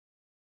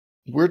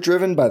We're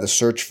driven by the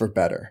search for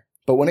better.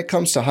 But when it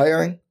comes to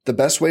hiring, the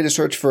best way to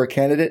search for a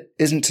candidate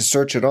isn't to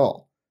search at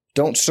all.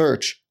 Don't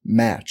search,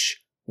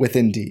 match with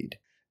Indeed.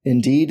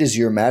 Indeed is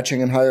your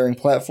matching and hiring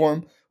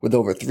platform with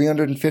over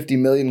 350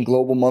 million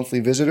global monthly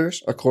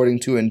visitors,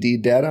 according to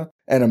Indeed data,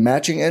 and a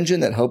matching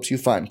engine that helps you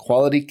find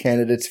quality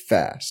candidates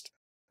fast.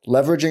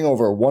 Leveraging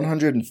over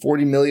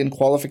 140 million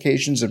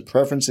qualifications and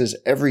preferences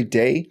every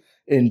day,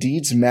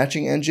 Indeed's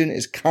matching engine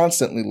is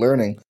constantly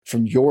learning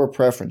from your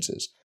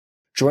preferences.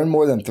 Join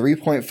more than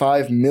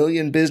 3.5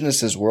 million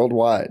businesses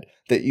worldwide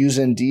that use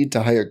Indeed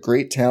to hire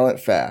great talent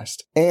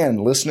fast.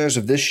 And listeners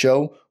of this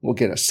show will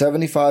get a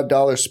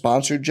 $75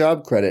 sponsored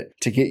job credit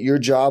to get your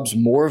jobs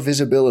more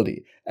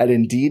visibility at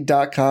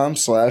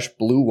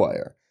Indeed.com/Blue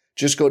Wire.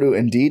 Just go to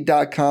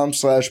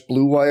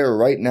Indeed.com/Blue Wire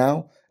right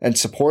now and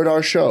support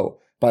our show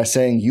by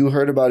saying you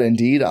heard about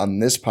Indeed on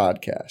this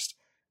podcast.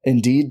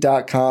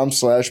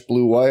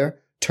 Indeed.com/Blue Wire.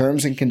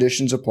 Terms and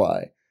conditions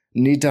apply.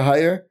 Need to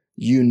hire?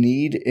 You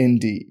need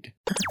Indeed.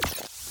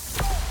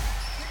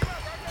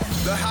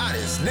 The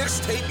hottest Knicks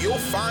tape you'll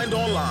find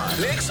online.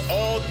 Knicks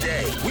all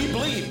day. We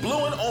bleed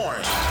blue and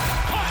orange.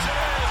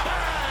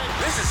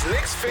 This is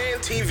Knicks Fan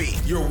TV,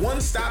 your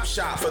one-stop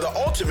shop for the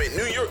ultimate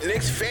New York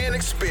Knicks fan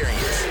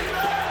experience.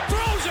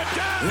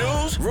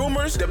 News,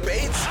 rumors,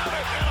 debates,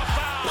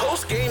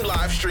 post-game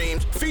live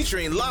streams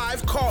featuring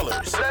live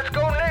callers. Let's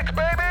go Knicks,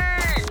 baby!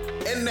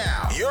 And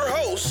now, your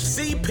host,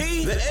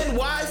 CP, the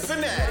NY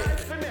Fanatic.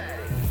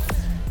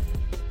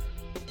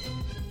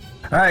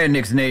 All right,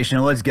 Knicks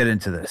Nation, let's get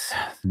into this.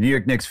 The New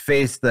York Knicks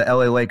face the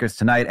LA Lakers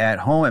tonight at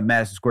home at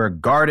Madison Square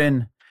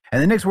Garden,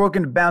 and the Knicks were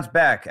looking to bounce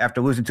back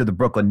after losing to the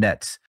Brooklyn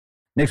Nets.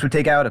 Knicks would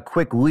take out a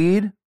quick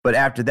lead, but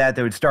after that,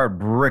 they would start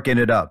bricking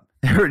it up.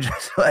 They were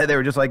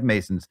just like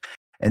Masons.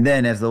 And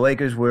then as the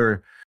Lakers the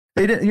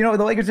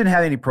Lakers didn't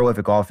have any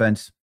prolific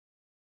offense.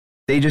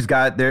 They just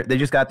got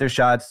their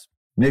shots.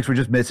 Knicks were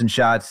just missing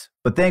shots.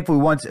 But thankfully,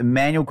 once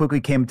Emmanuel quickly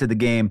came into the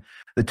game,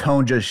 the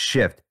tone just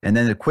shifted. And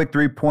then a quick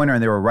three-pointer,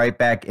 and they were right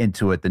back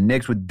into it. The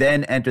Knicks would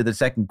then enter the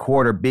second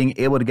quarter, being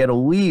able to get a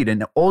lead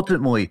and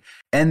ultimately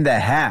end the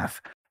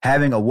half,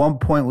 having a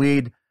 1-point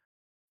lead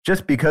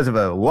just because of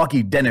a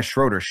lucky Dennis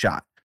Schroeder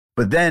shot.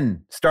 But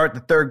then start the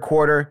third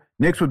quarter,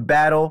 Knicks would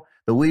battle.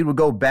 The lead would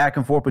go back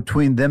and forth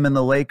between them and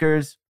the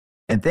Lakers.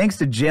 And thanks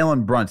to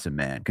Jalen Brunson,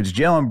 man, because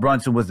Jalen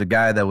Brunson was the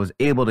guy that was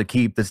able to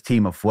keep this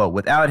team afloat.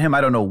 Without him,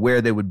 I don't know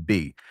where they would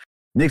be.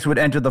 Knicks would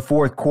enter the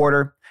fourth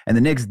quarter, and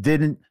the Knicks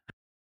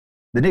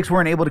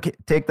weren't able to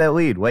take that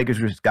lead. Lakers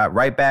just got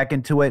right back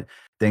into it,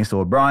 thanks to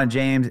LeBron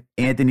James,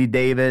 Anthony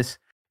Davis.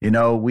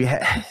 We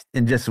had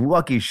and just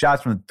lucky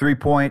shots from the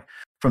three-point,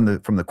 from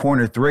the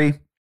corner three,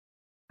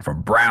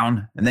 from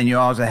Brown. And then you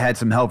also had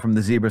some help from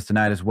the Zebras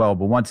tonight as well.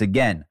 But once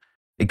again,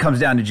 it comes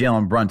down to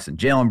Jalen Brunson.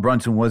 Jalen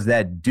Brunson was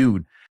that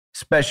dude,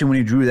 especially when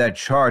he drew that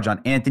charge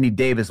on Anthony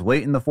Davis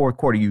late in the fourth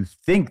quarter. You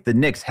think the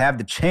Knicks have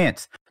the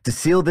chance to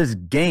seal this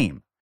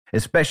game,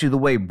 especially the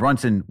way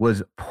Brunson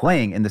was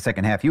playing in the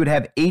second half. He would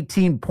have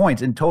 18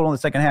 points in total in the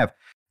second half.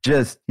 He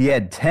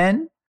had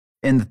 8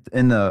 in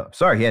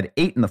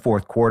the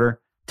fourth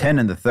quarter, 10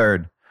 in the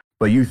third.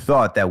 But you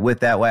thought that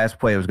with that last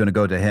play, it was going to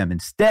go to him.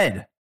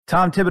 Instead,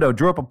 Tom Thibodeau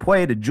drew up a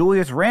play to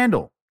Julius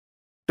Randle.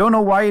 Don't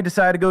know why you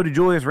decided to go to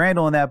Julius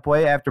Randle in that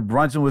play after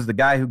Brunson was the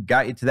guy who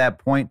got you to that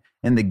point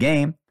in the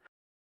game.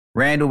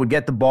 Randle would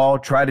get the ball,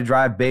 try to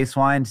drive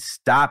baseline,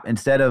 stop.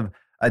 Instead of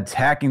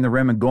attacking the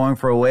rim and going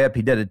for a layup,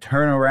 he did a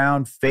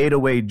turnaround,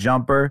 fadeaway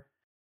jumper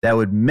that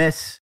would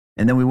miss.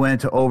 And then we went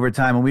into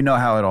overtime, and we know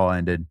how it all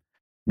ended.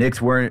 Knicks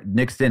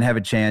didn't have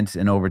a chance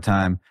in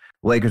overtime.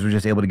 Lakers were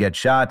just able to get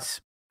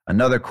shots.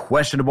 Another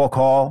questionable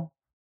call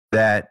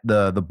that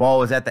the ball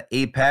was at the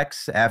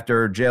apex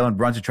after Jalen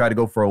Brunson tried to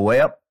go for a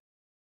layup.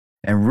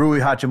 And Rui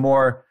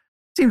Hachimura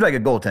seems like a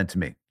goaltend to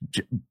me.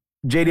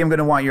 JD, I'm going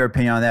to want your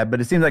opinion on that,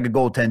 but it seems like a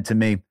goaltend to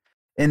me.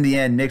 In the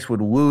end, Knicks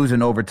would lose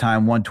in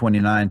overtime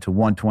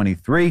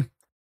 129-123.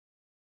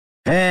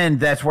 And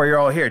that's why you're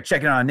all here,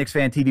 checking out Knicks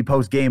Fan TV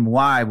post-game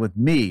live with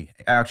me,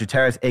 Alex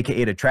Gutierrez,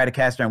 a.k.a. the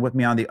Stratocaster, and with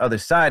me on the other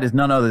side is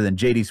none other than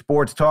JD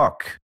Sports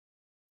Talk.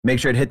 Make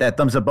sure to hit that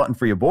thumbs up button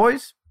for your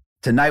boys.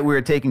 Tonight, we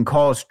are taking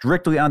calls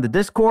strictly on the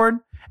Discord.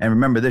 And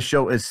remember, this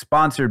show is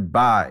sponsored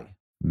by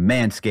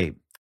Manscaped.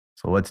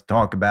 So let's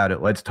talk about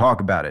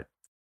it.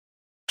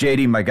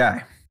 JD, my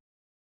guy,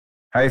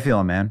 how you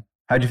feeling, man?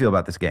 How'd you feel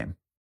about this game?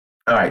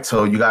 All right,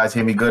 so you guys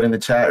hear me good in the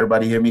chat?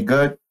 Everybody hear me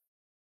good?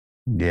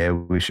 Yeah,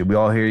 we should. We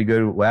all hear you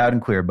good, loud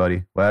and clear,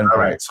 buddy. Loud and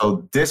clear. All right,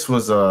 so this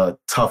was a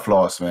tough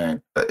loss,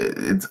 man.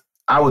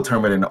 I would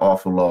term it an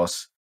awful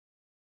loss.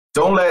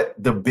 Don't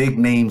let the big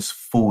names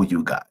fool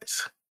you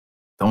guys.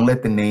 Don't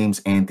let the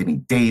names Anthony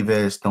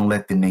Davis. Don't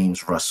let the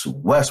names Russell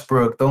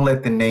Westbrook. Don't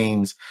let the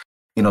names,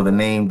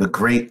 the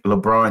great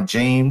LeBron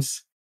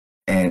James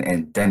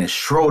and Dennis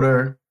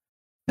Schroeder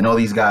and all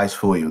these guys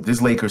fool you.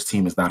 This Lakers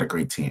team is not a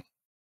great team.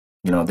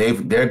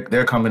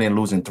 They're coming in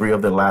losing 3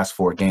 of their last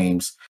 4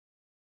 games.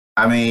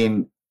 I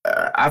mean,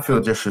 I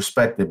feel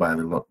disrespected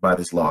by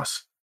this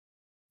loss.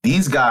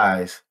 These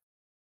guys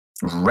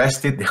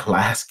rested their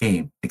last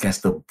game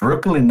against the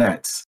Brooklyn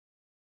Nets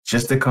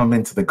just to come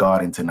into the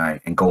Garden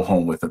tonight and go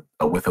home with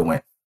a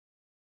win.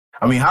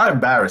 I mean, how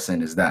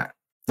embarrassing is that?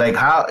 Like,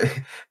 how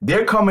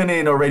they're coming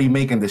in already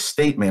making this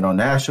statement on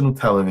national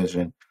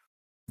television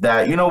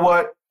that, you know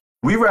what,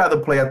 we'd rather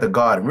play at the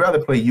Garden, we'd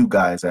rather play you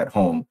guys at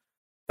home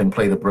than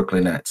play the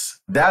Brooklyn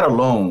Nets. That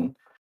alone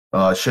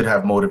should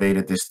have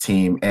motivated this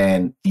team.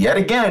 And yet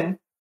again,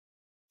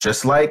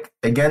 just like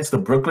against the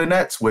Brooklyn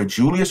Nets, where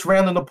Julius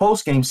Randle in the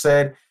postgame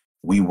said,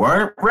 we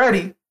weren't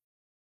ready.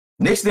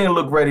 Knicks didn't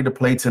look ready to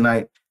play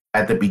tonight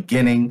at the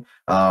beginning.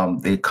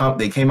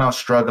 They came out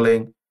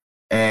struggling,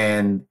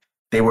 and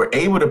they were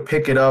able to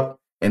pick it up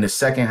in the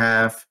second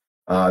half.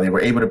 They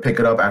were able to pick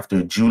it up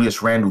after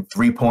Julius Randle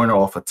three-pointer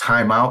off a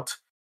timeout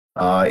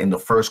in the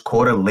first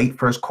quarter, late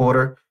first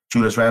quarter.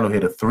 Julius Randle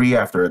hit a three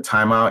after a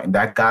timeout, and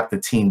that got the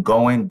team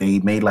going. They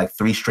made like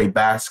 3 straight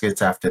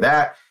baskets after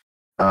that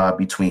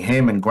between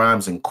him and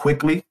Grimes and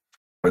Quickly.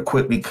 Where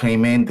Quickly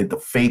came in, did the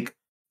fake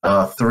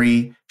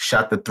three,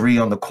 shot the three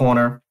on the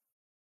corner.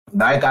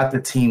 That got the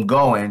team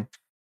going.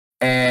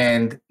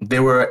 And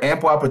there were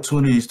ample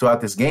opportunities throughout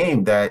this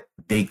game that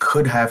they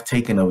could have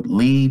taken a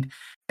lead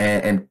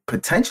and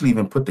potentially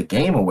even put the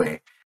game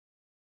away.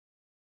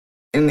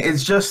 And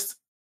it's just,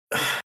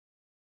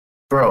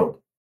 bro,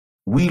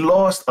 we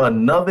lost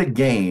another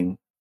game.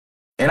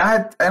 And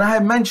I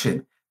had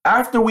mentioned,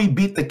 after we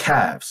beat the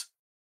Cavs,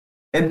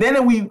 and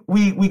then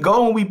we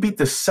go and we beat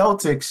the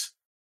Celtics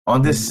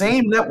on this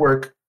same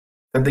network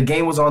that the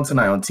game was on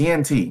tonight, on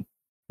TNT.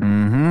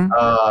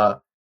 Mm-hmm.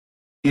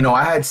 You know,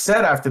 I had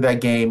said after that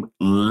game,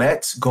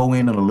 let's go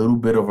in on a little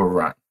bit of a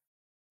run.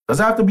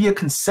 Doesn't have to be a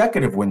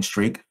consecutive win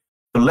streak,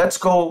 but let's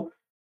go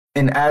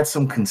and add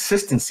some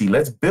consistency.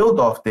 Let's build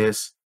off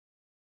this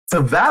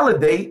to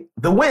validate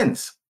the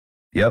wins.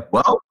 Yep.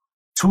 Well,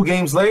 2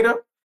 games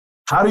later,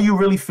 how do you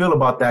really feel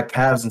about that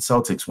Cavs and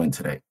Celtics win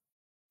today?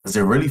 Does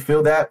it really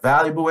feel that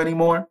valuable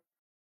anymore?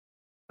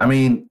 I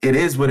mean, it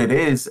is what it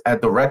is.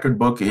 At the record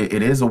book,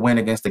 it is a win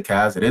against the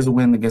Cavs. It is a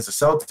win against the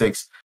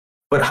Celtics.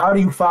 But how do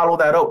you follow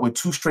that up with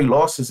 2 straight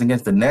losses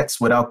against the Nets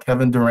without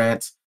Kevin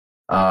Durant,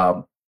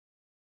 and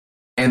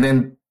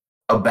then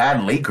a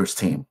bad Lakers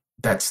team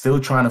that's still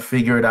trying to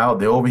figure it out?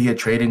 They're over here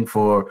trading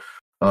for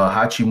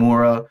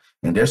Hachimura,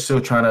 and they're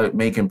still trying to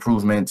make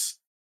improvements.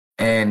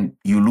 And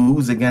you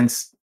lose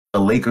against a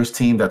Lakers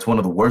team that's one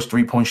of the worst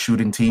three-point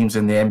shooting teams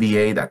in the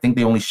NBA. I think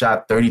they only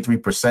shot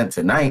 33%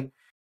 tonight.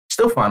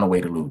 Still find a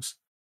way to lose.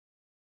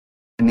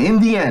 And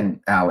in the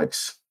end,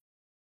 Alex,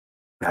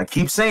 I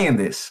keep saying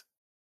this,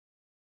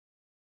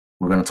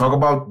 we're going to talk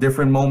about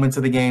different moments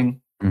of the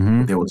game.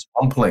 Mm-hmm. There was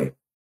one play,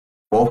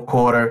 fourth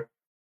quarter.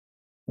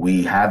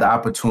 We had the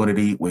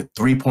opportunity with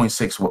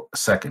 3.6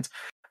 seconds.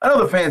 I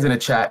know the fans in the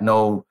chat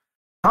know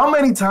how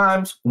many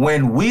times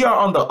when we are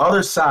on the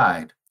other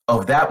side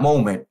of that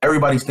moment,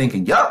 everybody's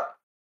thinking, yup,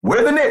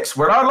 we're the Knicks.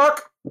 We're our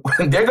luck.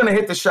 They're going to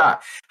hit the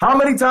shot. How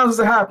many times has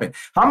it happened?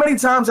 How many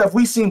times have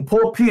we seen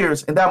Paul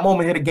Pierce in that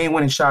moment hit a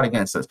game-winning shot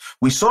against us?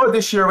 We saw it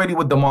this year already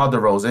with DeMar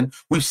DeRozan.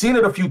 We've seen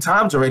it a few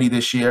times already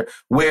this year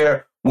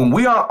where when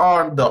we are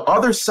on the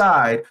other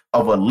side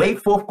of a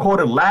late fourth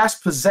quarter,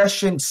 last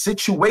possession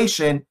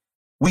situation,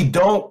 we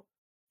don't,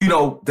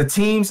 the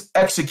teams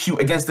execute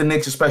against the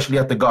Knicks, especially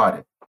at the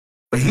Garden.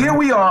 But here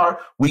we are.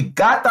 We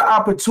got the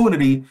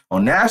opportunity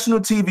on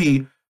national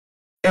TV,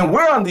 and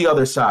we're on the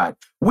other side.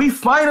 We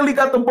finally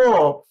got the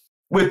ball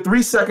with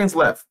 3 seconds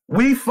left.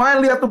 We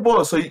finally got the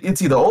ball. So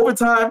it's either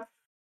overtime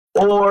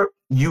or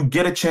you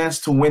get a chance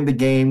to win the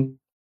game,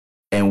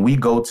 and we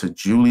go to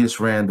Julius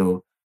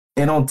Randle.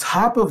 And on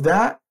top of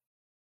that,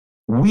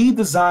 we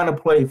design a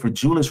play for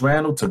Julius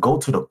Randle to go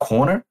to the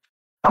corner.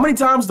 How many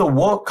times the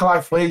Walt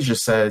Clyde Frazier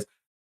says,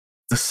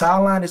 the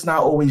sideline is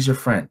not always your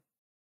friend.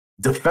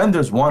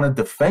 Defenders want to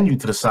defend you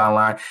to the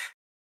sideline.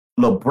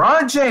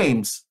 LeBron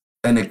James,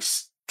 an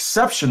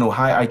exceptional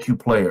high IQ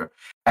player,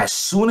 as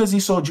soon as he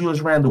saw Julius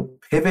Randle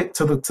pivot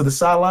to the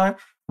sideline,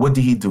 what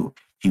did he do?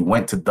 He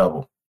went to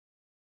double.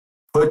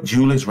 Put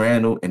Julius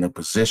Randle in a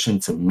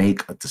position to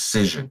make a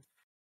decision.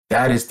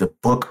 That is the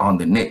book on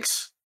the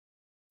Knicks.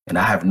 And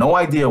I have no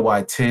idea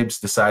why Tibbs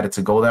decided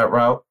to go that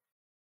route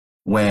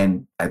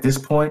when at this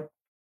point,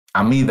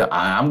 I'm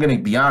going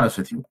to be honest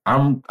with you.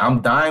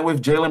 I'm dying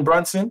with Jalen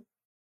Brunson.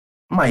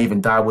 I might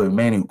even die with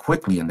Manu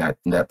Quickly in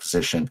that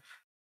position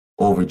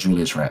over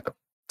Julius Randle.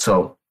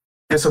 So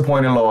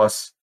disappointing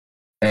loss.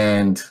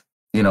 And,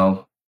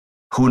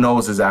 who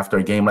knows is after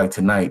a game like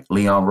tonight,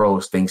 Leon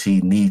Rose thinks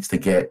he needs to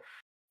get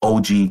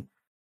OG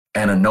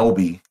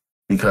Anunoby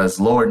because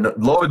Lord,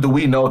 do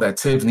we know that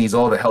Tibbs needs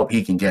all the help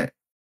he can get.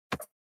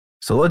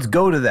 So let's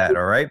go to that,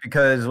 all right?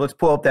 Because let's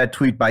pull up that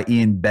tweet by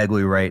Ian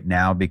Begley right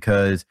now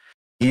because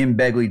Ian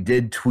Begley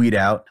did tweet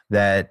out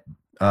that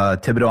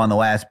Thibodeau on the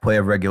last play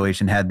of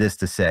regulation had this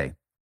to say.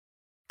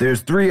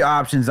 There's 3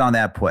 options on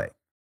that play.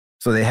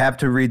 So they have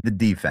to read the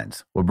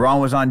defense.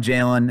 LeBron was on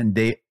Jalen and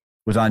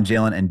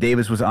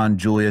Davis was on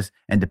Julius.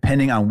 And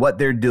depending on what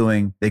they're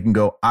doing, they can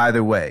go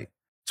either way.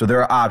 So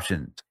there are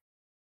options.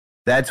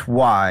 That's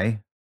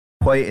why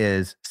play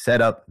is set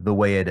up the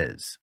way it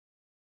is.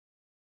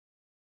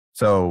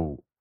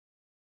 So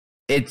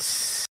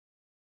it's,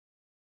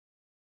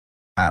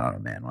 I don't know,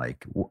 man.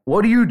 Like,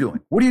 what are you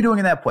doing? What are you doing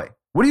in that play?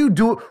 What do you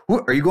do?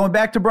 Are you going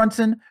back to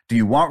Brunson? Do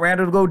you want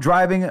Randall to go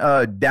driving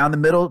down the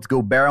middle, to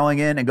go barreling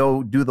in and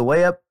go do the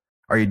layup?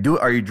 Are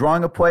you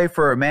drawing a play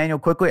for Immanuel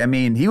quickly? I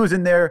mean, he was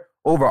in there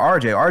over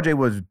RJ. RJ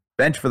was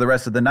benched for the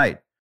rest of the night.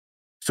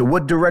 So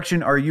what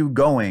direction are you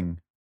going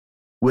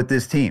with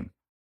this team?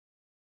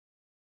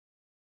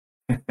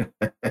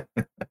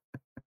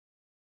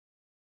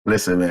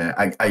 Listen, man,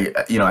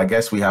 I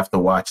guess we have to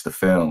watch the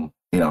film.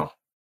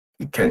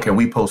 Can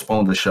we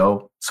postpone the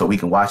show so we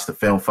can watch the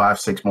film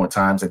 5-6 more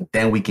times, and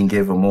then we can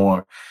give a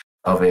more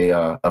of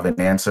an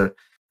answer?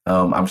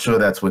 I'm sure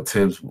that's what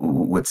Tibbs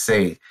would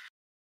say.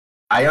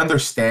 I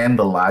understand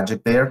the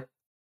logic there,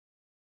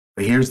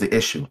 but here's the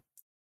issue.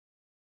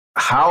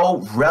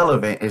 How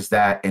relevant is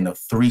that in a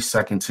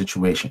 3-second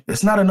situation?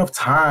 There's not enough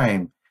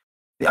time.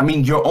 I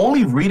mean, you're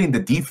only reading the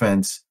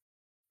defense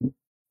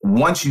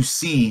once you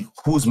see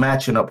who's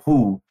matching up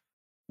who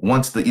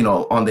on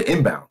the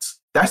inbounds.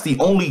 That's the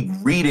only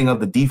reading of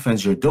the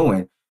defense you're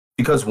doing,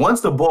 because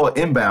once the ball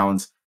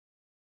inbounds,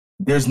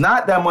 there's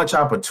not that much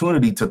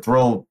opportunity to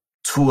throw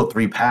 2 or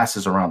 3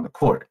 passes around the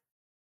court.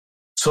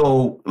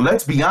 So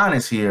let's be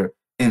honest here.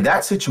 In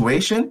that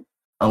situation,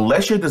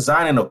 unless you're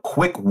designing a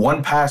quick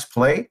one-pass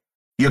play,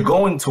 you're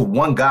going to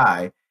one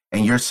guy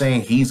and you're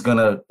saying he's going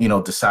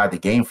to, decide the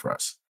game for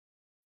us.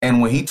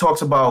 And when he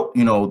talks about,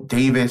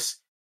 Davis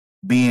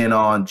being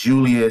on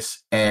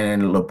Julius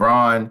and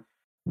LeBron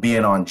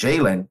being on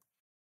Jalen,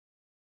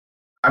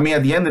 I mean,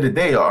 at the end of the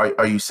day,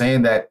 are you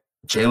saying that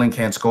Jalen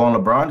can't score on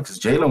LeBron? Because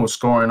Jalen was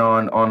scoring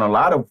on a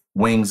lot of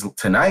wings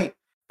tonight.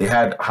 They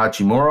had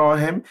Hachimura on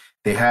him.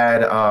 They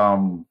had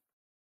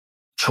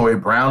Troy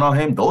Brown on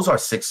him. Those are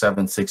 6'7",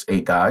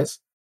 6'8" guys,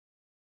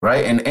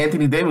 right? And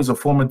Anthony Davis, a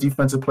former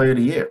Defensive Player of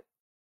the Year,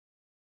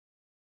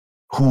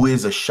 who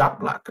is a shot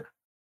blocker.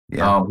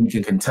 Yeah. Who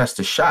can contest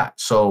a shot.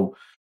 So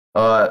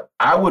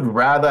I would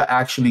rather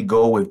actually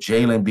go with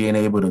Jalen being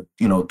able to,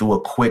 do a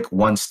quick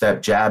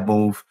one-step jab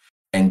move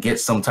and get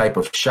some type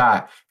of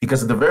shot,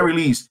 because at the very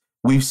least,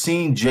 we've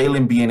seen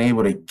Jalen being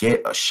able to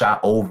get a shot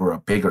over a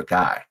bigger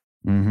guy.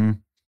 Mm-hmm.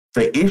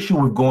 The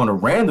issue with going to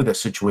Randall, that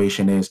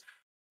situation is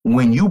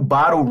when you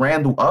bottle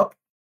Randall up,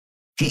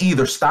 he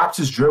either stops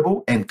his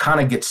dribble and kind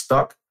of gets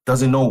stuck,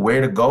 doesn't know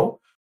where to go,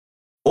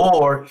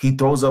 or he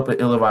throws up an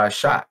ill-advised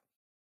shot.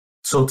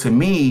 So to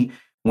me,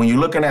 when you're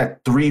looking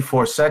at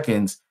 3-4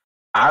 seconds,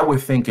 I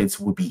would think it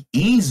would be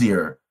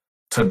easier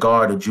to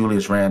guard a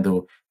Julius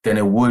Randle than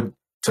it would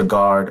to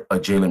guard a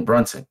Jalen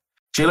Brunson.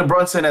 Jalen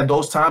Brunson at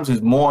those times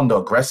is more on the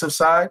aggressive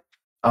side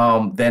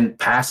than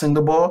passing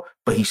the ball,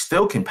 but he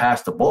still can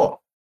pass the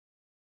ball.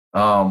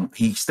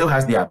 He still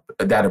has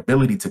that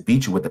ability to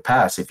beat you with the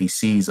pass. If he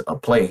sees a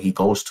play, he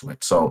goes to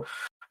it. So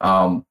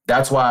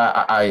that's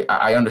why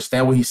I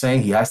understand what he's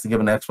saying. He has to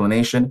give an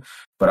explanation,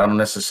 but I don't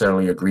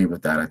necessarily agree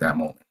with that at that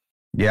moment.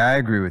 Yeah, I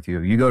agree with you.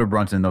 You go to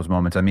Brunson in those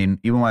moments. I mean,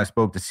 even when I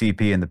spoke to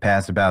CP in the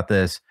past about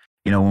this,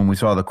 when we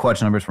saw the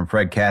clutch numbers from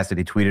Fred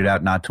Cassidy tweeted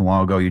out not too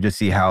long ago, you just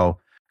see how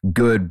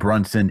good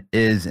Brunson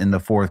is in the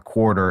fourth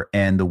quarter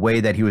and the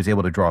way that he was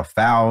able to draw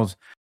fouls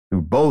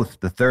through both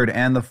the third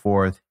and the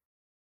fourth.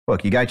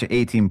 Look, you got your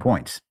 18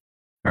 points,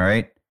 all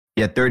right?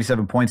 You had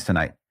 37 points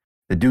tonight.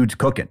 The dude's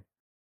cooking.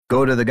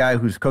 Go to the guy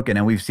who's cooking,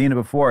 and we've seen it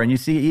before. And you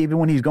see, even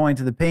when he's going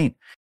to the paint,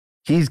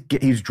 he's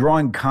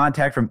drawing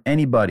contact from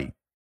anybody.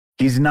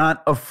 He's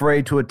not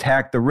afraid to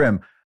attack the rim.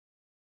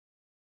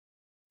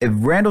 If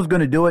Randall's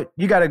going to do it,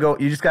 you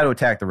just got to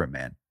attack the rim,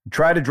 man.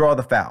 Try to draw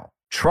the foul.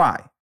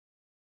 Try.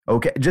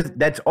 Okay,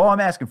 that's all I'm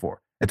asking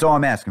for. That's all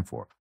I'm asking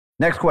for.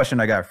 Next question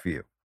I got for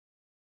you.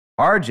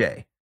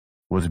 RJ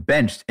was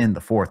benched in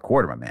the fourth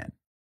quarter, my man.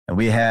 And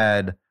we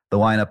had the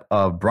lineup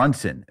of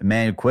Brunson,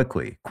 Immanuel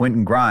Quickley,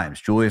 Quentin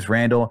Grimes, Julius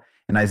Randle,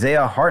 and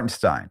Isaiah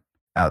Hartenstein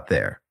out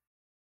there.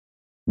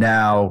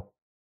 Now,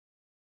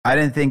 I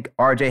didn't think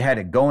RJ had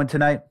it going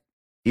tonight.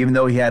 Even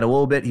though he had a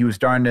little bit, he was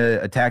starting to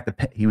attack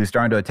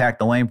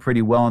the lane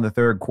pretty well in the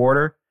third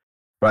quarter.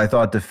 But I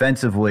thought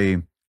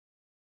defensively,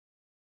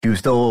 he was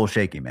still a little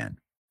shaky, man.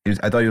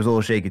 I thought he was a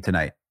little shaky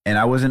tonight. And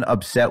I wasn't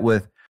upset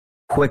with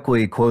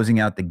Quickley closing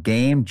out the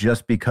game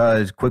just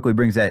because Quickley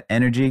brings that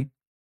energy.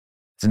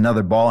 It's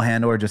another ball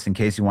handler just in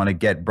case you want to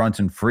get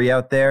Brunson free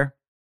out there.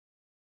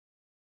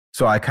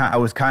 So I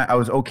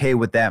was okay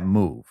with that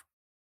move.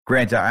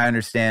 Granted, I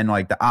understand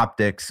like the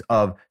optics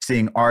of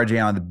seeing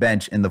RJ on the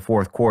bench in the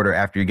fourth quarter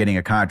after you're getting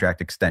a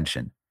contract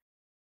extension.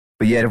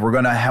 But yet, if we're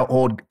going to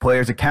hold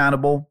players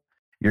accountable,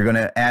 you're going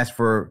to ask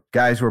for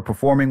guys who are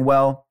performing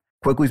well.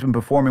 Quickley's been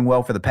performing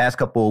well for the past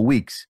couple of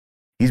weeks.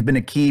 He's been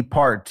a key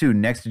part, too,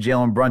 next to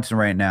Jalen Brunson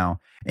right now,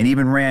 and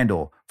even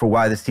Randall, for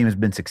why this team has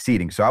been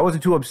succeeding. So I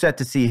wasn't too upset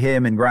to see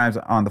him and Grimes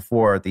on the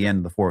floor at the end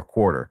of the fourth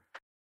quarter.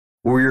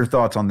 What were your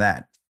thoughts on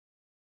that?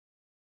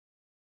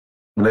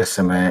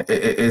 Listen, man,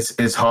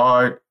 it's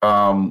hard.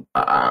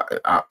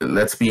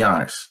 Let's be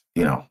honest.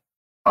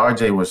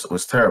 RJ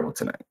was terrible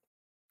tonight.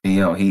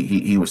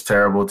 He was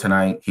terrible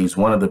tonight. He's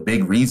one of the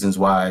big reasons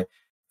why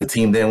the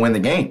team didn't win the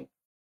game.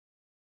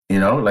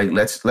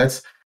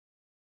 Let's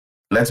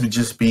let's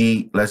just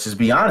be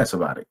honest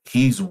about it.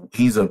 He's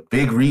a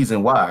big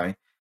reason why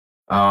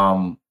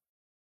the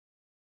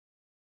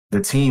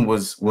team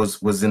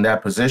was in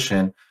that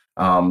position.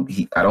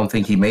 I don't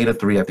think he made a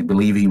three. I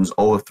believe he was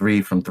 0 of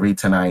 3 from 3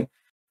 tonight.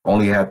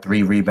 Only had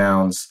 3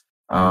 rebounds,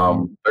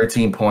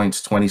 13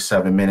 points,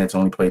 27 minutes.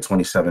 Only played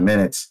 27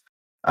 minutes.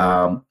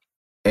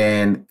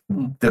 And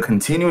the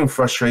continuing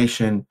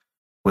frustration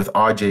with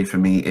RJ for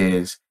me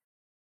is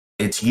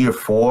it's year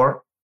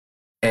 4.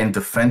 And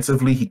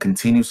defensively, he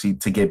continues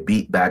to get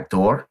beat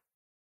backdoor.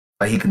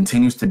 Like he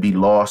continues to be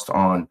lost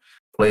on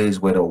plays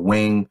where the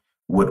wing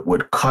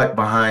would cut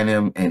behind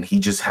him, and he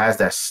just has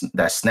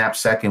that snap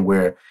second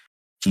where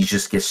he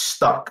just gets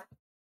stuck.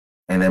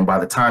 And then by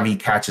the time he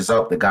catches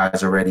up, the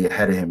guy's already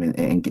ahead of him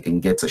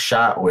and gets a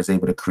shot or is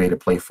able to create a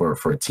play for a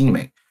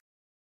teammate.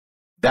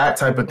 That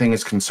type of thing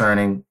is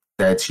concerning.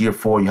 That's year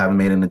 4. You haven't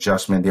made an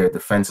adjustment there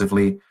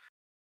defensively.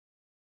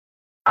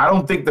 I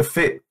don't think the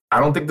fit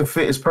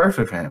is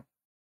perfect for him.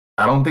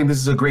 I don't think this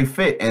is a great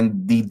fit.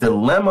 And the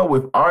dilemma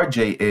with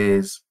RJ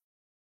is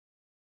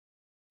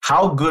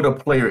how good a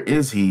player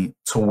is he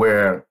to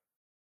where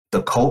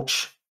the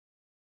coach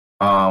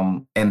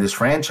and this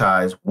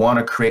franchise want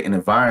to create an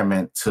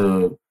environment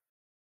to,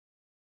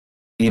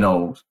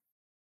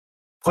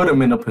 put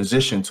him in a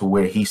position to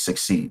where he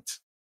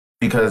succeeds.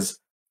 Because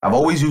I've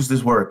always used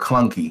this word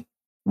clunky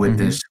with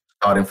this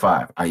starting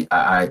 5.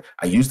 I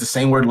used the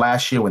same word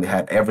last year when they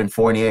had Evan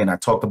Fournier, and I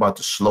talked about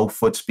the slow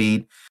foot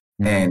speed.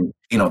 And,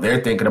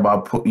 they're thinking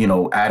about,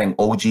 adding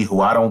OG,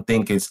 who I don't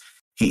think is,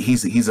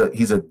 he's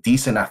a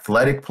decent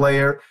athletic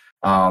player.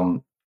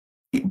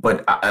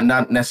 But I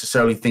not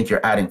necessarily think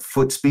you're adding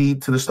foot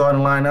speed to the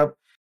starting lineup.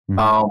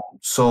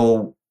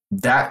 So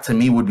that to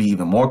me would be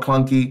even more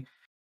clunky.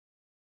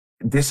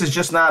 This is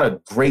just not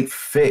a great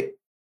fit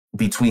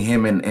between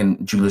him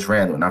and Julius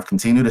Randle. And I've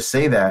continued to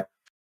say that.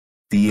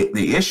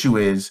 The issue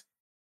is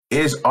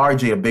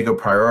RJ a bigger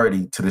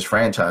priority to this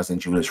franchise than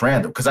Julius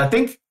Randle? Because I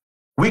think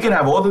we can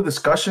have all the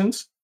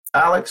discussions,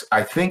 Alex.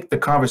 I think the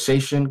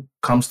conversation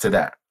comes to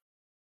that.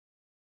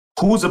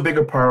 Who's a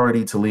bigger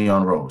priority to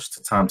Leon Rose,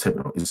 to Tom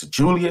Thibodeau? Is it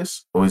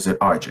Julius or is it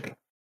RJ?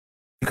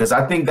 Because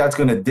I think that's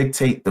going to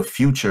dictate the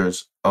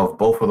futures of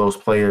both of those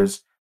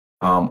players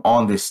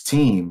on this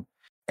team.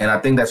 And I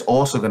think that's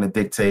also going to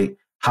dictate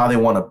how they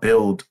want to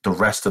build the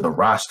rest of the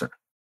roster.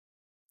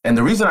 And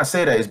the reason I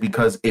say that is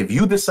because if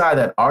you decide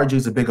that RJ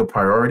is a bigger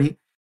priority,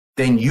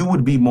 then you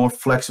would be more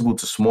flexible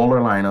to smaller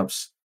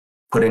lineups,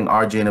 putting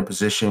RJ in a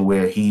position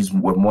where he's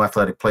with more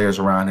athletic players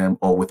around him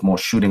or with more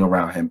shooting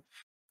around him.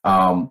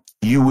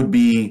 You would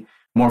be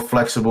more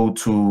flexible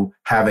to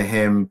having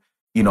him,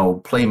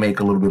 play make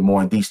a little bit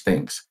more in these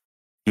things.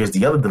 Here's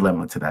the other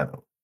dilemma to that,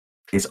 though.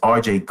 Is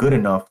RJ good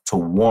enough to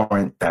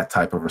warrant that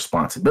type of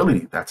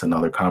responsibility? That's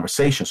another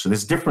conversation. So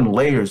there's different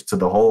layers to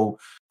the whole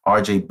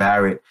RJ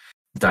Barrett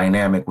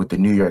dynamic with the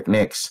New York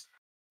Knicks.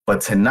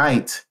 But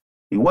tonight,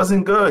 he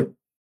wasn't good.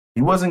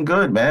 He wasn't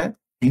good, man.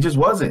 He just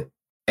wasn't.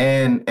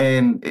 And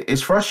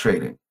it's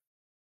frustrating.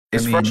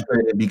 It's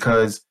frustrating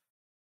because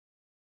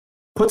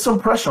put some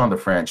pressure on the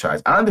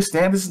franchise. I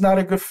understand this is not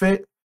a good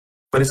fit,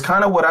 but it's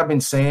kind of what I've been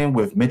saying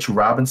with Mitchell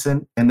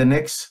Robinson and the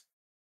Knicks,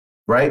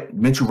 right?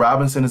 Mitchell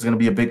Robinson is going to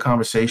be a big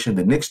conversation.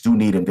 The Knicks do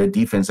need him. Their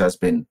defense has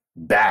been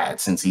bad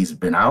since he's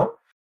been out.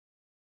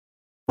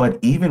 But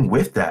even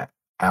with that,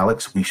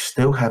 Alex, we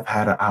still have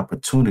had an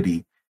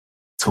opportunity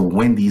to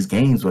win these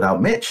games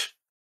without Mitch.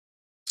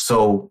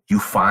 So you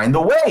find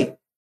a way.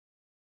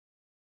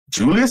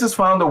 Julius has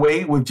found a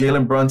way with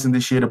Jalen Brunson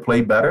this year to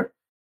play better.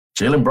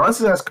 Jalen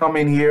Brunson has come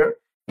in here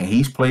and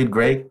he's played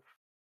great.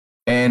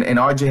 And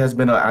RJ has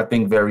been, I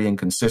think, very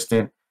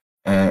inconsistent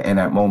and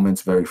at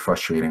moments very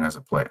frustrating as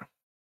a player.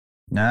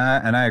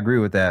 Nah, and I agree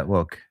with that.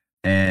 Look,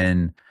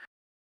 and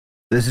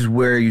this is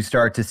where you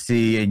start to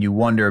see and you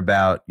wonder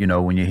about,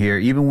 when you hear,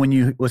 even when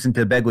you listen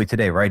to Begley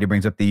today, right? He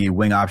brings up the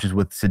wing options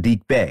with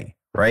Sadiq Bey,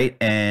 right?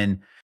 And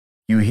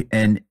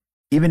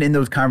even in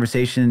those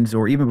conversations,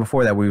 or even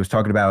before that, where he was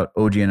talking about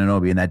OG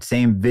Anunoby, in that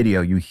same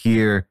video, you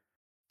hear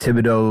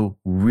Thibodeau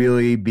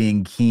really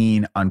being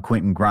keen on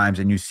Quentin Grimes,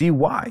 and you see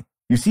why.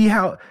 You see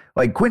how,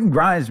 Quentin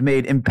Grimes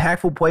made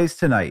impactful plays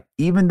tonight,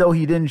 even though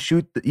he didn't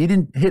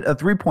hit a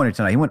three-pointer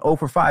tonight. He went 0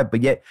 for 5,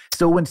 but yet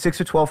still went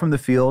 6 or 12 from the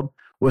field,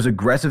 was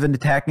aggressive in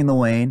attacking the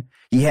lane.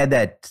 He had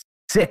that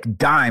sick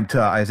dime to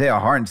Isaiah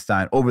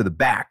Hartenstein over the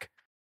back.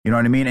 You know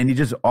what I mean? And he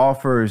just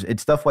offers,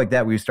 it's stuff like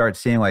that where you start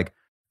seeing,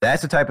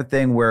 that's the type of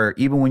thing where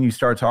even when you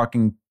start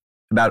talking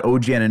about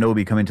OG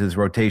Anunoby coming to this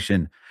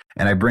rotation,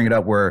 and I bring it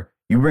up where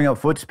you bring up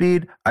foot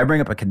speed, I bring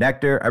up a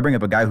connector, I bring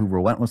up a guy who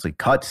relentlessly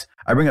cuts,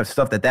 I bring up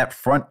stuff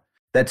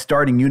that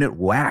starting unit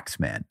lacks,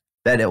 man.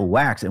 That it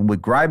lacks. And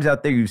with Grimes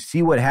out there, you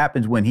see what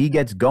happens when he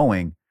gets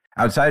going,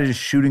 outside of just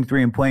shooting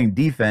three and playing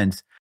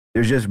defense,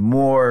 there's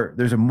more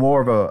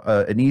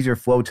of an easier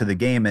flow to the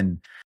game. And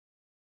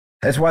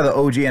that's why the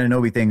OG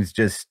Anunoby thing's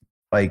just,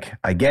 I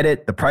get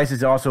it. The price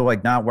is also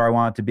not where I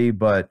want it to be,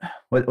 but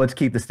let's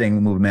keep this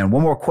thing moving, man.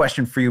 One more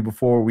question for you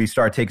before we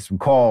start taking some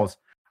calls.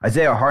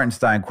 Isaiah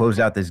Hartenstein closed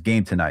out this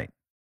game tonight.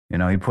 You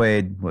know, he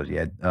played, he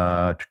had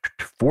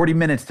 40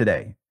 minutes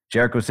today.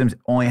 Jericho Sims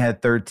only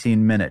had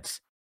 13 minutes.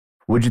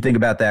 What'd you think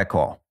about that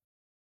call?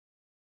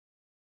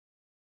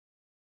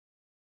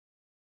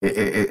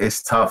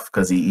 It's tough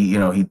because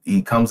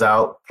he comes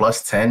out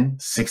plus 10,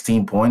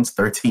 16 points,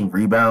 13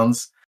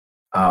 rebounds,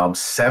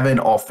 7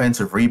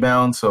 offensive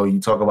rebounds. So you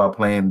talk about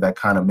playing that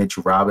kind of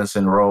Mitchell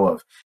Robinson role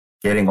of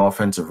getting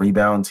offensive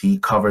rebounds. He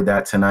covered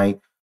that tonight,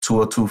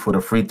 2 of 2 for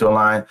the free throw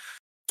line.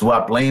 Do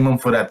I blame him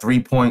for that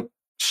 3-point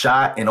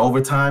shot in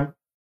overtime?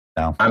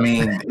 No. I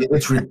mean,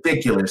 it's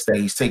ridiculous that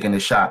he's taking the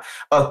shot.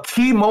 A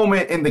key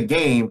moment in the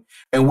game,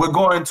 and we're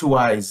going to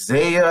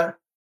Isaiah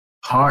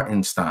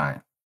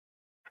Hartenstein.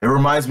 It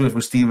reminds me of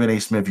what Stephen A.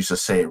 Smith used to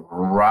say,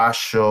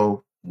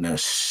 Rasho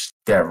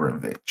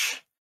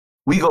Nesterovic.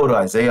 We go to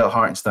Isaiah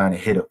Hartenstein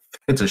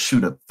and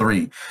shoot a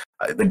 3.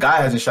 The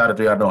guy hasn't shot a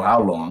 3 I don't know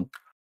how long,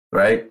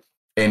 right?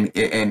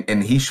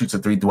 And he shoots a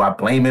 3. Do I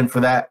blame him for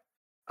that?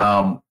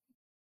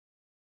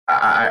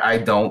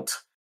 I don't.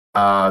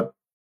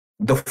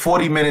 The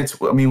 40 minutes,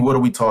 I mean, what are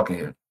we talking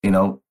here? You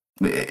know,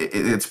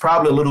 it's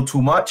probably a little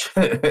too much,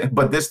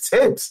 but this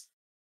tips,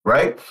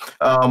 right?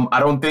 I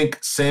don't think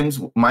Sims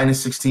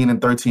minus 16 in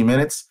 13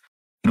 minutes.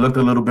 He looked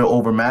a little bit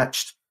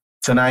overmatched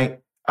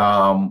tonight.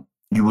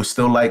 You would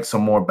still like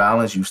some more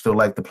balance. You still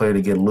like the player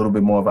to get a little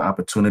bit more of an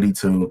opportunity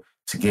to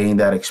gain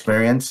that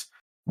experience.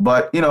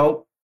 But, you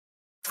know,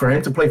 for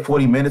him to play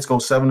 40 minutes, go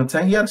 7 of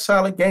 10, he had a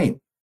solid game.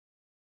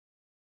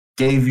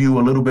 Gave you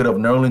a little bit of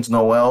Nerlens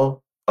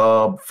Noel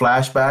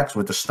flashbacks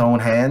with the stone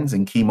hands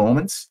in key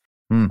moments.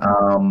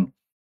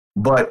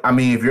 But I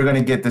mean, if you're going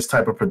to get this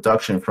type of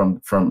production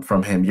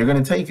from him, you're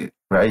going to take it,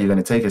 right? You're going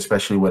to take it,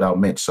 especially without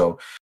Mitch. So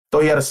though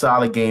he had a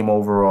solid game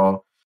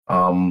overall,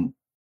 been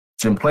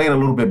playing a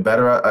little bit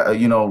better,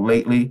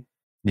 lately.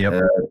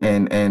 Yep.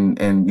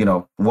 And you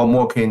know, what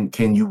more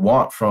can you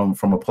want from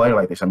a player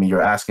like this? I mean,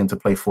 you're asking to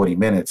play 40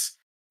 minutes.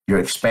 You're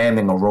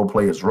expanding a role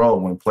player's role.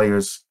 When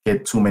players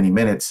get too many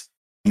minutes,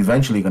 you're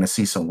eventually going to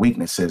see some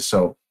weaknesses.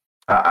 So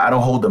I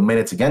don't hold the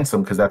minutes against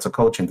him because that's a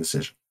coaching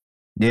decision.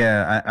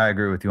 Yeah, I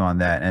agree with you on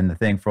that. And the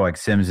thing for like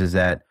Sims is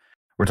that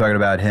we're talking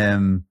about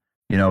him,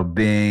 you know,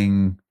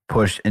 being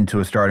pushed into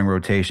a starting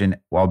rotation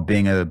while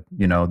being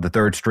the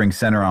third string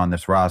center on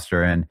this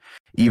roster. And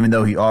even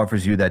though he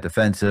offers you that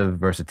defensive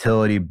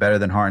versatility better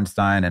than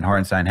Hartenstein, and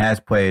Hartenstein has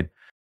played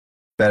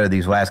better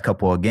these last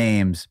couple of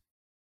games,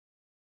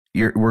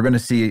 we're going to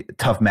see a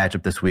tough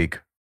matchup this week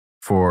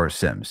for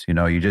Sims. You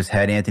know, you just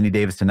had Anthony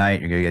Davis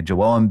tonight. You're going to get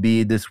Joel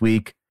Embiid this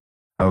week.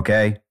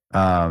 Okay.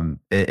 You're gonna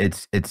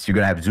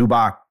have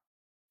Zubac.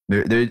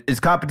 There's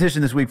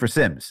competition this week for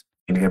Sims.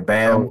 And you got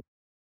Bam.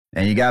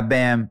 And you got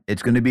Bam.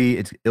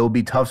 It'll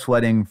be tough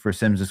sledding for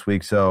Sims this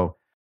week. So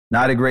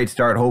not a great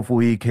start.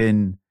 Hopefully he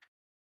can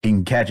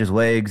catch his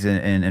legs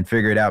and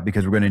figure it out,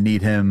 because we're gonna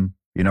need him.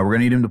 You know, we're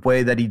gonna need him to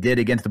play that he did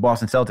against the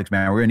Boston Celtics,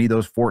 man. We're gonna need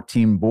those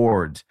 14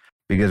 boards,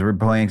 because we're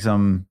playing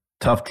some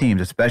tough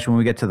teams, especially when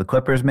we get to the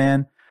Clippers,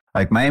 man.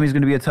 Like, Miami's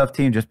going to be a tough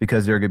team just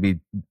because they're a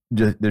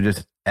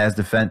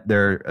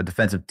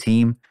defensive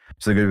team.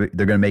 So they're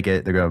going to make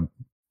it. They're going to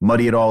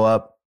muddy it all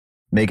up,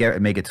 make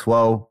it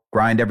slow,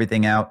 grind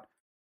everything out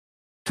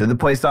to the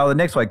play style the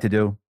Knicks like to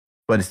do.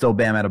 But it's still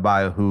Bam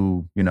Adebayo,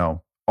 who, you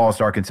know,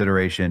 all-star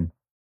consideration.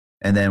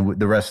 And then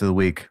the rest of the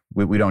week,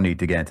 we don't need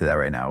to get into that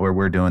right now.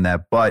 We're doing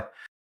that. But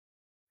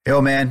yo,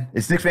 man,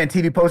 it's Knicks Fan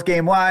TV post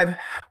game live.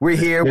 We're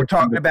here. We're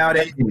talking about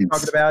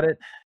it.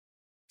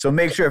 So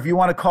make sure, if you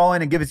want to call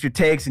in and give us your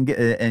takes and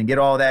get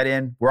all that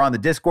in, we're on the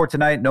Discord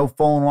tonight. No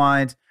phone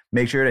lines.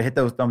 Make sure to hit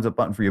those thumbs up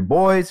button for your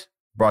boys.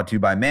 Brought to you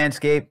by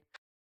Manscaped.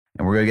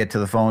 And we're going to get to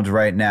the phones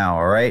right now,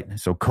 all right?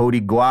 So Cody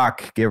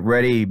Glock, get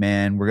ready,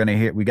 man.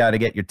 We got to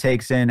get your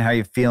takes in. How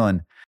you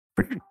feeling?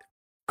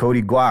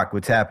 Cody Glock,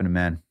 what's happening,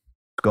 man?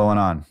 What's going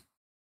on?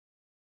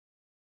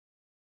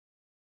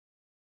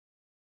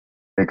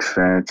 Knicks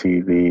Fan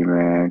TV,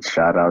 man.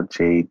 Shout out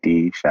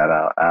JD. Shout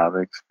out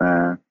Alex,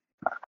 man.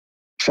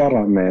 Shout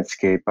out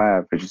Manscaped. I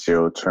average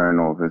 0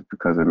 turnovers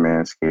because of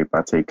Manscaped.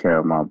 I take care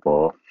of my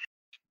ball.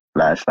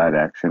 Flashlight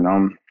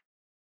action.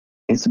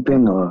 It's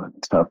been a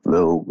tough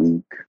little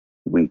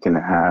week and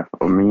a half.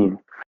 I mean,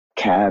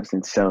 Cavs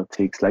and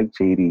Celtics, like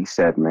JD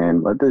said,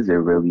 man, what does it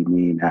really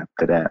mean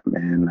after that,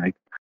 man? Like,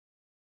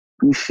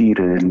 we see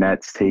the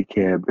Nets take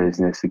care of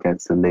business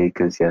against the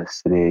Lakers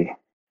yesterday,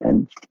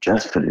 and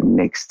just for the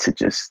Knicks to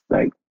just,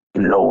 like,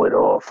 blow it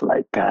off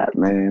like that,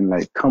 man.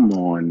 Like, come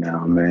on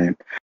now, man.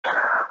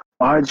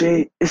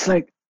 RJ, it's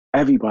like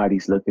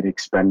everybody's looking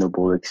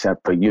expendable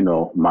except for, you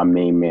know, my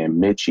main man,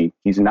 Mitchie.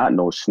 He's not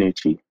no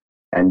snitchy.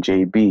 And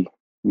JB,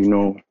 you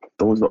know,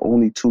 those are the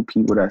only 2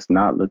 people that's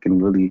not looking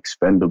really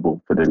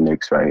expendable for the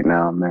Knicks right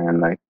now,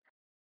 man. Like,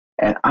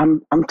 and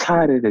I'm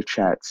tired of the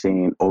chat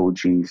saying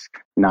OG's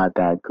not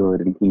that good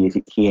and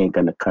he ain't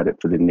gonna cut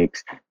it for the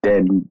Knicks.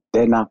 Then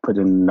they're not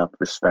putting enough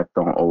respect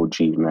on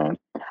OG, man.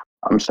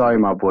 I'm sorry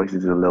my voice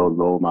is a little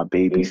low. My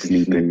baby's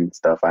sleeping and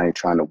stuff. I ain't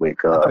trying to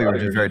wake up. I thought you were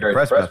just very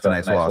depressed about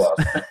tonight's loss.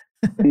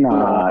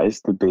 Nah,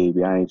 it's the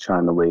baby. I ain't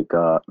trying to wake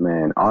up,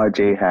 man.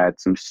 RJ had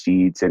some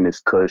seeds in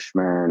his kush,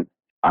 man.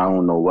 I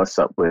don't know what's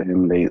up with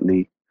him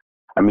lately.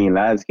 I mean,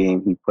 last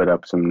game he put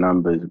up some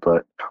numbers,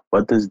 but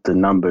what does the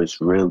numbers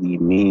really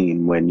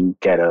mean when you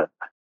get a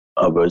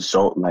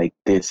result like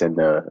this and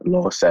the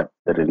loss after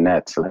the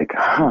Nets? Like,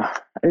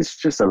 it's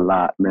just a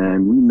lot,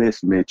 man. We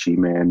miss Mitchie,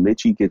 man.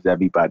 Mitchie gives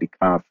everybody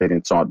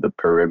confidence on the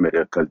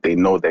perimeter because they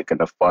know they're going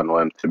to funnel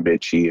him to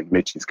Mitchie, and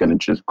Mitchie's going to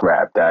just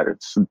grab that and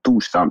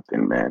do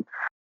something, man.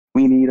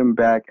 We need him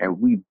back, and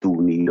we do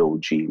need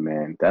OG,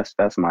 man. That's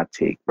my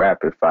take.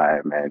 Rapid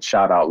fire, man.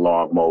 Shout out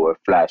Lawnmower,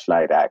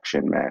 flashlight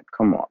action, man.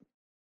 Come on.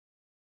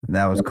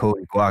 That was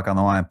Cody Glock on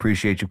the line.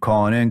 Appreciate you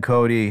calling in,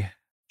 Cody.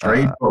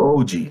 Trade for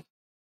OG.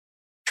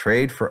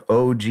 Trade for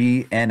OG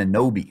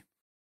Anunoby.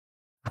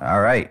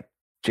 All right.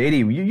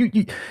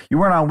 JD, you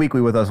weren't on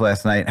weekly with us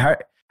last night. And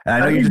I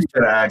know you just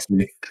could have asked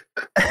me.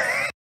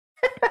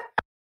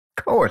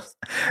 Of course.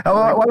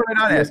 Why would I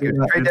not ask you?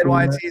 Trade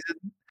deadline season.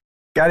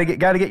 Gotta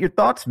get your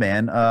thoughts,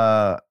 man.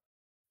 I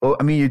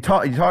mean, you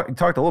talked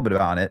a little bit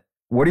about it.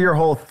 What are your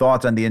whole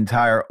thoughts on the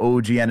entire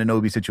OG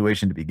Anunoby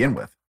situation to begin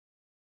with?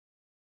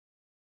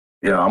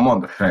 Yeah, I'm on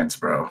the fence,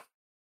 bro.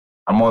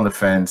 I'm on the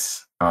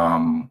fence.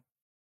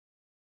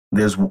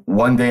 There's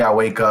one day I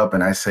wake up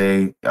and I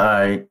say, all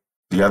right.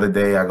 The other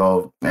day I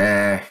go,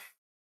 I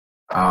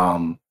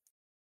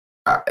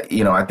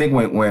think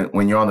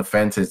when you're on the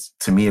fence,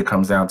 to me, it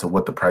comes down to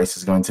what the price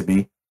is going to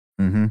be.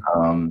 Mm-hmm.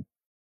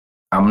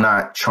 I'm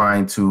not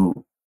trying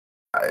to.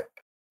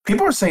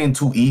 People are saying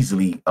too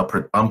easily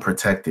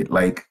unprotected.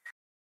 Like,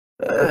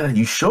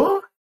 you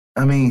sure?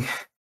 I mean,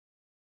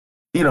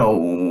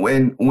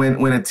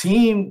 when a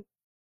team,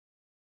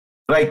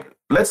 like,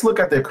 let's look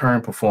at their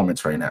current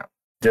performance right now.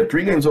 They're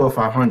 3 games over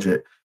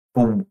 500,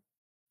 but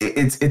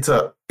it's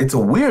a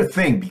weird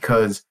thing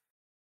because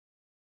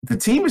the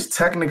team is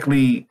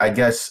technically, I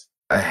guess,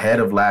 ahead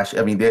of last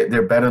year. I mean,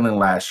 they're better than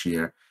last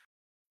year,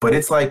 but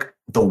it's like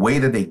the way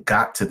that they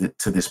got to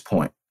this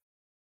point,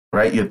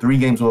 right? You're 3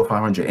 games over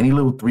 500. Any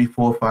little 3,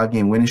 4, 5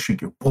 game winning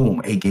streak, you're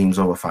boom, 8 games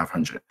over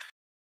 500.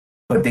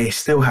 But they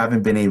still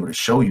haven't been able to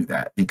show you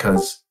that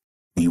because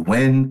we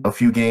win a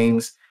few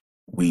games,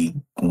 we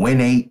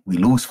win 8, we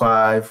lose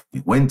 5,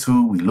 we win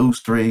 2, we lose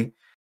 3.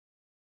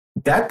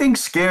 That thing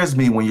scares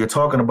me when you're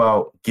talking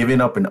about giving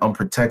up an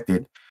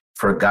unprotected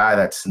for a guy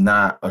that's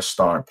not a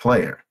star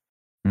player.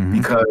 Mm-hmm.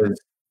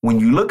 Because when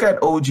you look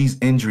at OG's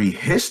injury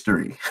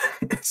history,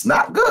 it's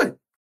not good.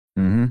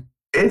 Mm-hmm.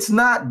 It's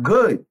not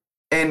good.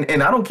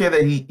 And I don't care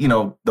that he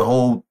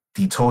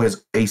tore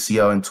his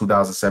ACL in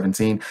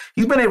 2017.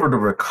 He's been able to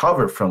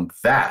recover from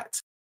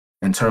that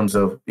in terms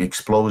of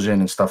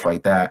explosion and stuff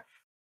like that.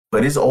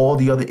 But it's all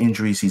the other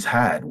injuries he's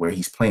had where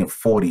he's playing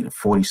 40 to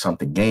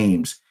 40-something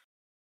games.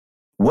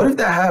 What if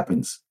that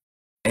happens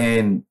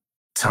and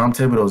Tom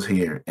Thibodeau's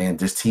here and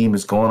this team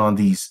is going on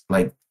these,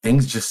 like,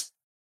 things just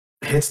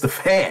hits the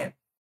fan?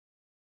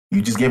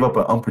 You just gave up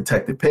an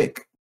unprotected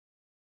pick.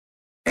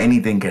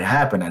 Anything can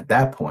happen at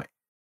that point.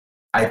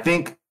 I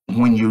think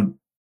in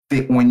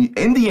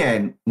the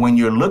end, when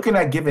you're looking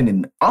at giving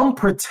an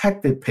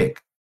unprotected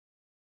pick,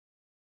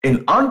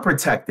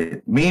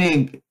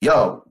 meaning,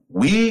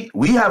 we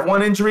have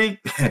one injury,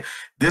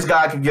 this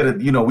guy could get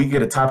we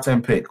get a top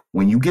 10 pick.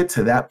 When you get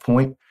to that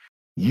point,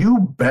 you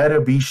better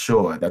be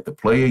sure that the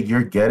player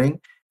you're getting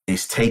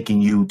is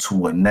taking you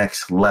to a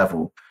next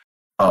level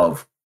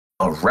of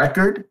a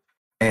record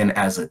and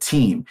as a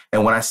team.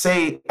 And when I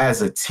say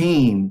as a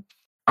team,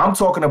 I'm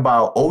talking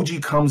about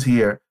OG comes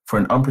here for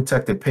an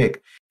unprotected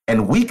pick,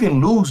 and we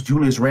can lose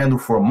Julius Randle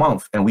for a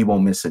month and we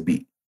won't miss a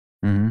beat.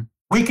 Mm-hmm.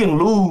 We can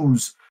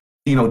lose,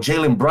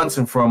 Jalen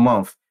Brunson for a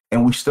month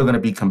and we're still going to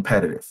be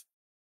competitive.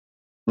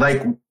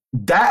 Like,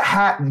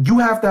 you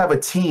have to have a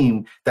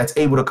team that's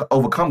able to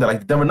overcome that. Like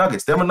the Denver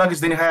Nuggets. Denver Nuggets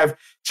didn't have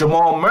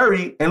Jamal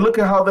Murray, and look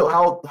at how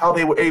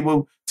they were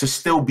able to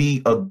still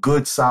be a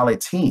good, solid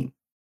team.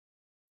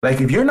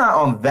 Like, if you're not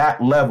on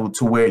that level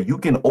to where you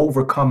can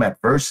overcome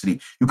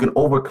adversity, you can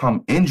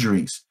overcome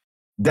injuries,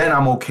 then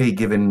I'm okay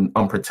giving an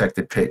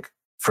unprotected pick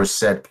for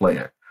said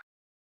player.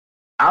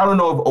 I don't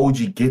know if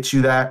OG gets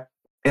you that.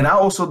 And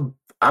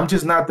I'm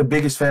just not the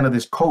biggest fan of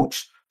this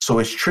coach, so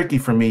it's tricky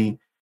for me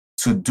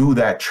to do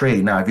that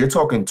trade. Now, if you're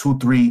talking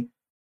 2-3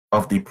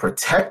 of the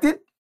protected,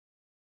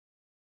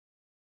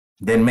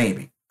 then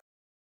maybe.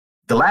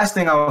 The last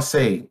thing I'll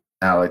say,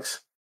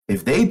 Alex,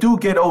 if they do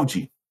get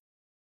OG,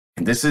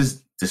 and this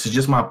is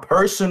just my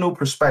personal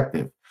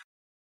perspective,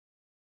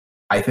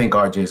 I think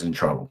RJ's in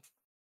trouble.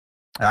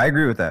 I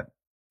agree with that.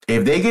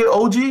 If they get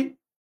OG,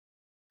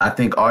 I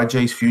think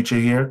RJ's future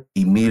here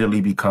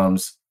immediately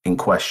becomes in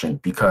question,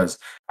 because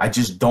I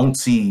just don't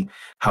see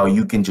how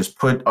you can just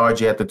put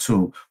RJ at the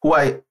 2, who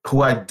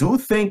I do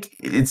think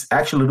it's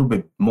actually a little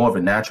bit more of a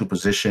natural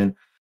position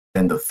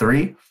than the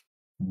 3,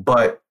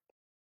 but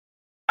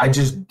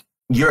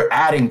you're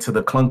adding to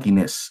the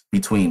clunkiness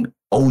between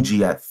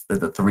OG at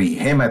the 3,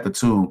 him at the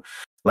 2.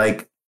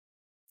 Like,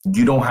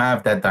 you don't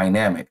have that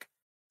dynamic.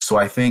 So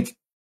I think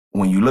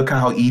when you look at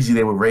how easy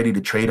they were ready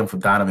to trade him for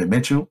Donovan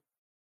Mitchell,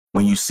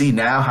 when you see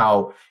now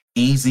how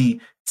easy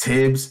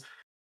Tibbs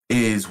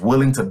is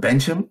willing to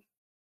bench him,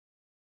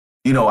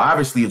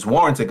 obviously it's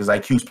warranted because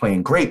IQ's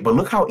playing great, but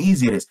look how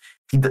easy it is.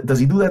 Does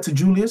he do that to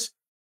Julius?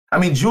 I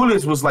mean,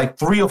 Julius was like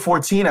 3 or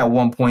 14 at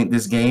one point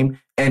this game,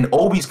 and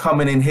Obi's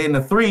coming in hitting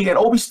a 3, and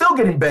Obi's still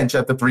getting benched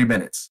after 3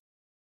 minutes.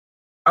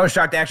 I was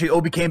shocked actually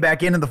Obi came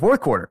back in the fourth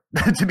quarter,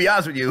 to be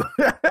honest with you.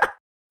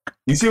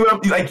 You see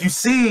you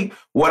see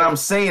what I'm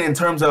saying in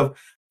terms of,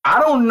 I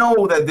don't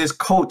know that this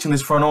coach and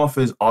this front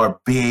office are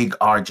big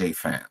RJ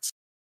fans.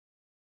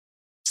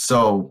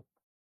 So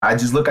I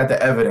just look at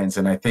the evidence,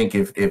 and I think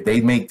if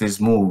they make this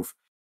move,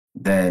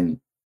 then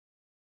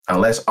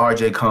unless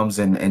RJ comes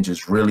in and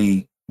just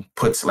really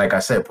puts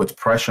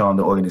pressure on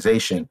the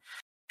organization,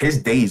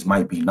 his days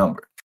might be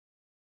numbered.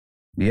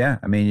 Yeah,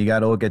 I mean, you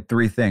got to look at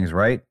 3 things,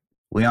 right?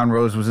 Leon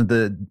Rose wasn't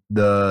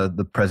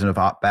the president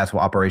of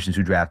basketball operations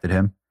who drafted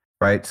him,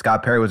 right?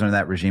 Scott Perry was under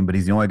that regime, but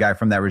he's the only guy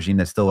from that regime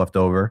that's still left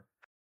over.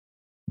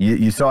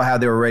 You saw how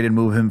they were ready to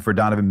move him for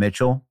Donovan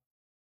Mitchell,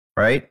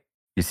 right?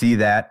 You see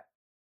that.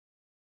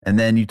 And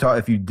then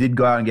if you did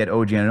go out and get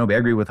OG Anunoby, I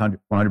agree with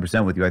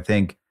 100% with you. I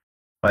think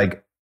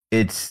like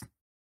it's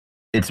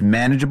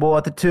manageable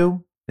at the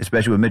 2,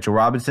 especially with Mitchell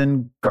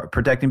Robinson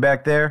protecting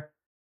back there.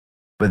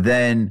 But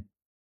then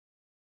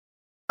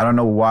I don't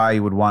know why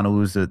you would want to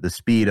lose the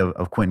speed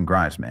of Quentin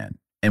Grimes, man.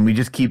 And we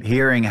just keep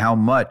hearing how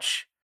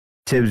much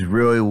Tibbs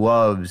really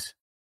loves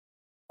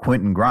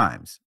Quentin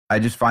Grimes. I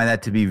find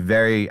that to be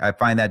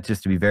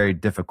very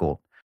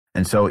difficult.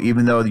 And so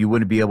even though you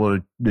wouldn't be able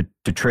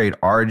to trade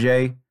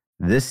RJ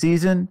this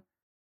season,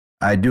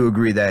 I do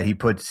agree that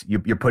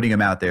you're putting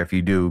him out there if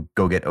you do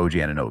go get OG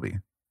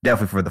Anunoby.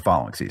 Definitely for the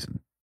following season.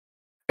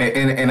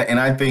 And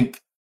I think,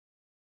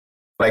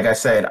 like I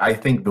said, I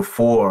think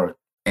before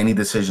any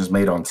decisions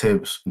made on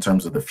Tibbs in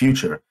terms of the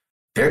future,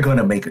 they're going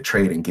to make a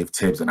trade and give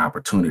Tibbs an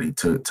opportunity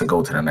to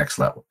go to the next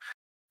level.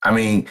 I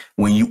mean,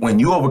 when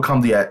you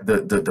overcome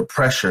the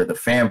pressure, the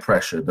fan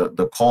pressure,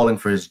 the calling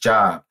for his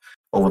job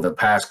over the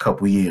past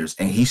couple of years,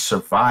 and he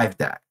survived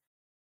that.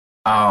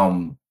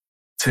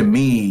 To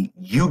me,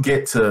 you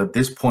get to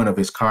this point of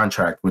his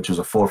contract, which was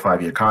a 4 or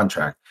 5 year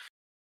contract.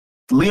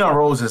 Leon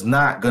Rose is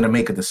not going to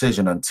make a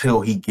decision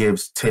until he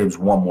gives Tibbs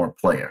one more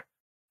player,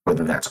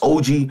 whether that's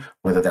OG,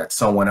 whether that's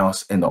someone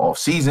else in the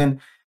offseason.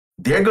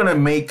 They're going to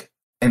make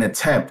an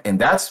attempt, and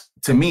that's,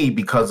 to me,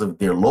 because of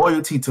their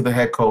loyalty to the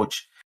head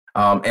coach.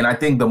 And I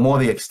think the more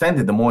they extend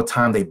it, the more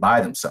time they buy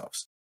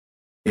themselves.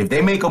 If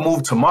they make a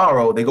move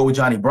tomorrow, they go with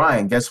Johnny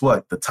Bryant, guess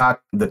what?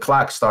 The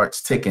clock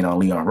starts ticking on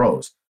Leon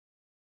Rose.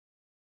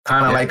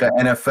 Kind of like an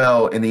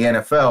NFL in the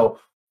NFL.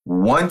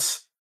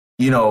 Once,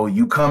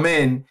 you come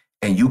in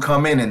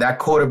and that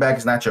quarterback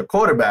is not your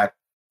quarterback,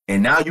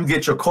 and now you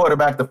get your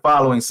quarterback the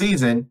following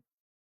season,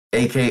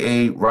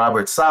 a.k.a.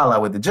 Robert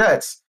Saleh with the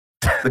Jets,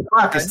 the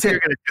clock is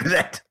ticking.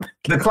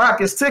 The clock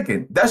is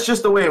ticking. That's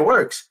just the way it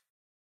works.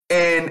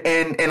 And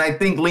I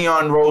think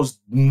Leon Rose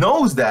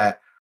knows that.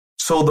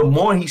 So the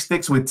more he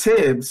sticks with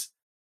Tibbs,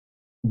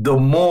 the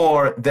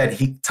more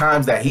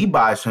times that he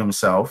buys for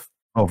himself.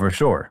 Oh, for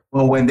sure.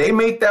 Well, when they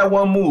make that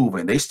one move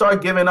and they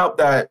start giving up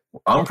that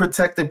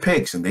unprotected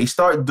picks and they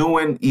start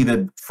doing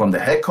either from the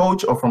head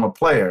coach or from a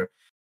player,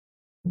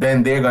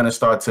 then they're going to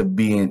start to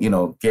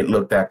get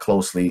looked at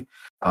closely.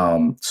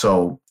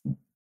 So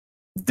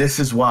this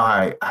is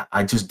why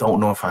I just don't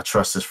know if I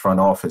trust this front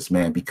office,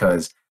 man,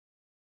 because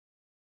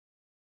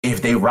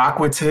if they rock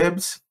with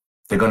Tibbs,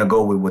 they're going to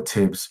go with what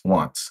Tibbs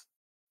wants.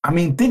 I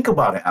mean, think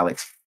about it,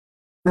 Alex.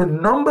 The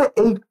number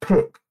 8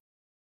 pick.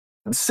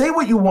 Say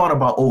what you want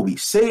about Obi.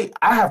 Say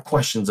I have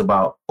questions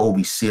about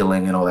Obi's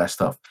ceiling and all that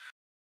stuff.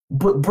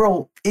 But,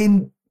 bro,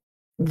 in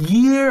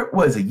year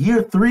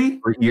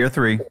 3? Year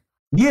 3.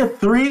 Year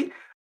 3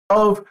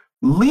 of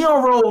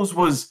Leon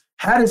Rose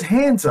had his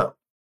hands up.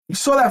 You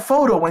saw that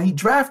photo when he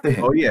drafted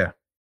him. Oh, yeah.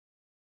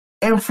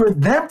 And for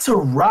them to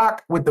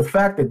rock with the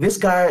fact that this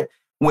guy,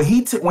 when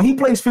he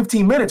plays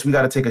 15 minutes, we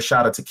got to take a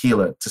shot of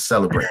tequila to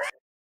celebrate.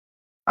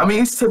 I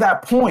mean, it's to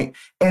that point.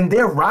 And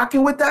they're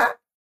rocking with that.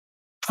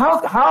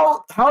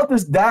 How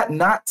does that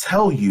not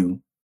tell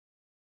you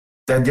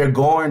that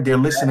they're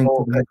listening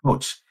to the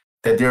coach,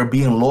 that they're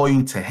being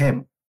loyal to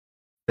him?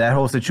 That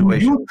whole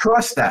situation. You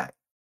trust that.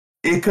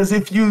 Because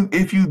if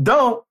you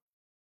don't,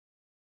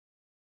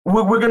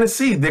 we're going to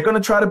see. They're going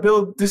to try to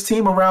build this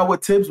team around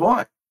what Tibbs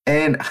want.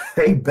 And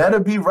they better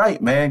be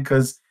right, man,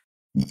 because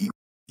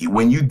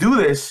when you do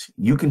this,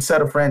 you can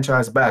set a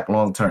franchise back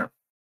long term.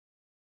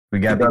 We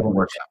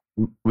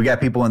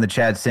got people in the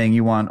chat saying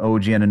you want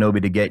OG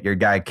Anunoby to get your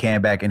guy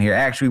Cam back in here.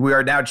 Actually, we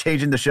are now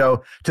changing the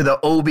show to the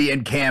Obi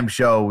and Cam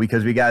show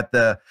because we got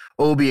the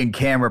Obi and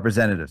Cam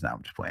representatives. Now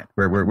I'm just playing.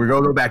 We're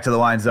going to go back to the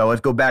lines, though.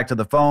 Let's go back to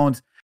the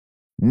phones.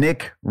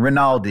 Nick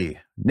Rinaldi.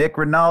 Nick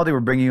Rinaldi, we're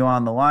bringing you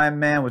on the line,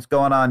 man. What's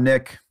going on,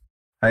 Nick?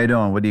 How you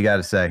doing? What do you got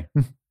to say?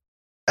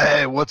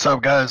 Hey, what's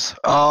up, guys?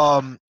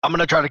 I'm going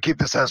to try to keep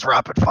this as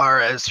rapid fire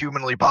as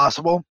humanly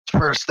possible.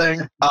 First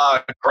thing,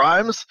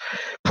 Grimes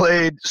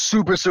played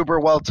super, super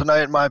well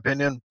tonight, in my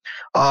opinion.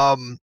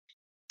 I'm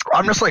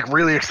just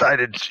really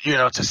excited,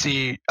 to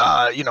see,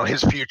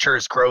 his future,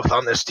 his growth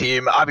on this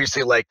team.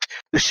 Obviously,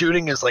 the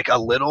shooting is a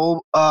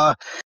little,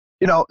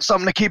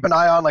 something to keep an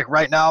eye on like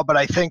right now, but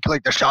I think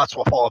like the shots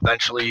will fall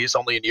eventually. He's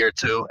only in year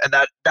 2. And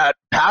that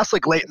pass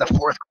like late in the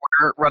fourth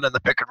quarter, running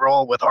the pick and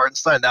roll with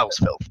Hartenstein, that was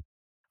filth.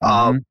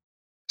 Mm-hmm.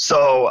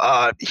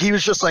 So he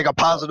was just like a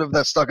positive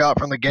that stuck out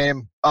from the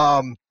game.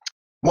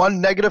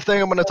 One negative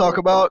thing I'm going to talk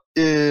about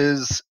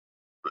is,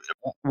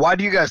 why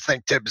do you guys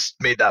think Tibbs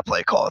made that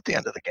play call at the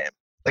end of the game?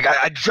 Like,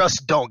 I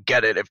just don't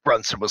get it if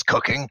Brunson was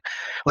cooking.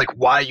 Like,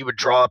 why you would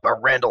draw up a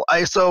Randall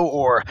ISO,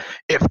 or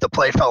if the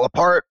play fell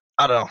apart.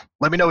 I don't know.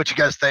 Let me know what you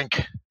guys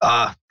think.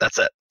 That's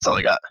it. That's all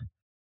I got.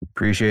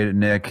 Appreciate it,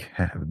 Nick.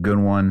 Have a good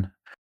one.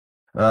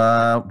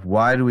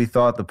 Why do we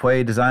thought the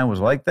play design was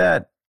like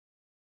that?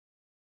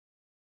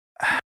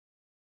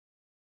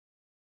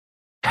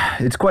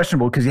 It's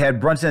questionable because you had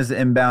Brunson as the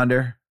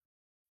inbounder.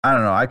 I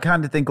don't know. I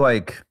kind of think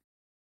like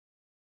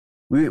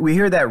we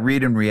hear that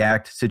read and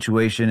react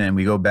situation, and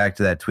we go back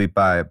to that tweet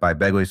by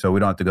Begley, so we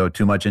don't have to go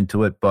too much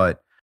into it.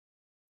 But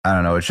I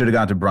don't know. It should have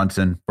gone to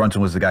Brunson.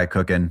 Brunson was the guy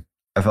cooking.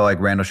 I felt like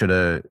Randall should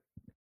have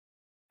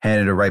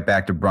handed it right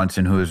back to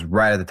Brunson, who was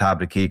right at the top of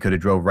the key, could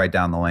have drove right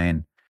down the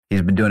lane.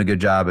 He's been doing a good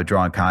job at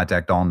drawing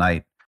contact all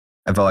night.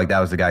 I felt like that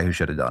was the guy who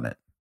should have done it.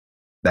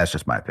 That's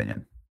just my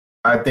opinion.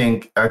 I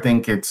think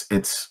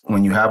it's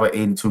when you have an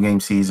 82-game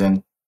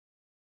season,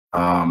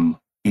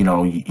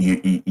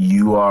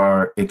 you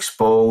are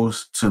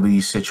exposed to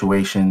these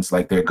situations.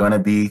 Like, there are going to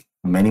be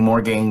many more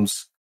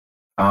games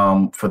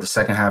for the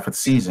second half of the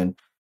season.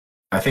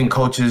 I think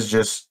coaches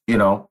just,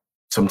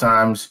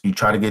 sometimes you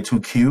try to get too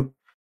cute.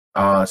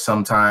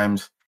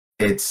 Sometimes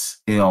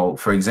it's,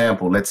 for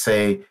example, let's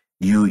say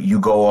you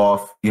go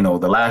off, the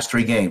last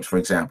 3 games, for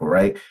example,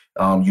 right?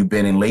 You've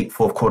been in late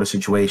fourth quarter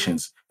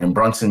situations, and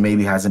Brunson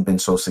maybe hasn't been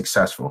so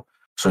successful.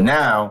 So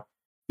now,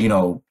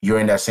 you're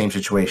in that same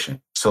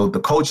situation. So the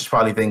coach is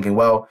probably thinking,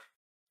 well,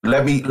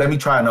 let me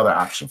try another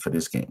option for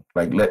this game.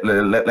 Like,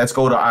 let's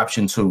go to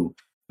option 2.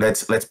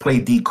 Let's play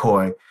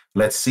decoy.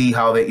 Let's see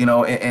how they,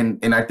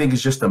 and I think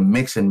it's just a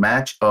mix and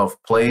match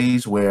of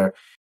plays where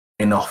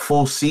in a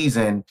full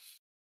season,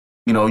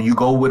 you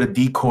go with a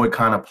decoy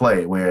kind of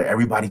play where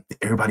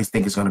everybody's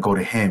think it's going to go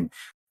to him.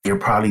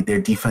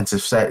 Their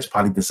defensive set is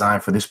probably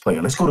designed for this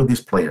player. Let's go to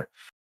this player.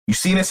 You've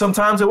seen it.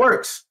 Sometimes it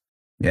works.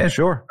 Yeah,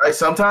 sure. Right.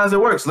 Sometimes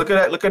it works. Look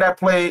at that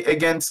play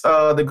against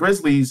the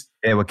Grizzlies.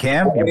 Yeah, with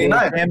Cam. Cam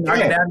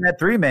knocking down that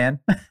 3, man.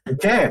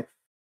 Cam.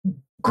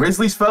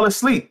 Grizzlies fell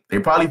asleep. They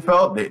probably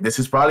felt this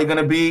is probably going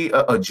to be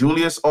a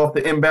Julius off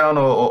the inbound,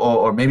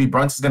 or maybe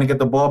Brunson's going to get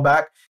the ball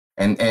back,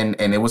 and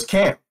it was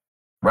Cam,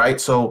 right?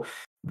 So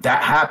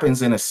that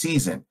happens in a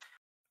season.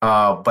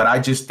 But I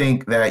just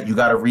think that you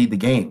got to read the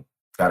game.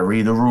 Got to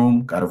read the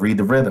room, got to read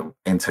the rhythm.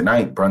 And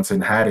tonight,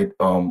 Brunson had it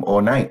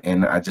all night.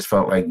 And I just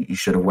felt like you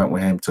should have went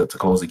with him to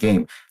close the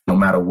game, no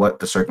matter what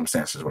the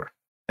circumstances were.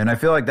 And I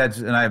feel like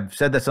and I've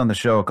said this on the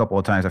show a couple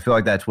of times, I feel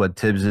like that's what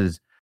Tibbs is.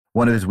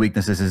 One of his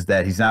weaknesses is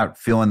that he's not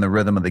feeling the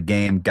rhythm of the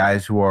game.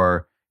 Guys who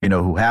are,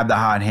 who have the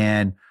hot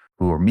hand,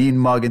 who are mean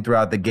mugging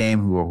throughout the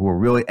game, who are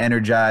really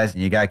energized,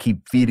 and you got to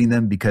keep feeding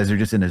them because they're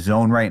just in a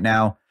zone right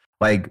now.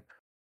 Like,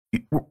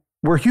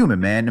 we're human,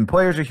 man, and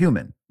players are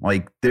human.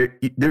 Like, they're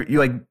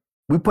like,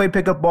 we play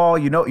pickup ball,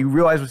 you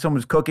realize when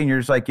someone's cooking, you're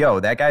just like, yo,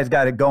 that guy's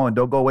got it going.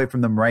 Don't go away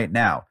from them right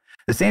now.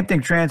 The same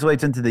thing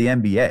translates into the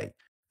NBA,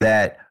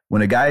 that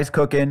when a guy's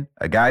cooking,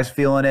 a guy's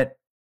feeling it,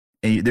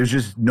 and there's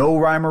just no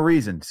rhyme or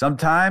reason.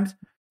 Sometimes,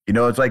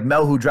 it's like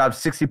Mel, who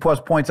drops 60-plus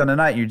points on the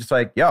night. You're just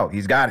like, yo,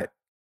 he's got it.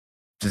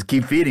 Just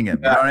keep feeding him.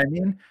 You know what I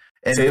mean?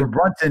 And for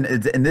Brunson,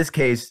 in this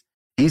case,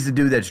 he's the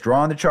dude that's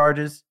drawing the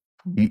charges.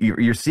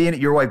 You're seeing it.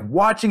 You're like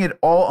watching it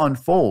all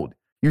unfold.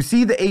 You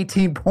see the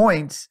 18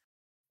 points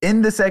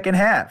in the second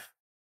half.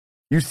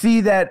 You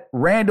see that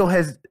Randall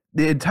has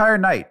the entire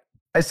night.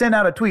 I sent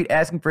out a tweet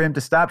asking for him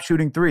to stop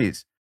shooting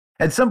threes.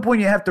 At some point,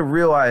 you have to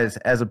realize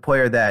as a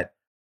player that,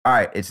 all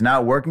right, it's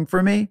not working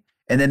for me.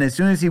 And then as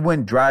soon as he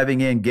went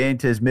driving in, getting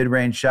to his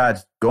mid-range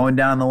shots, going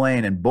down the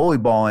lane and bully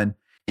balling,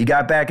 he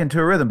got back into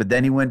a rhythm. But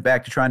then he went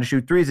back to trying to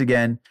shoot threes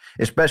again,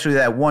 especially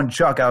that one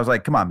chuck. I was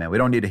like, come on, man, we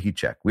don't need a heat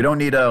check. We don't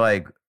need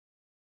a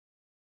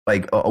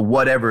a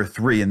whatever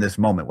 3 in this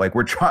moment. Like,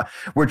 we're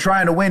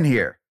trying to win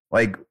here.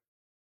 Like,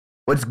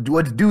 let's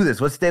do this.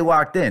 Let's stay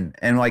locked in.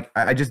 And like,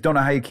 I just don't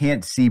know how you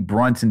can't see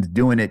Brunson's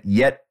doing it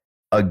yet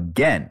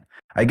again.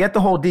 I get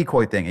the whole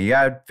decoy thing, and you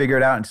got to figure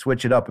it out and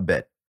switch it up a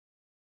bit.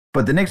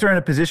 But the Knicks are in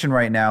a position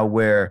right now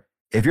where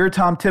if you're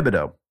Tom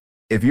Thibodeau,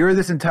 if you're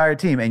this entire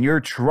team and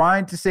you're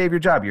trying to save your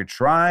job, you're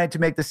trying to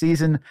make the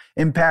season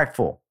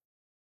impactful,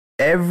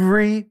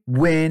 every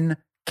win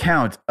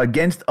counts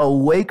against a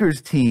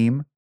Lakers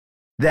team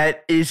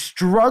that is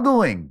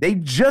struggling. They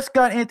just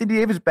got Anthony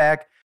Davis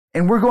back,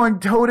 and we're going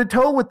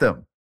toe-to-toe with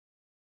them.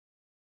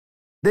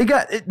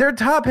 They're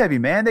top-heavy,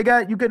 man.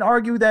 You can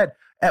argue that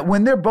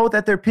when they're both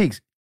at their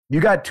peaks, you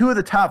got 2 of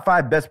the top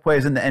 5 best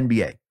players in the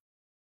NBA.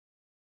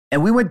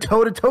 And we went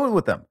toe-to-toe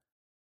with them.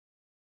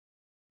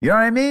 You know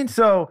what I mean?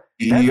 So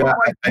I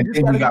think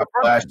he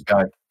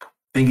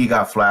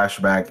got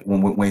flashback.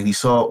 When he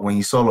saw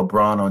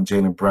LeBron on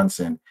Jalen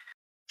Brunson.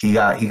 He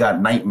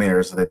got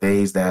nightmares of the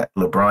days that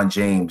LeBron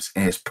James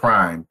in his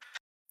prime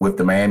with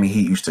the Miami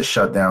Heat used to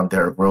shut down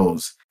Derrick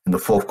Rose in the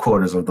fourth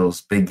quarters of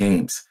those big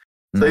games.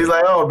 So he's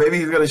like, oh, maybe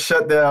he's going to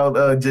shut down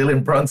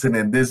Jalen Brunson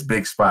in this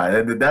big spot.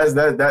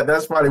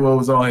 That's probably what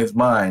was on his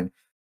mind,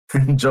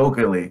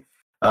 jokingly.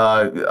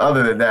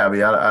 Other than that, I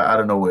mean, I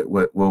don't know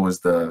what was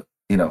the,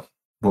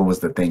 what was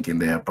the thinking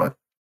there. But,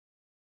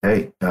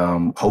 hey,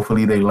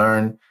 hopefully they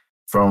learn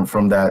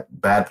from that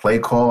bad play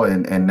call,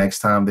 and next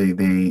time they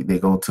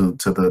go to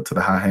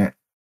the high hand.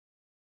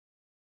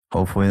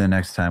 Hopefully the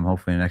next time.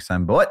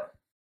 But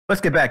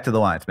let's get back to the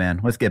lines,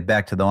 man. Let's get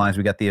back to the lines.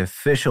 We got the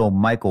official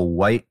Michael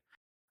White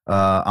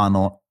on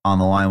the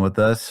line with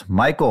us.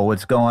 Michael,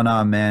 what's going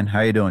on, man? How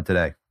you doing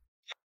today?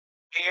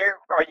 Here,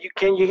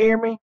 can you hear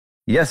me?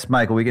 Yes,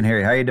 Michael, we can hear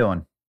you. How you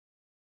doing?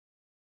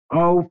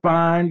 Oh,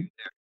 fine.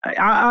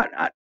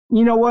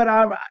 You know what?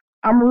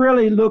 I'm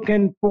really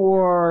looking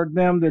for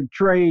them to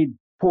trade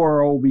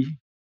poor Obi.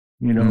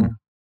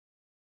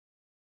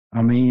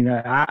 I mean,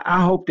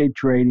 I hope they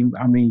trade him.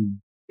 I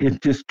mean, it's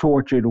just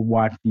torture to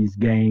watch these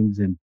games,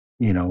 and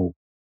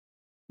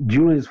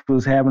Julius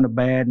was having a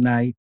bad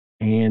night,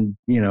 and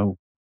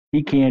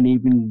he can't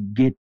even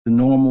get the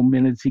normal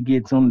minutes he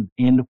gets in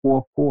the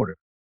fourth quarter.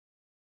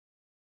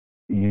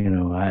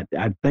 I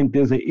think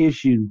there's an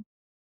issue,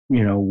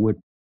 with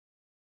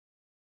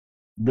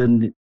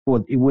the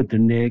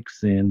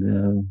Knicks,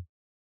 and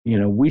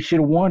we should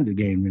have won the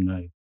game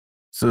tonight.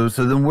 So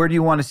then, where do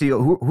you want to see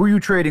who are you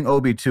trading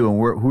Obi to, and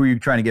who are you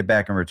trying to get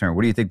back in return?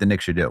 What do you think the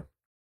Knicks should do?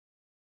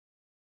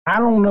 I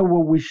don't know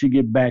what we should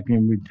get back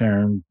in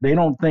return. They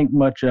don't think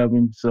much of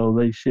him, so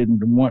they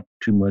shouldn't want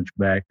too much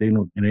back. They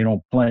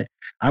don't play.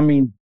 I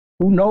mean,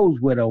 who knows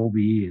what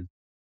Obi is?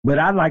 But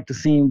I'd like to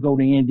see him go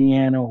to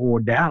Indiana or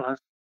Dallas.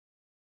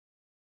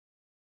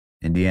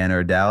 Indiana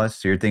or Dallas?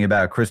 So you're thinking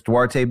about Chris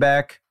Duarte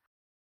back?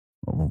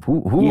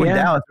 Who in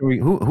Dallas?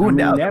 Who in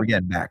Dallas are we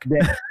getting back?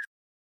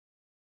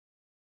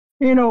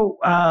 I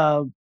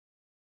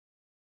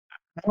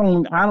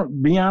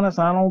don't be honest.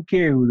 I don't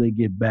care who they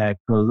get back,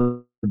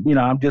 because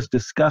I'm just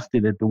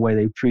disgusted at the way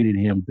they've treated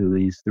him through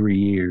these 3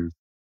 years.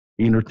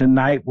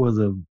 Tonight was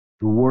the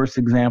worst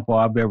example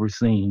I've ever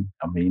seen.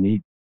 I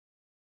mean,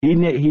 he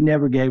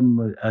never gave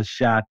him a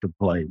shot to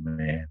play,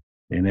 man,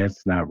 and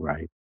that's not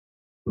right.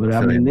 But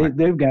I mean,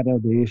 they've got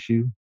other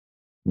issues.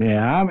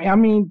 Yeah, I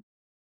mean,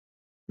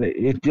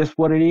 it's just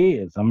what it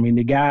is. I mean,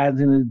 the guy's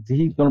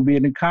he's going to be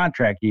in a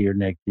contract year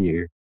next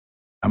year.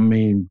 I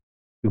mean,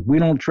 if we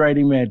don't trade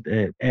him at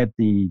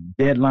the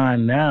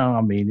deadline now,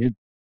 I mean, it's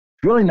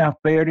really not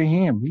fair to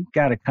him. He's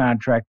got a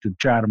contract to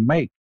try to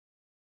make,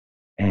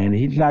 and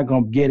he's not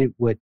going to get it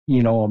with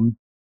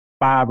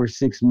 5 or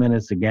 6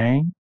 minutes a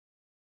game.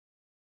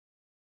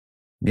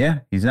 Yeah,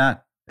 he's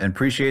not. And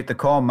appreciate the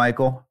call,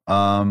 Michael.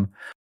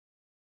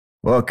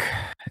 Look,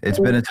 it's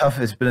been a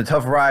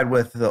tough ride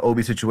with the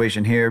Obi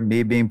situation here.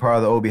 Me being part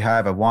of the Obi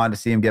Hive, I wanted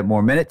to see him get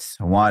more minutes.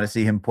 I wanted to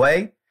see him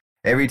play.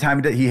 Every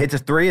time he hits a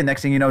three, and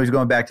next thing you know, he's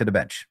going back to the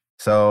bench.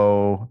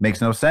 So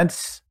makes no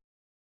sense.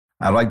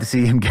 I'd like to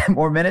see him get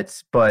more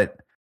minutes,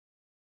 but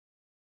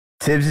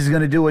Tibbs is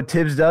going to do what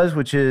Tibbs does,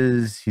 which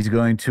is he's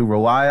going to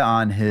rely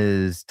on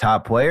his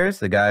top players,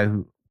 the guy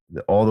who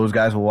all those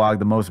guys will log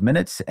the most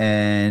minutes,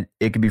 and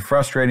it can be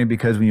frustrating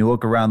because when you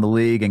look around the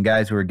league and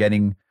guys who are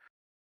getting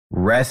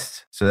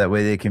rest so that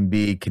way they can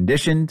be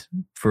conditioned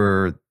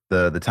for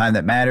the time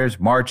that matters,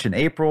 March and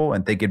April,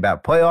 and thinking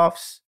about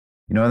playoffs,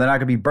 they're not going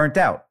to be burnt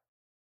out.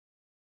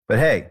 But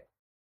hey,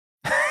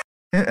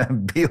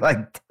 be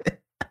like,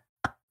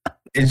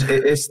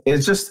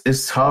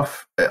 it's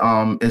tough.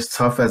 It's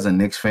tough as a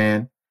Knicks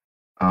fan.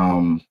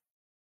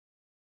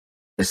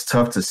 It's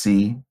tough to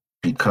see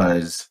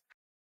because,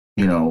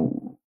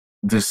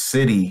 this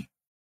city,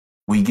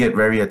 we get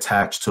very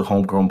attached to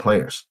homegrown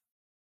players,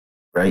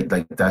 right?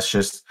 Like that's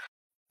just,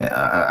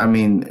 I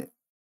mean,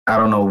 I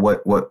don't know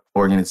what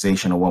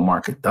organization or what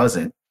market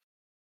doesn't,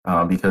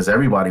 because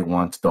everybody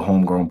wants the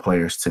homegrown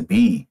players to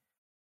be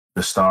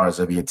the stars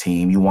of your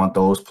team. You want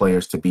those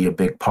players to be a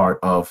big part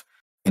of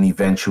an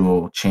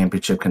eventual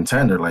championship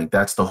contender. Like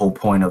that's the whole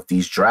point of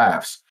these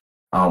drafts.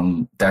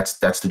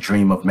 That's the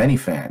dream of many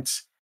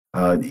fans.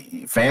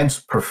 Fans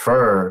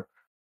prefer,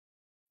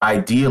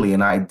 ideally,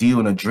 in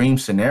a dream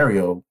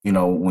scenario,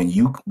 when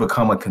you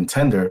become a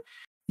contender,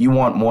 you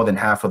want more than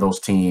half of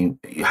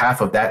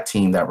that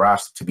team, that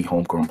roster, to be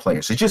homegrown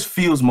players. It just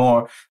feels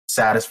more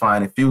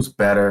satisfying. It feels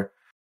better.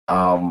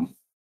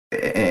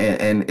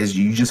 And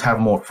you just have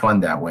more fun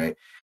that way.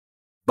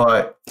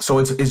 But so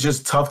it's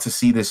just tough to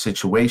see this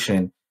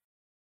situation.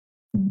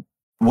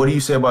 What do you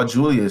say about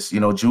Julius?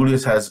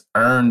 Julius has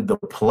earned the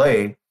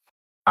play.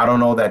 I don't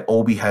know that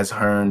Obi has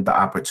earned the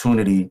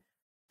opportunity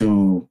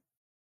to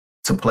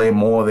play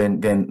more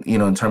than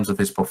in terms of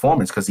his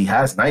performance, because he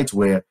has nights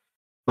where,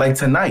 like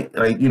tonight,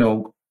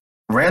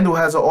 Randall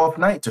has an off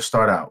night to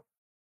start out.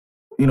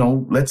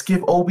 Let's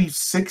give Obi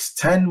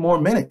 6-10 more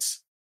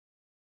minutes.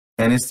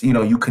 And it's,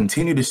 you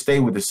continue to stay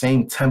with the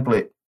same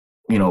template,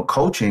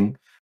 coaching,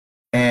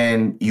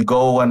 and you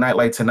go a night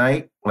like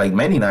tonight, like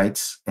many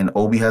nights, and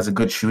Obi has a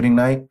good shooting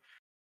night,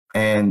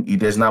 and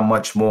there's not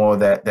much more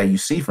that you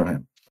see from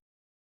him.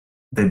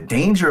 the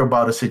danger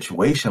about a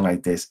situation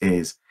like this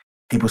is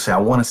people say, I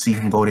want to see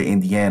him go to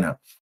Indiana.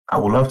 I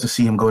would love to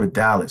see him go to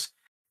Dallas.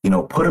 You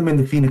know, put him in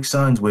the Phoenix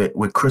Suns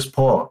with Chris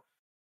Paul.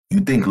 You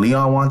think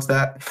Leon wants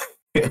that?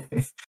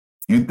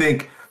 You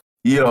think,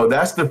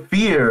 that's the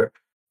fear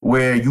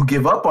where you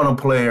give up on a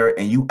player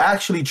and you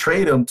actually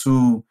trade him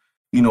to,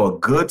 a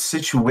good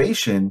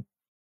situation.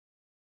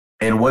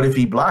 And what if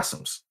he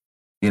blossoms?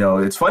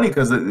 It's funny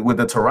because with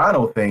the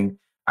Toronto thing,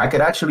 I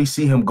could actually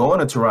see him going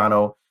to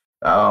Toronto.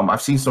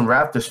 I've seen some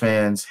Raptors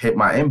fans hit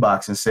my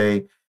inbox and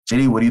say,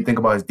 JD, what do you think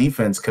about his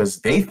defense?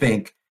 Because they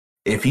think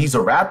if he's a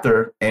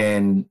Raptor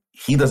and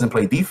he doesn't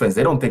play defense,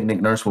 they don't think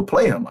Nick Nurse will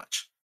play him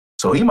much.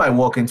 So he might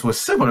walk into a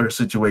similar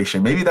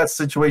situation. Maybe that's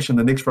the situation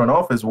the Knicks front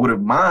office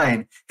wouldn't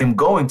mind him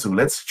going to.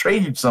 Let's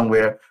trade you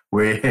somewhere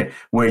where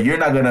you're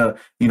not going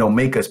to,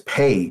 make us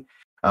pay.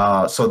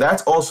 So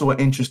that's also an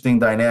interesting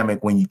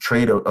dynamic when you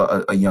trade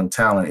a young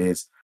talent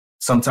is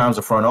sometimes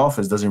the front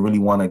office doesn't really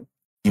want to,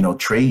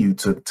 trade you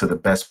to the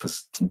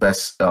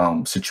best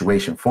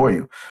situation for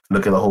you.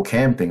 Look at the whole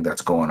Cam thing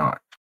that's going on,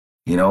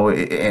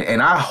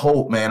 and I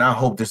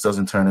hope this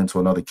doesn't turn into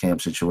another Cam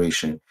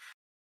situation.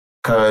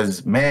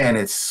 Because, man,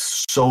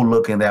 it's so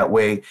looking that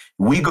way.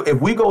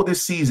 If we go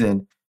this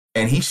season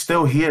and he's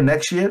still here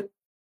next year,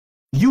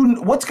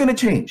 what's going to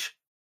change?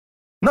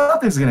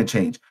 Nothing's going to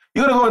change.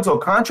 You're going to go into a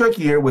contract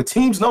year where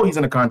teams know he's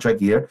in a contract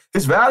year.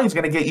 His value is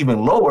going to get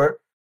even lower.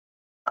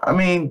 I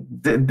mean,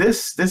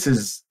 this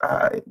is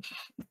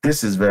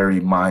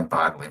very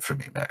mind-boggling for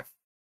me, man.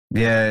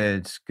 Yeah,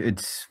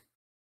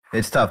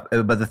 it's tough.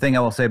 But the thing I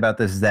will say about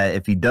this is that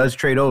if he does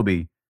trade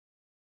Obi,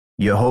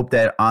 you hope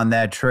that on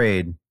that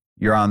trade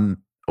you're on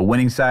a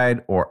winning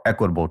side or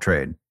equitable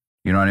trade.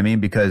 You know what I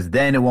mean? Because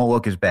then it won't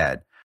look as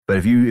bad. But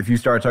if you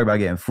start talking about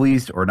getting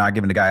fleeced or not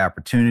giving the guy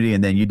opportunity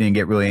and then you didn't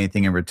get really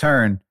anything in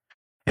return,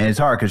 and it's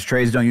hard because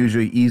trades don't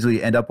usually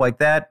easily end up like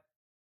that,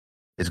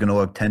 it's going to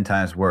look 10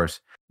 times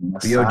worse.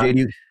 Yo,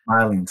 JD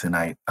smiling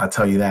tonight. I'll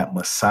tell you that.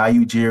 Masai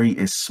Ujiri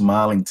is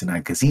smiling tonight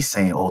because he's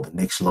saying, "Oh, the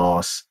Knicks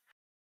lost."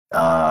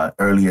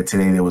 Earlier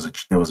today, there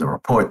was a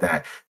report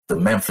that the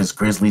Memphis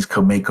Grizzlies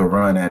could make a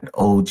run at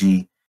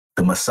OG.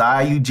 The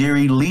Masai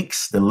Ujiri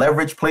leaks. The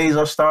leverage plays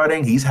are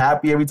starting. He's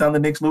happy every time the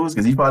Knicks lose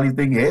because he's probably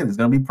thinking, "Hey, there's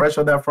going to be pressure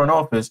on that front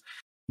office.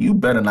 You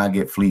better not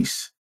get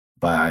fleeced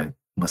by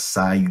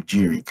Masai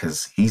Ujiri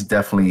because he's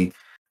definitely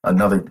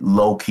another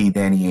low-key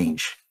Danny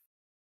Ainge."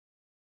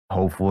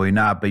 Hopefully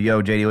not. But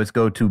yo, JD, let's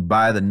go to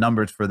buy the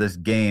numbers for this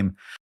game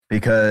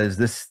because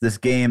this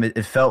game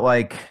it felt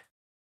like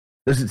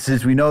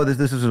since we know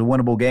this is a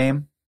winnable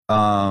game.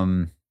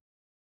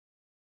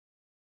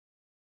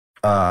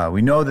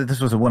 We know that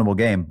this was a winnable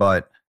game,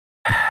 but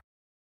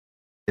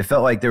it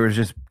felt like there was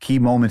just key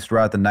moments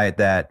throughout the night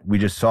that we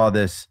just saw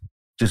this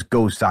just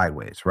go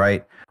sideways,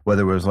 right?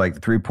 Whether it was like the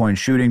 3-point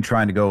shooting,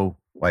 trying to go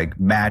like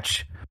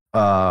match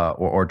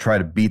or try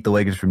to beat the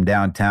Lakers from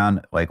downtown.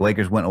 Like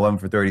Lakers went 11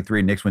 for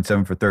 33, Knicks went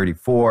 7 for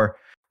 34.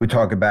 We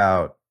talk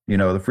about,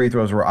 the free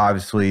throws were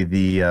obviously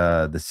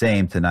the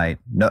same tonight.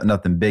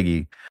 Nothing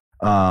biggie.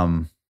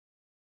 About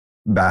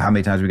how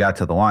many times we got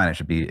to the line, I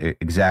should be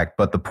exact.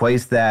 But the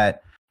place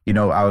that,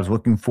 I was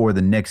looking for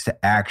the Knicks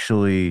to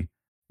actually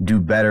do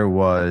better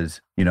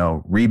was,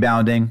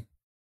 rebounding.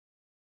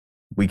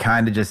 We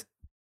kind of just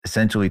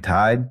essentially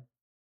tied.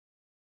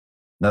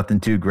 Nothing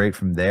too great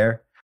from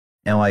there.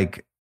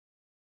 And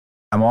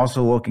I'm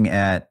also looking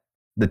at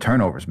the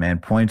turnovers, man.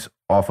 Points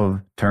off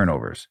of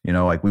turnovers.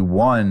 We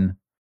won,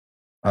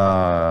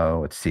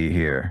 let's see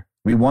here.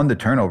 We won the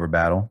turnover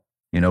battle.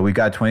 We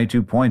got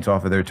 22 points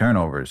off of their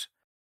turnovers.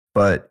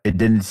 But it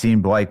didn't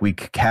seem like we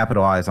could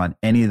capitalize on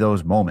any of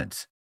those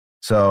moments.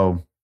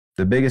 So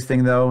the biggest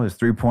thing, though, is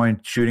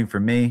 3-point shooting for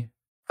me.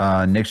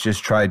 Knicks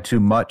just tried too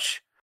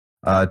much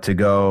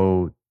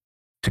to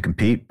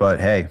compete. But,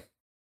 hey,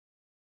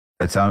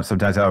 that's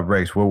sometimes how it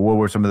breaks. What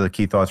were some of the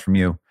key thoughts from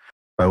you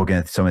by looking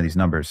at some of these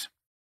numbers?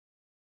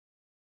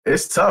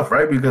 It's tough,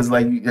 right? Because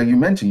like you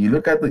mentioned, you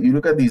look at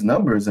these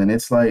numbers and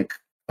it's like,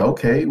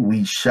 okay,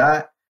 we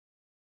shot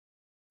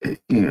a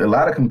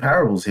lot of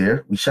comparables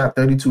here. We shot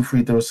 32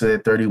 free throws to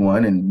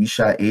 31, and we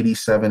shot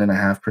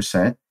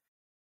 87.5%.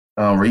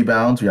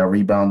 Rebounds, we are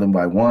rebounding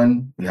by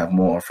 1. We have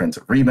more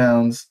offensive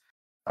rebounds.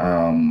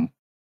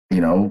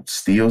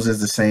 Steals is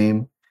the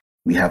same.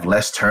 We have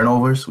less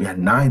turnovers. We had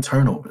 9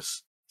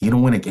 turnovers. You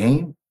don't win a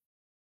game.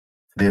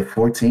 They have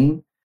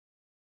 14.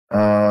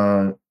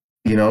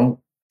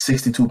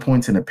 62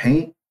 points in the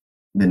paint.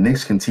 The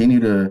Knicks continue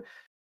to,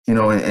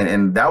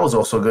 and that was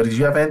also good because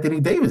you have Anthony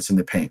Davis in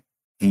the paint.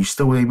 And you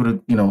still were able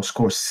to,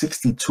 score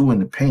 62 in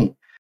the paint.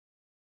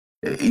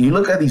 You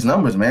look at these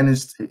numbers, man,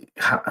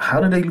 how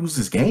did they lose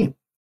this game?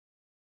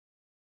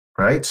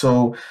 Right?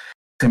 So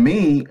to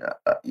me,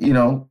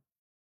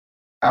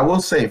 I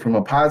will say from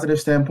a positive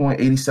standpoint,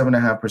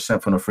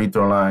 87.5% from the free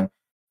throw line.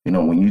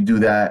 When you do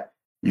that,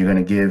 you're going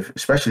to give,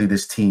 especially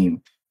this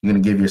team, you're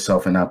going to give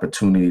yourself an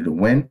opportunity to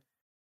win.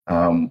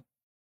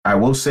 I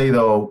will say,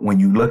 though, when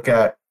you look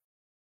at,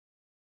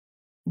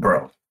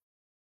 bro,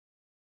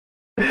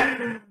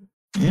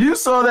 you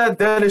saw that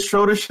Dennis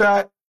Schroeder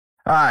shot.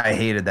 I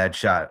hated that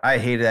shot. I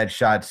hated that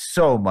shot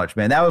so much,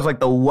 man. That was like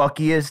the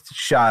luckiest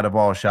shot of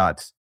all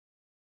shots.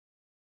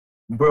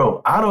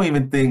 Bro, I don't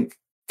even think,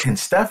 can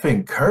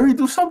Stephen Curry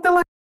do something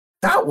like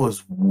that? That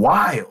was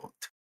wild.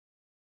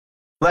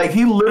 Like,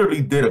 he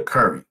literally did a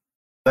Curry.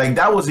 Like,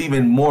 that was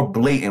even more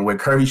blatant where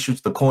Curry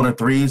shoots the corner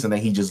threes and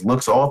then he just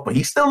looks off, but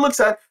he still looks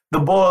at the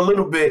ball a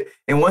little bit.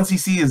 And once he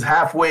sees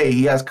halfway,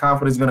 he has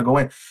confidence going to go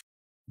in.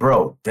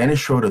 Bro, Dennis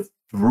Schroeder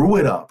threw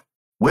it up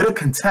with a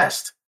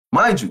contest.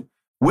 Mind you,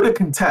 with a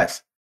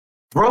contest.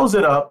 Throws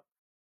it up,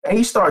 and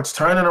he starts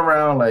turning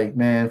around like,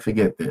 man,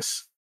 forget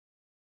this.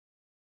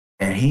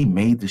 And he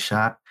made the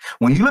shot.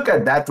 When you look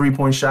at that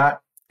three-point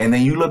shot, and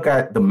then you look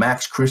at the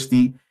Max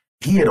Christie,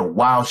 he had a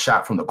wild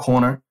shot from the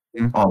corner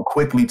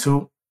quickly,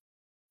 too,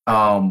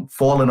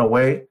 falling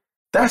away.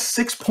 That's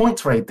 6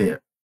 points right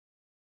there.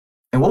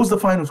 And what was the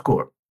final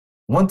score?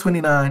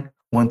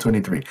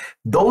 129-123.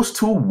 Those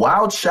two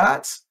wild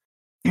shots,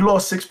 you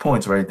lost 6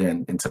 points right there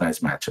in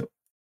tonight's matchup.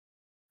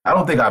 I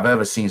don't think I've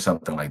ever seen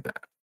something like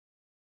that.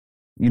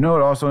 You know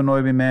what also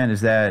annoyed me, man, is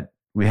that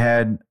we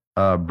had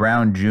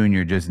Brown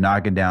Jr. just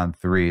knocking down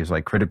threes,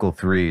 like critical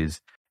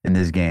threes in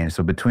this game.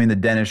 So between the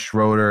Dennis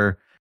Schroeder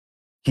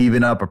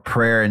heaving up a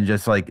prayer and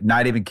just like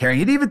not even caring,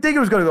 he didn't even think it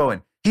was going to go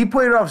in. He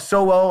played it off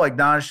so well, like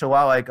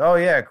nonchalant, like, oh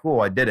yeah,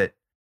 cool, I did it.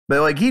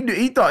 But like he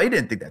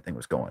didn't think that thing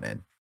was going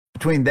in.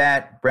 Between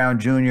that, Brown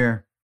Jr.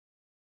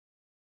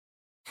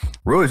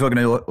 Rui's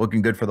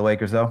looking good for the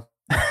Lakers though.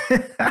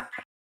 That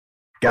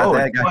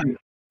guy.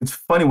 It's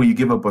funny when you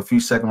give up a few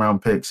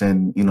second-round picks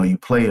and you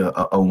play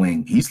a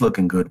wing. He's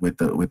looking good with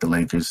the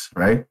Lakers,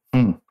 right?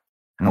 I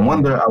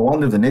wonder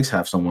if the Knicks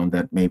have someone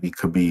that maybe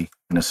could be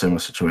in a similar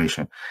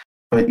situation.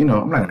 But I'm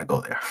not going to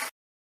go there.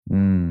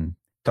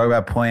 Talk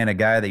about playing a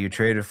guy that you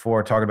traded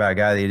for. Talk about a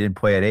guy that you didn't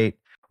play at 8.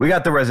 We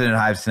got the Resident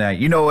Hives tonight.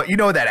 You know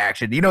that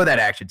action. You know that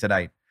action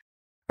tonight.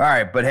 All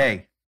right, but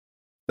hey,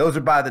 those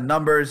are by the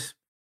numbers,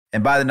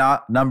 and by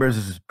the numbers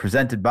is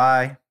presented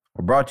by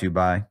or brought to you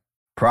by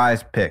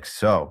Prize Picks.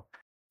 So,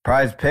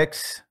 Prize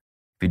Picks,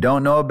 if you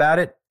don't know about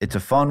it, it's a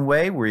fun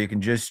way where you can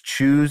just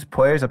choose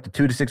players, up to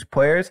 2 to 6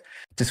 players,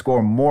 to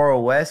score more or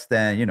less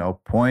than,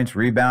 points,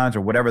 rebounds,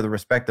 or whatever the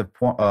respective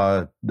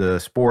the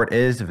sport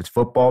is. If it's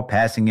football,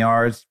 passing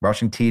yards,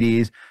 rushing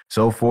TDs,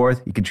 so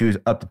forth, you can choose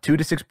up to 2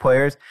 to 6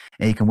 players,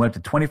 and you can win up to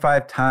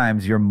 25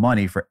 times your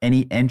money for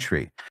any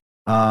entry.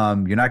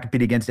 You're not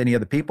competing against any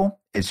other people.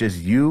 It's just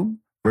you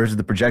versus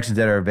the projections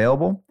that are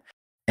available.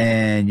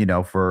 And,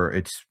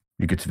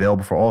 it's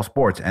available for all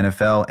sports,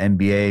 NFL,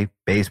 NBA,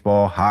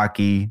 baseball,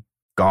 hockey,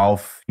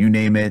 golf, you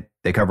name it.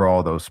 They cover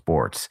all those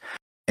sports.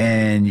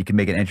 And you can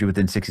make an entry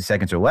within 60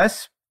 seconds or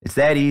less. It's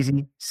that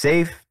easy,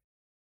 safe,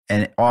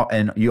 and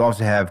you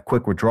also have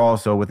quick withdrawal.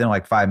 So within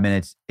like 5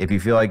 minutes, if you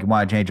feel like you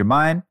want to change your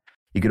mind,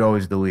 you could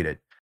always delete it.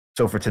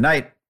 So for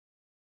tonight,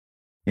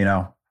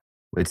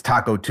 it's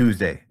Taco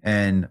Tuesday.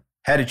 And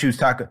had to choose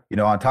Taco,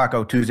 on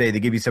Taco Tuesday, they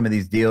give you some of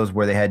these deals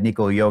where they had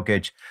Nikola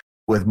Jokic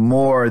with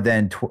more or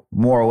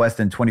less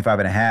than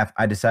 25.5.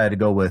 I decided to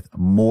go with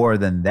more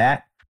than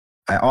that.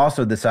 I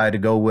also decided to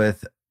go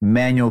with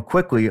Manuel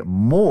Quickly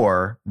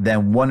more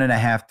than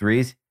 1.5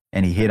 threes,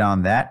 and he hit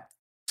on that.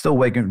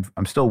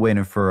 I'm still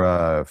waiting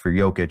for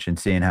Jokic and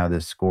seeing how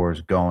this score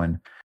is going.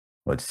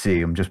 Let's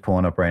see. I'm just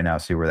pulling up right now,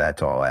 see where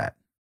that's all at.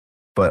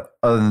 But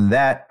other than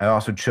that, I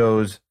also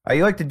chose.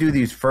 I like to do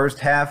these first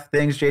half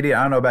things, JD.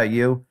 I don't know about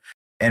you.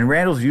 And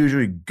Randall's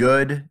usually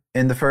good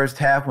in the first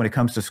half when it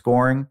comes to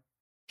scoring.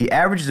 He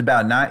averages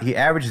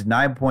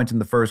 9 points in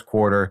the first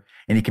quarter,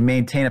 and he can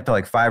maintain up to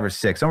like 5 or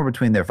 6, somewhere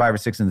between there, 5 or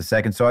 6 in the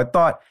second. So I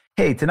thought,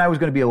 hey, tonight was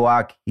going to be a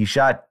lock. He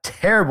shot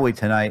terribly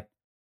tonight.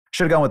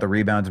 Should have gone with the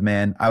rebounds,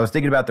 man. I was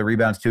thinking about the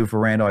rebounds too for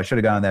Randall. I should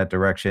have gone in that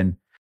direction.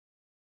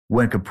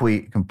 Went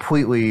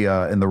completely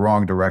in the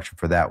wrong direction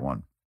for that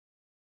one.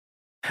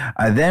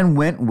 I then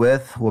went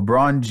with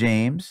LeBron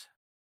James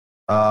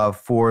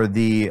for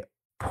the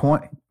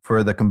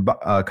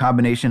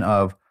combination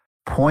of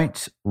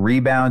points,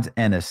 rebounds,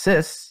 and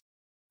assists.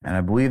 And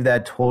I believe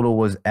that total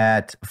was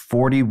at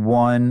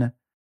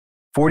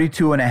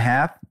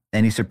 42.5.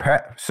 And he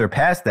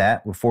surpassed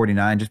that with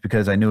 49 just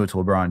because I knew it's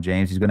LeBron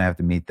James. He's going to have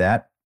to meet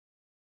that.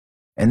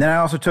 And then I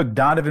also took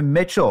Donovan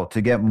Mitchell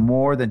to get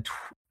more than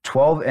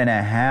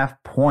 12.5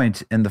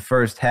 points in the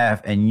first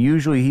half. And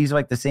usually he's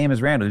like the same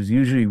as Randall. He's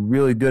usually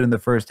really good in the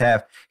first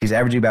half. He's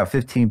averaging about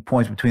 15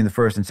 points between the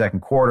first and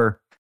second quarter.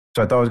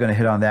 So I thought I was going to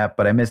hit on that,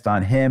 but I missed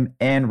on him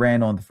and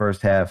Randall in the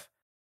first half.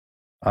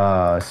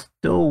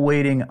 Still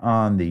waiting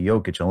on the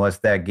Jokic unless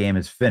that game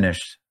is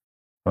finished.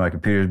 My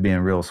computer's being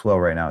real slow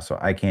right now, so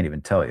I can't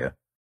even tell you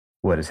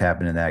what has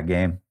happened in that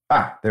game.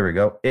 There we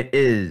go. It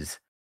is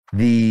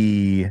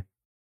we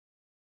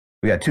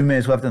got 2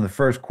 minutes left in the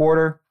first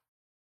quarter,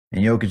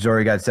 and Jokic's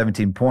already got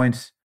 17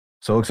 points.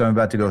 So it looks like I'm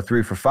about to go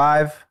 3 for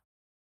 5. It'll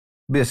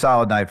be a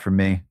solid night for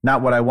me.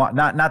 Not what I want,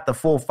 not the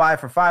full 5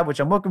 for 5, which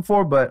I'm looking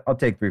for, but I'll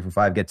take 3 for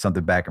 5, get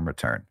something back in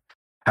return.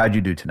 How'd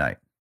you do tonight?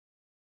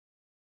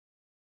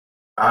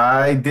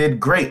 I did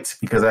great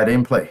because I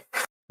didn't play.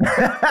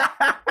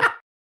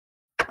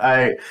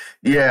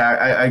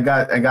 I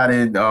got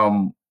in.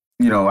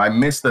 I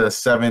missed the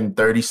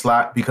 7:30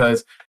 slot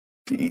because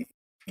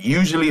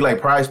usually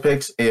like Prize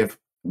Picks, if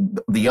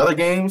the other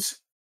games,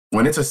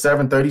 when it's a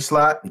 7:30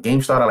 slot, the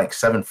game start at like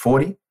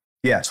 7:40.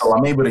 Yeah. So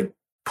I'm able to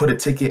put a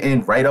ticket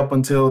in right up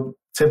until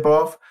tip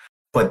off.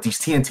 But these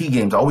TNT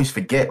games, I always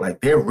forget,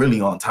 like they're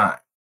really on time.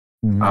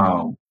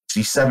 Mm-hmm.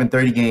 These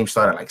 7:30 games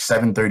start at like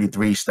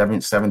 7:33,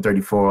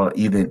 7:34,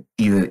 either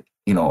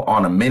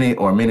on a minute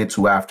or a minute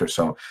two after.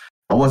 So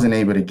I wasn't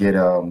able to get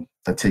a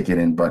ticket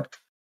in, but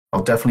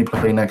I'll definitely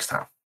play next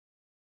time.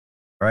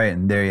 Right,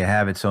 and there you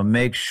have it. So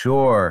make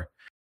sure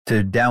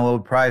to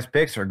download Prize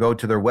Picks or go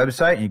to their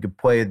website, and you can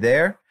play it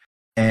there.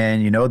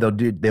 And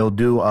they'll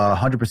do a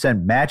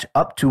 100% match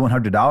up to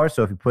 $100.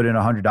 So if you put in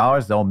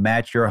 $100, they'll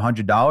match your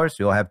 $100.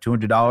 So you'll have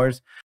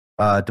 $200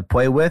 to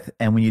play with.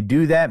 And when you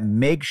do that,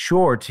 make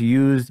sure to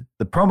use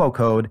the promo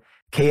code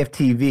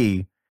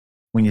KFTV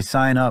when you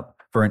sign up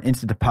for an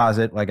instant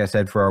deposit. Like I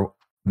said, for a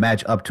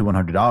match up to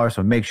 $100.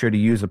 So make sure to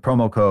use the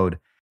promo code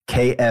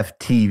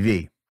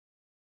KFTV.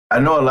 I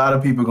know a lot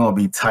of people are gonna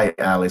be tight,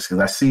 Alex,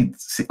 because I see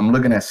I'm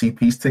looking at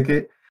CP's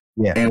ticket.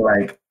 Yeah. And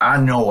I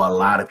know a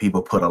lot of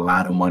people put a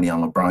lot of money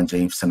on LeBron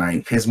James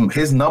tonight. His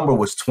number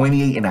was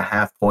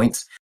 28.5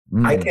 points.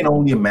 I can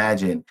only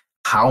imagine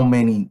how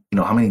many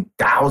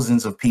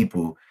thousands of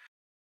people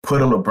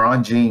put a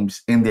LeBron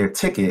James in their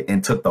ticket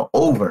and took the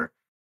over.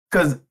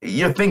 Because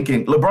you're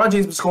thinking LeBron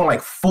James is scoring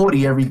like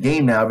 40 every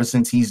game now, ever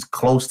since he's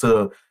close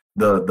to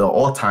the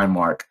all-time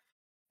mark.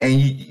 And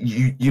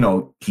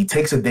he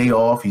takes a day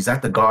off. He's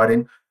at the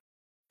Garden.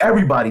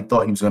 Everybody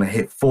thought he was going to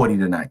hit 40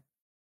 tonight.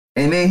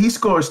 And then he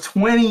scores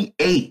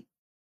 28.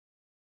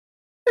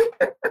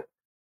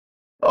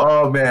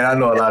 Oh, man, I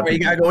know a lot of people. You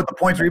got to go with the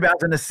points,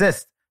 rebounds, and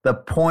assists. The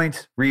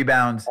points,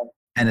 rebounds,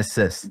 and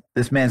assists.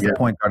 This man's the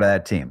point guard of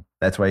that team.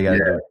 That's why you got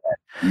to do it.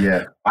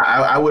 Yeah,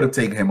 I would have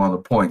taken him on the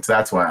points.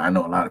 That's why I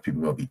know a lot of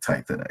people will be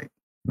tight tonight.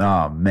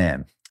 Oh,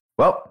 man.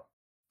 Well,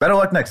 better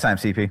luck next time,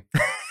 CP.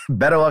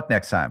 Better luck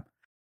next time.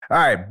 All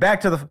right,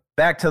 back to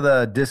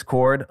the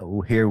Discord.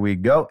 Oh, here we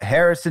go.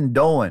 Harrison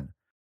Dolan.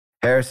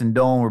 Harrison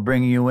Dolan, we're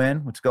bringing you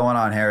in. What's going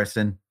on,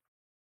 Harrison?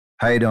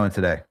 How you doing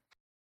today?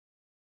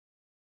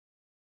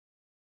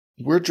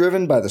 We're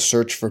driven by the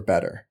search for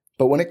better.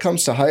 But when it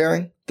comes to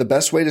hiring, the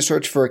best way to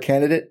search for a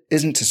candidate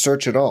isn't to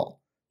search at all.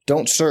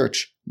 Don't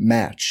search,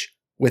 match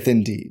with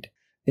Indeed.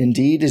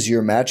 Indeed is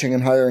your matching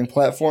and hiring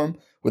platform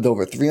with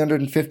over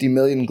 350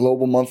 million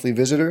global monthly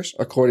visitors,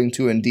 according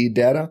to Indeed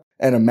data,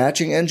 and a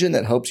matching engine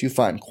that helps you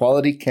find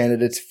quality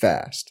candidates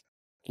fast.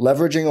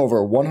 Leveraging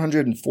over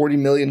 140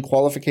 million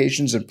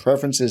qualifications and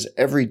preferences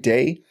every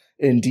day,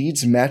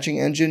 Indeed's matching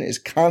engine is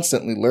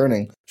constantly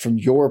learning from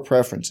your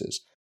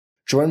preferences.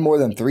 Join more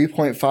than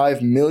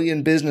 3.5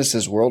 million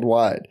businesses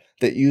worldwide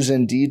that use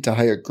Indeed to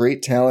hire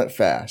great talent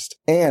fast.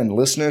 And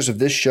listeners of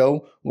this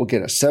show will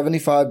get a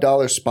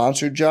 $75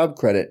 sponsored job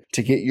credit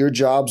to get your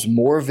jobs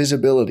more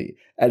visibility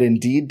at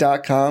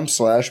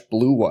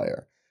Indeed.com/Blue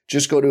Wire.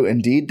 Just go to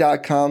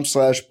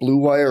Indeed.com/Blue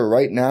Wire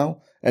right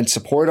now and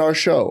support our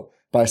show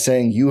by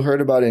saying you heard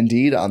about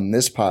Indeed on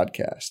this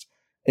podcast.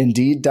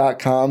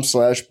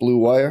 Indeed.com/Blue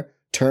Wire.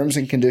 Terms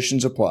and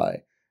conditions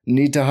apply.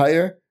 Need to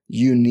hire?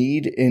 You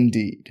need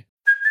Indeed.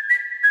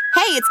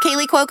 Hey, it's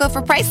Kaylee Cuoco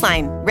for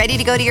Priceline. Ready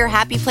to go to your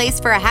happy place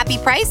for a happy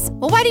price?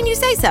 Well, why didn't you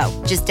say so?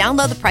 Just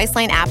download the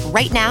Priceline app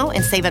right now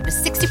and save up to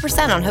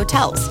 60% on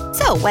hotels.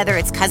 So whether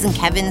it's Cousin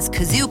Kevin's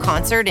Kazoo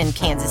Concert in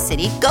Kansas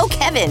City, go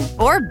Kevin,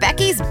 or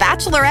Becky's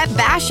Bachelorette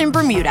Bash in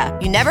Bermuda,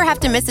 you never have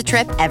to miss a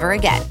trip ever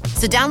again.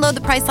 So download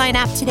the Priceline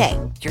app today.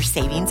 Your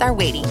savings are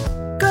waiting.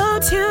 Go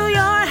to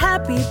your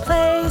happy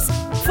place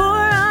for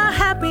a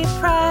happy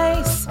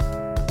price.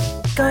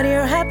 Go to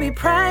your happy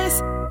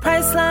price,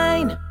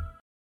 Priceline.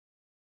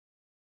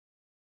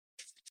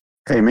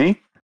 Hey,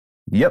 me?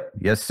 Yep.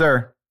 Yes,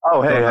 sir.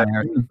 Oh, hey. How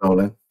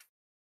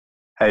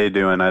you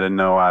doing? I didn't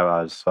know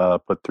I was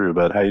put through,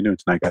 but how you doing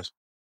tonight, guys?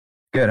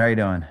 Good. How you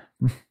doing?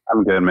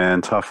 I'm good,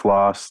 man. Tough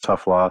loss,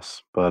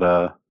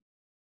 but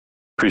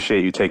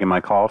appreciate you taking my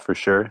call for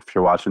sure. If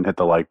you're watching, hit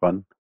the like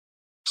button.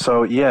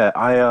 So, yeah,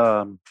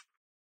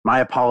 my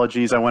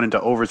apologies. I went into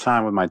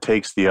overtime with my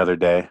takes the other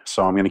day,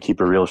 so I'm going to keep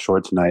it real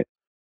short tonight.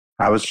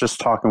 I was just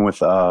talking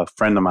with a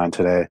friend of mine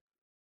today,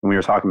 and we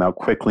were talking about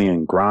Quickley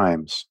and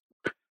Grimes.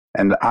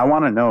 And I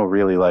want to know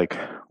really, like,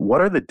 what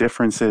are the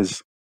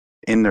differences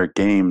in their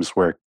games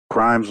where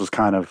Grimes was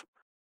kind of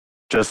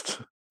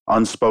just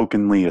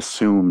unspokenly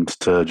assumed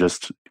to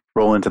just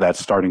roll into that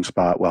starting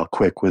spot while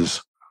Quick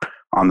was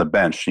on the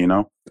bench, you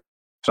know?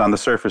 So on the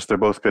surface, they're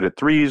both good at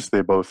threes.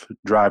 They both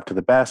drive to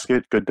the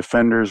basket, good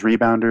defenders,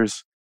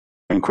 rebounders.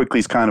 And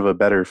Quickley's kind of a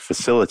better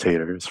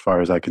facilitator as far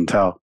as I can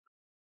tell.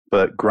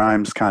 But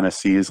Grimes kind of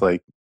seems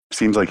like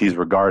he's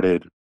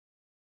regarded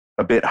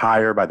a bit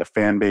higher by the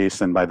fan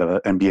base and by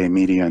the NBA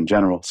media in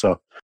general.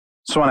 So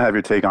just want to have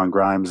your take on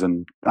Grimes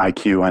and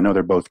IQ. I know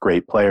they're both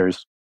great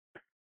players,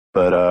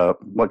 but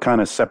what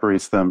kind of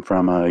separates them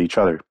from each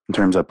other in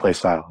terms of play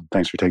style?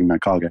 Thanks for taking my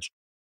call, guys.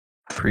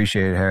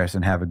 Appreciate it,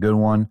 Harrison. Have a good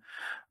one.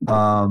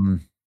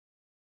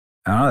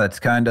 I don't know. That's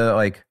kind of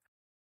like,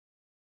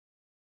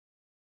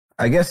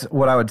 I guess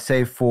what I would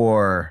say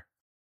for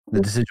the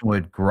decision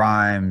with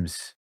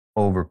Grimes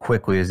over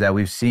Quickley is that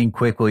we've seen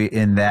Quickley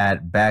in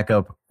that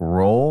backup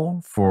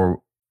role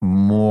for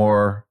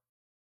more.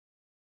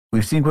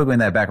 We've seen Quickley in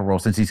that backup role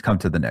since he's come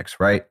to the Knicks,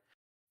 right?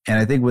 And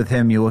I think with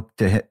him, you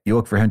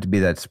look for him to be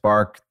that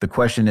spark. The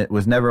question, it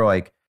was never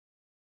like,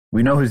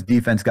 we know his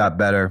defense got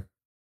better,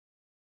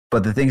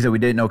 but the things that we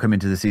didn't know coming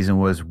into the season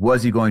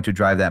was he going to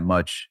drive that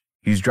much?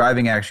 He's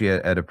driving actually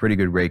at a pretty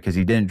good rate because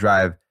he didn't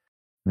drive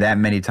that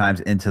many times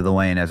into the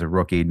lane as a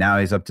rookie. Now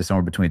he's up to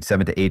somewhere between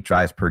 7 to 8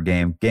 drives per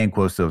game, getting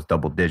close to those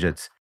double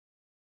digits.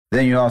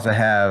 Then you also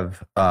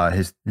have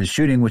his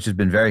shooting, which has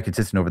been very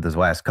consistent over this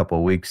last couple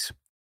of weeks.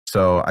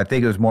 So I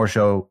think it was more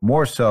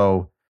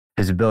so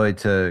his ability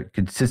to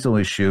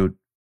consistently shoot,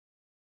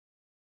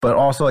 but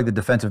also like the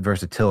defensive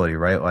versatility,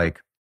 right?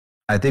 Like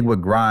I think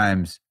with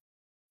Grimes,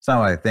 it's not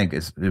what I think,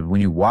 is when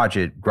you watch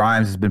it,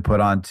 Grimes has been put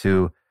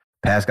onto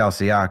Pascal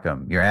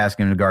Siakam. You're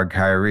asking him to guard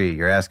Kyrie.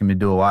 You're asking him to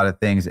do a lot of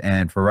things.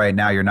 And for right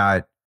now, you're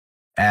not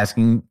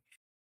asking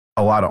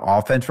a lot of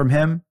offense from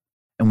him.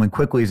 And when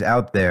Quickley's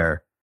out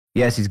there,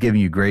 yes, he's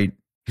giving you great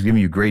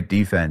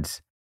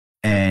defense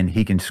and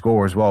he can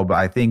score as well. But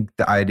I think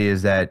the idea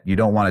is that you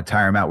don't want to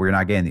tire him out where you're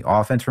not getting the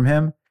offense from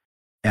him.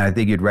 And I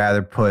think you'd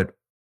rather put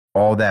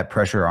all that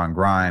pressure on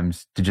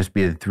Grimes to just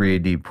be a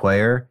 3-D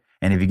player.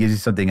 And if he gives you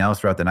something else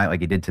throughout the night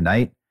like he did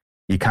tonight,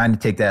 you kind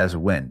of take that as a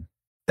win.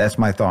 That's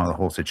my thought on the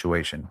whole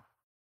situation.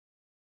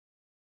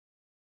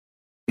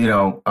 You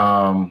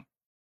know,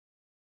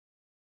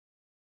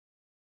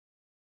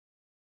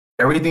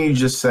 everything you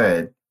just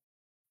said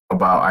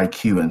about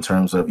IQ in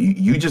terms of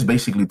you just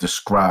basically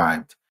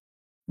described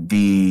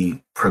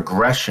the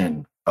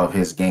progression of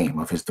his game,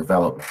 of his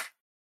development.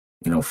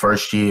 You know,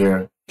 first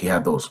year, he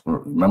had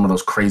remember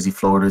those crazy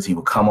floaters? He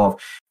would come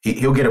off,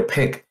 he'll get a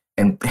pick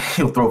and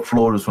he'll throw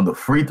floaters from the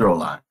free throw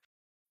line.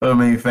 I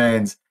mean,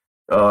 fans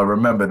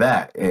remember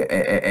that.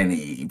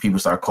 And people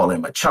start calling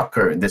him a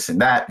chucker and this and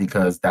that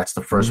because that's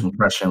the first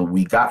impression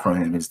we got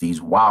from him is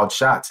these wild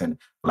shots. And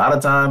a lot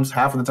of times,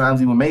 half of the times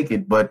he would make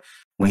it, but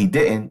when he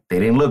didn't, they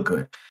didn't look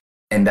good.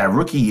 And that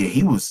rookie year,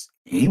 he was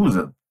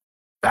a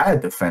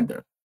bad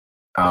defender.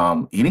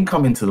 He didn't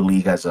come into the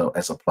league as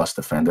a plus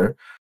defender.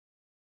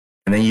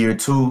 And then year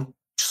 2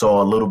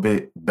 saw a little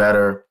bit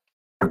better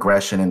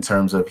progression in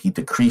terms of he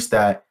decreased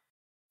that.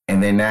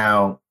 And then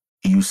now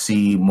you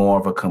see more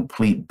of a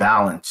complete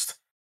balanced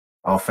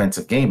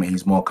offensive game and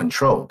he's more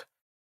controlled.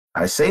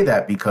 I say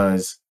that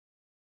because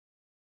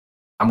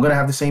I'm going to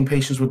have the same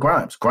patience with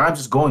Grimes. Grimes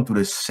is going through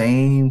the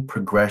same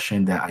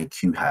progression that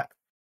IQ had,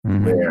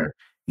 where,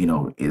 you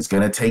know, it's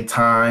going to take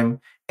time.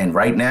 And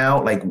right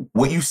now, like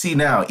what you see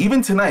now,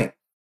 even tonight,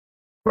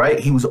 right?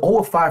 He was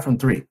 0-5 from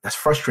 3. That's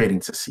frustrating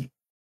to see.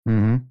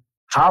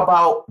 How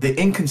about the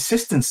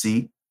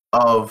inconsistency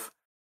of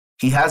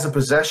he has a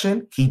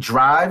possession, he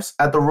drives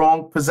at the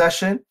wrong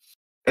possession,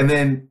 and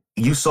then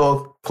you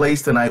saw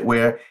plays tonight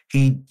where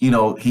he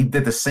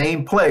did the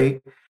same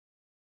play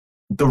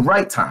the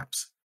right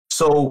times.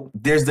 So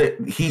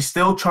he's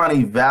still trying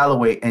to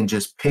evaluate and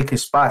just pick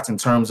his spots in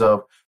terms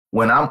of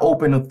when I'm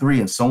open to 3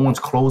 and someone's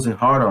closing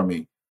hard on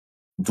me,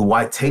 do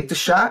I take the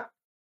shot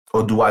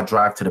or do I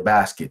drive to the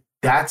basket?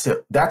 That's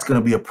going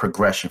to be a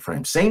progression for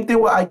him. Same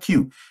thing with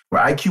IQ,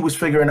 where IQ was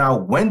figuring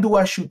out when do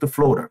I shoot the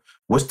floater?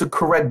 What's the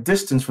correct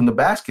distance from the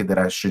basket that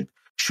I should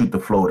shoot the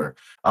floater?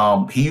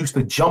 He used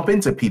to jump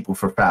into people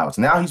for fouls.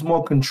 Now he's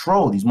more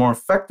controlled. He's more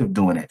effective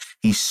doing it.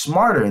 He's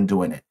smarter in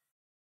doing it.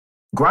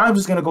 Grimes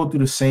is going to go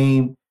through the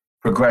same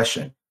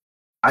progression.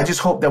 I just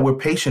hope that we're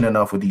patient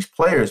enough with these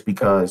players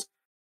because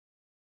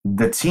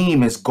the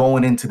team is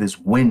going into this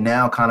win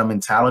now kind of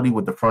mentality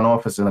with the front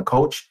office and the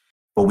coach.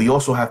 But we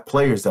also have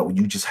players that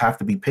you just have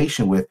to be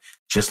patient with,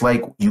 just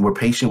like you were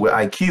patient with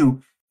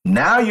IQ.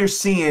 Now you're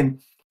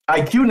seeing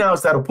IQ now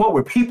is at a point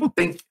where people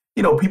think,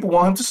 people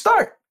want him to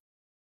start.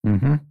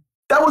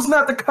 That was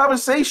not the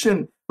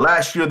conversation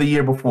last year or the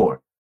year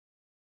before.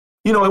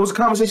 It was a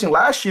conversation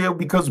last year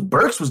because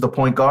Burks was the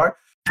point guard,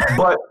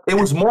 but it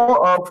was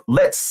more of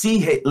let's see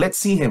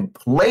him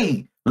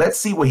play. Let's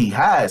see what he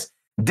has.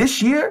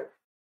 This year,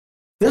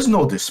 there's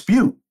no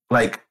dispute.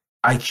 Like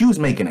IQ's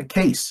making a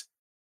case.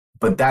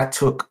 But that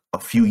took a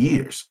few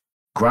years.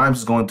 Grimes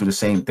is going through the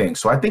same thing.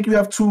 So I think you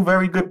have 2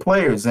 very good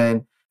players,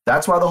 and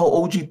that's why the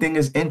whole OG thing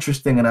is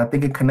interesting, and I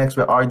think it connects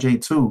with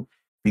RJ too,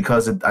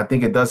 because I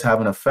think it does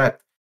have an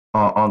effect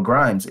on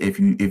Grimes if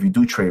you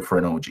do trade for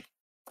an OG,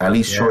 at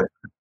least short.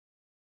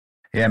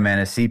 Yeah, man,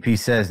 as CP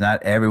says,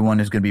 not everyone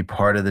is going to be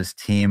part of this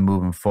team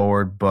moving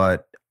forward,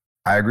 but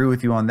I agree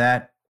with you on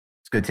that.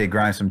 It's going to take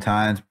Grimes some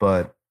time,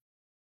 but,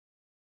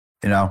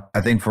 I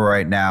think for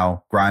right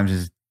now, Grimes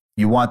is,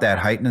 you want that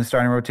height in the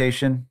starting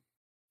rotation,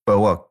 but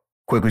look,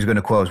 Quickley's going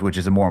to close, which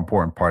is a more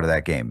important part of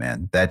that game,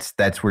 man.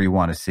 That's where you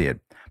want to see it.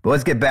 But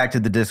let's get back to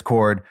the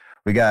Discord.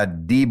 We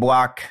got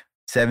D-Block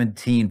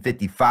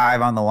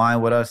 1755 on the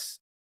line with us.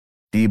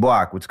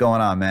 D-Block, what's going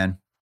on, man?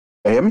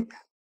 Hear me?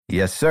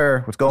 Yes,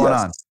 sir. What's going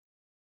on?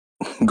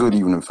 Good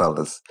evening,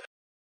 fellas.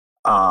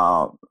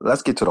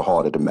 let's get to the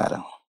heart of the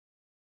matter.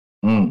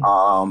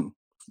 Mm.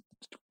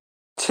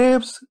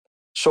 Tibbs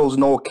shows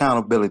no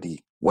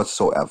accountability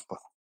whatsoever.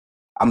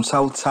 I'm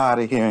so tired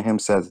of hearing him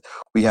says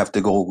we have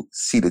to go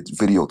see the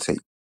videotape.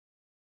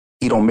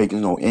 He don't make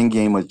no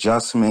in-game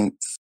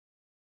adjustments.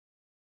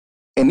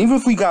 And even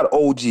if we got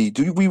OG,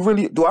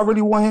 do I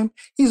really want him?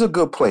 He's a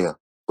good player.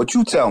 But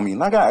you tell me,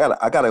 and I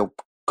got a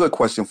good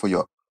question for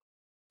you.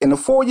 In the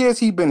 4 years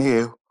he's been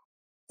here,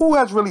 who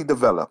has really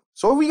developed?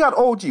 So if we got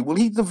OG, will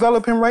he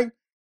develop him right?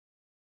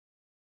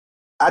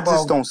 I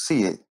just don't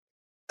see it.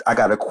 I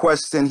got a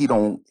question. He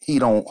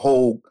don't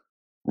hold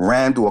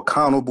Randle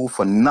accountable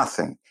for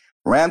nothing.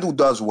 Randle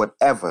does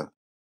whatever.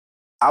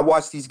 I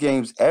watch these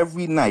games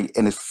every night,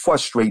 and it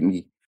frustrates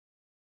me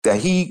that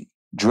he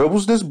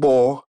dribbles this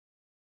ball,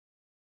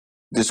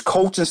 this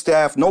coaching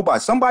staff,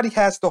 somebody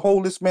has to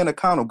hold this man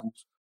accountable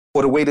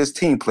for the way this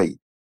team played.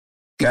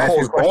 He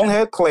calls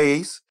bonehead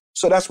plays,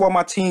 so that's why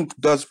my team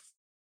does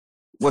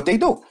what they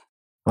do.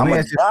 I'm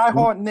a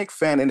diehard Knicks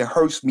fan, and it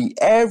hurts me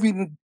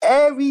every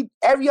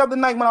other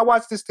night when I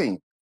watch this team.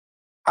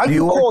 How do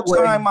you call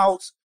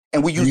timeouts,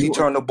 and we usually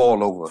turn the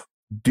ball over?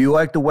 Do you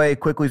like the way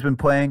Quickly's been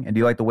playing, and do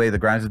you like the way the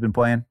Grimes has been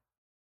playing?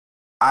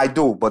 I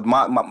do, but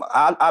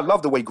I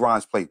love the way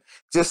Grimes played.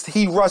 Just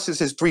he rushes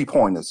his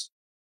three-pointers.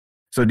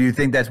 So do you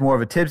think that's more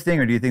of a Tibbs thing,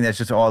 or do you think that's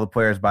just all the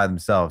players by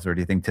themselves, or do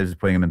you think Tibbs is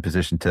putting them in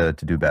position to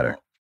do better?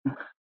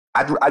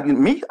 I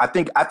think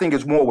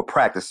it's more with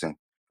practicing,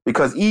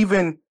 because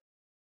even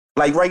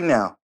like right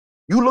now,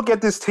 you look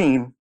at this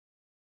team,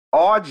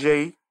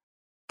 RJ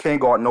can't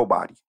guard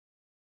nobody.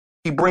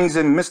 He brings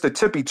in Mr.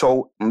 Tippy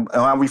Toe, and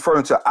I'm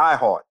referring to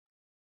iHeart.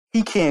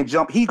 He can't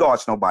jump. He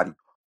guards nobody.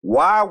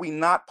 Why are we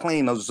not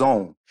playing a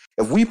zone?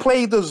 If we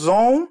played the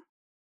zone,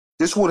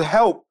 this would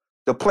help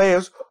the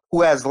players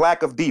who has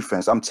lack of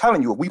defense. I'm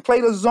telling you, if we play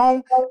the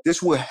zone,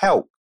 this will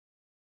help.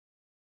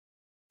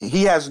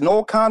 He has no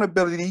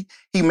accountability.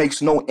 He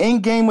makes no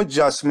in-game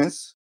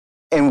adjustments.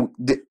 And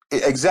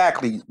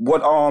exactly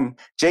what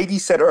JD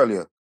said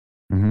earlier.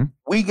 Mm-hmm.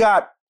 We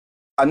got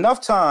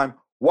enough time.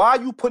 Why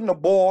are you putting the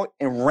ball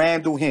in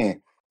Randle's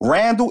hand?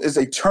 Randle is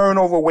a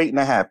turnover waiting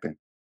to happen.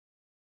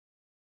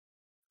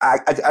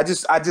 I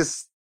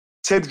just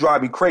Tibbs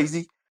drive me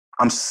crazy.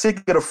 I'm sick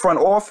of the front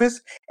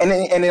office. And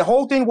the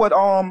whole thing with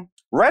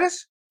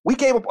Reddish, we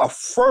gave up a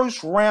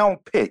first-round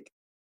pick.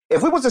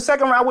 If it was a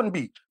second round, I wouldn't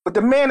be. But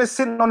the man is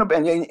sitting on the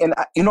bench. And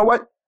you know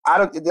what?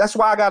 That's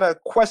why I got to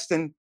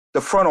question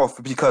the front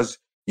office, because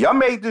y'all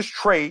made this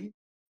trade.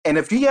 And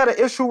if you had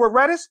an issue with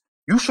Reddish,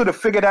 you should have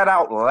figured that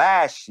out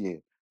last year.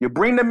 You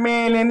bring the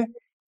man in,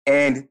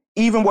 and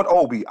even with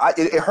Obi,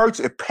 it hurts.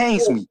 It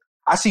pains me.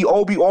 I see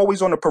Obi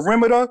always on the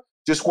perimeter,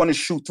 just want to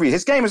shoot three.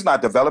 His game is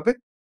not developing.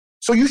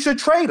 So you should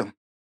trade him,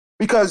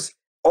 because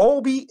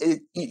Obi,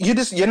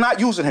 you're not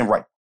using him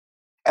right.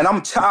 And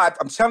I'm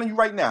telling you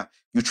right now,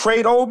 you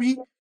trade Obi,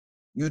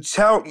 you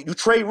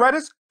trade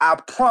Reddish, I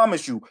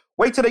promise you,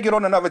 wait till they get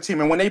on another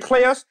team. And when they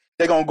play us,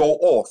 they're going to go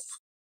off.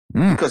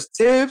 Because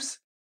Tibbs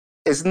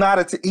is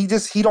not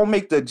he don't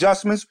make the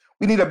adjustments.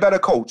 We need a better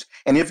coach.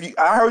 And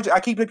I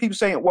keep people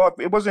saying, well,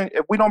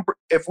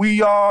 if we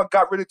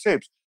got rid of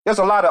Tibbs, there's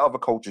a lot of other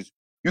coaches.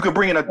 You can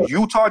bring in a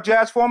Utah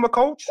Jazz former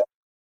coach.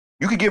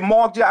 You could get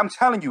Mark Jackson. I'm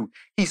telling you,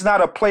 he's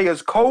not a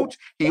player's coach.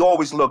 He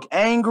always look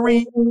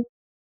angry.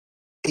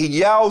 He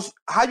yells.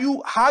 How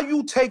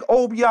you take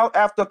Obi out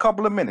after a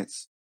couple of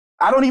minutes?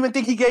 I don't even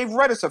think he gave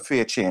Reddish a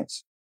fair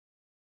chance.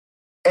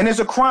 And it's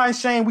a crying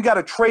shame we got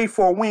to trade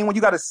for a wing when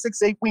you got a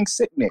 6'8" wing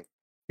sitting there.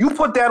 You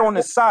put that on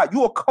the side.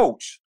 You a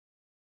coach.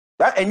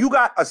 And you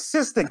got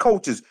assistant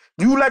coaches.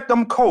 You let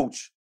them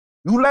coach.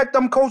 You let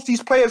them coach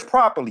these players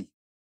properly.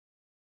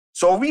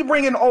 So if we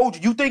bring in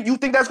OG, you think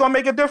that's going to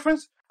make a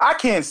difference? I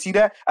can't see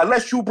that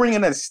unless you bring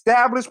in an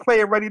established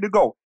player ready to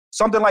go.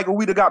 Something like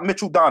we'd have got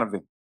Mitchell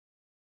Donovan.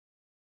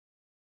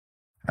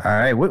 All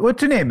right.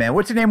 What's your name, man?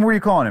 What's your name? Where are you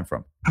calling him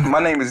from?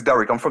 My name is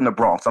Derek. I'm from the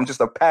Bronx. I'm just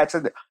a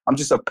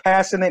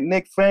passionate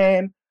Knicks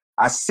fan.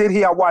 I sit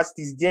here, I watch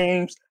these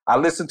games, I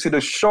listen to the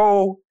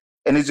show,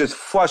 and it just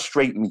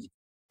frustrates me.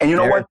 And you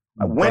know what?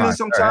 Winning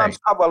sometimes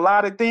cover a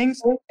lot of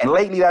things, and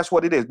lately that's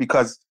what it is.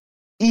 Because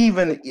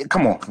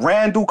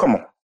Randle, come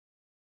on.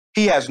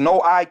 He has no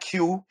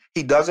IQ.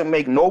 He doesn't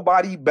make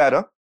nobody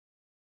better.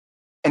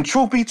 And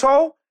truth be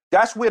told,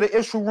 that's where the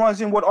issue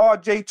runs in with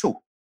RJ too.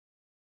 All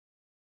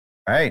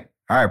right.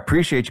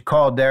 Appreciate your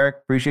call, Derek.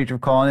 Appreciate you for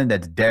calling in.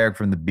 That's Derek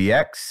from the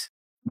BX.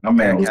 My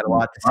man got a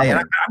lot to say. And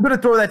I'm going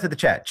to throw that to the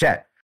chat.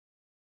 Chat.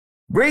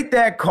 Rate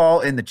that call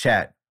in the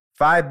chat.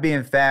 5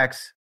 being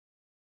facts,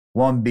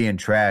 1 being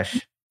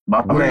trash.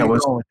 My man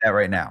was going with that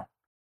right now.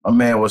 My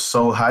man was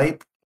so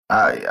hype.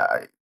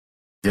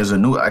 There's a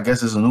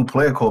new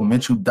player called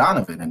Mitchell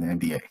Donovan in the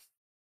NBA.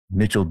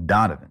 Mitchell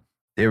Donovan.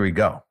 There we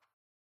go.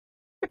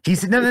 He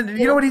said, no,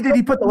 you know what he did?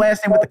 He put the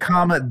last name with the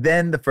comma,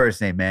 then the first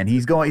name, man.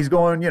 He's going,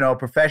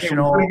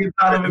 professional.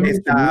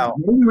 Style.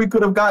 Maybe we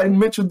could have gotten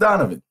Mitchell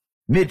Donovan.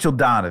 Mitchell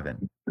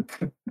Donovan.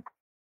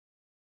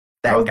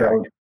 That guy.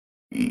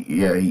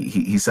 Yeah,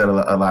 he said a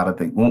lot of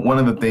things. One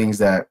of the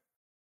things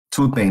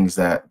two things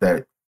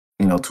that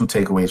two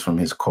takeaways from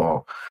his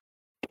call.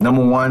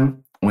 Number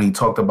one, when he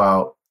talked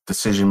about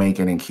decision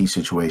making in key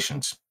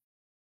situations,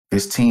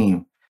 his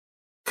team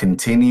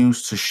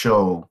continues to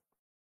show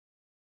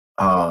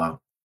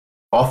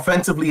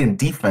offensively and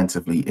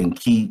defensively in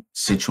key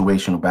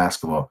situational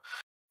basketball.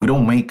 We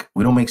don't make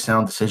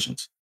sound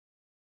decisions.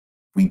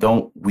 We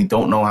don't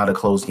know how to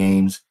close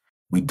games.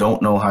 We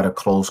don't know how to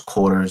close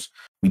quarters.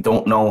 We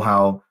don't know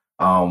how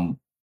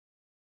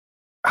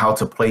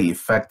to play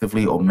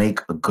effectively or make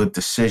a good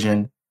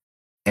decision.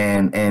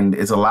 And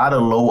it's a lot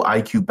of low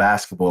IQ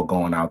basketball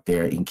going out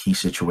there in key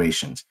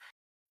situations.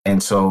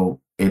 And so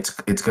it's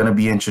going to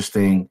be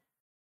interesting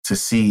to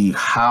see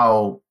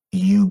how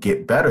you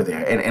get better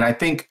there. And I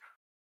think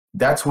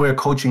that's where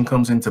coaching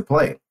comes into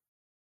play.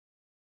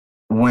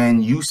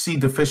 When you see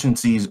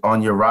deficiencies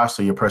on your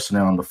roster, your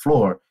personnel on the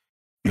floor,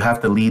 you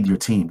have to lead your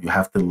team. You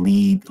have to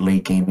lead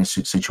late game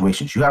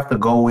situations. You have to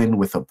go in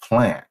with a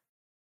plan.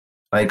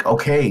 Like,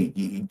 okay,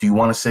 do you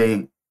want to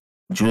say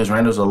Julius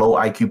Randle's a low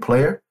IQ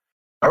player?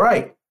 All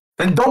right,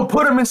 then don't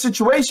put him in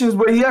situations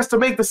where he has to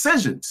make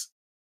decisions.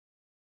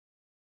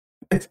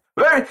 It's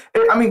very,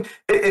 I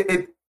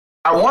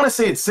want to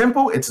say it's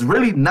simple. It's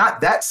really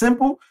not that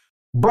simple,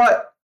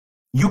 but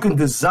you can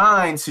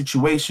design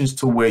situations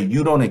to where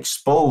you don't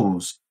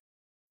expose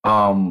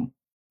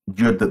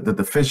the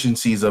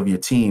deficiencies of your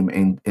team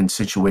in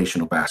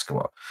situational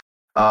basketball.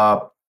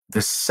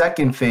 The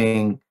second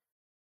thing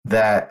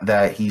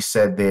that he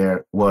said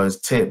there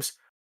was Tibbs.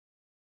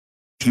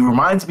 He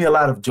reminds me a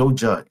lot of Joe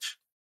Judge.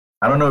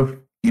 I don't know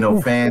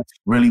if fans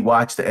really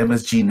watch the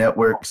MSG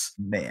Network's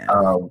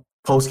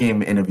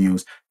post-game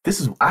interviews.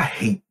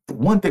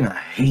 One thing I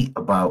hate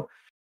about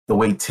the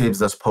way Tibbs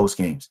does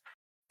post-games,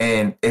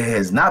 and it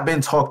has not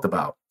been talked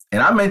about.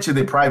 And I mentioned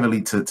it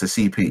privately to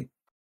CP.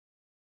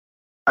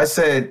 I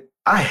said,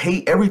 I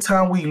hate every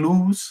time we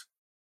lose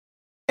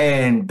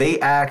and they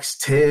ask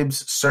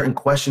Tibbs certain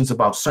questions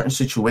about certain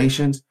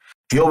situations.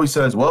 He always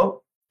says,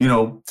 well, I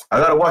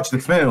got to watch the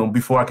film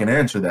before I can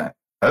answer that.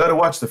 I got to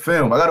watch the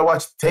film. I got to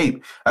watch the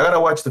tape. I got to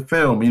watch the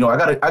film. I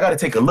got to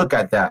take a look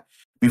at that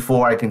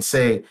before I can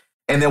say.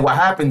 And then what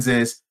happens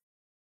is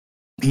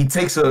he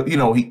takes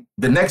the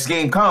next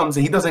game comes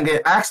and he doesn't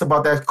get asked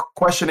about that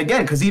question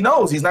again because he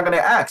knows he's not going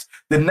to ask.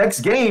 The next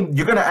game,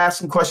 you're going to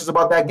ask him questions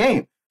about that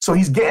game. So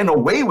he's getting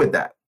away with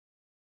that.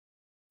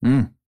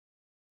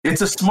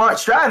 It's a smart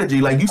strategy.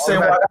 Like you say,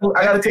 well,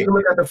 I got to take a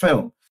look at the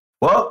film.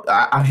 Well,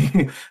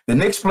 the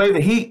Knicks play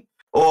the Heat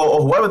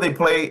or whoever they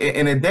play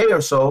in a day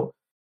or so.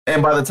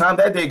 And by the time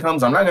that day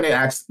comes, I'm not going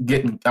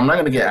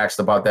to get asked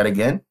about that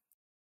again.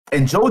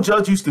 And Joe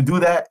Judge used to do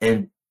that,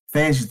 and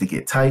fans used to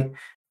get tight.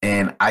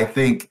 And I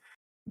think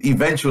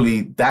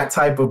eventually that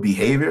type of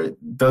behavior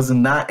does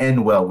not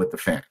end well with the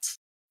fans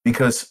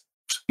because,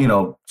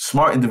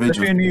 smart individuals.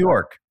 Especially in New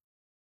York.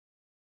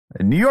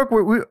 In New York,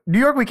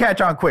 we catch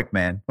on quick,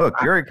 man. Look,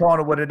 you're already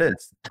calling it what it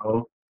is.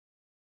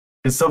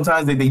 Because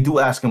sometimes they do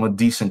ask him a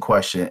decent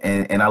question,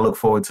 and I look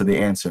forward to the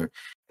answer.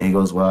 And he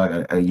goes,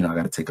 "Well, I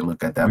got to take a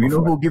look at that." You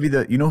know who'll give you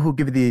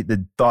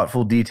the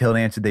thoughtful, detailed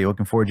answer that you're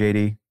looking for,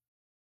 JD?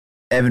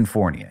 Evan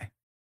Fournier.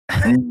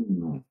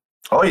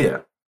 Oh yeah,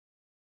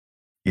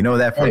 you know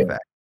that for a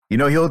fact.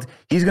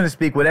 He's going to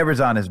speak whatever's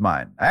on his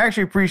mind. I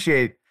actually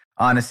appreciate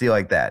honesty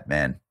like that,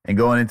 man, and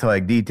going into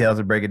like details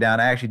and break it down.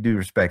 I actually do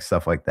respect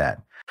stuff like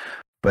that.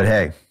 But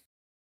hey,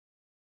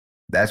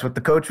 that's what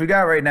the coach we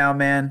got right now,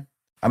 man.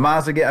 I'm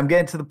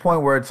getting to the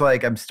point where it's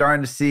like I'm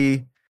starting to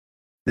see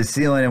the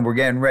ceiling, and we're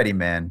getting ready,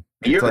 man.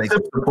 You're a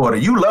Tibbs reporter.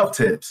 You love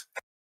Tibbs.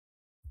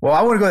 Well,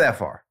 I wouldn't go that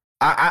far.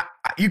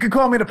 You can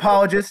call me an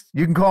apologist.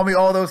 You can call me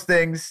all those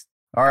things.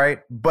 All right,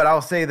 but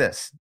I'll say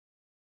this: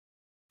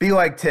 be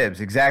like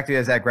Tibbs, exactly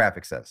as that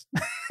graphic says.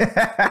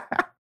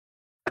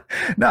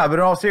 No, but in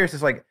all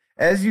seriousness, like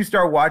as you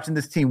start watching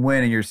this team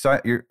win, and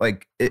you're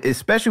like,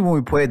 especially when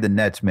we played the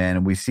Nets, man,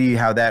 and we see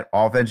how that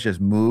offense just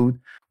moved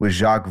with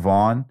Jacques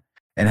Vaughn.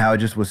 And how it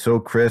just was so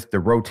crisp. They're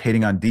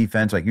rotating on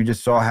defense. Like you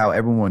just saw how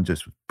everyone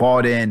just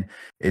bought in.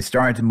 It's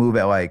starting to move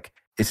at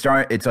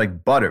it's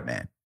like butter,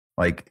 man.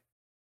 Like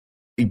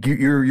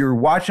you're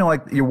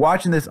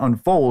watching this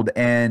unfold,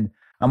 and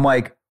I'm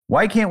like,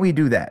 why can't we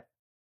do that?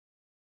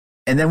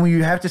 And then when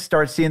you have to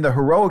start seeing the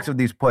heroics of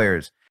these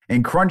players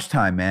in crunch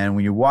time, man,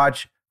 when you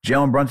watch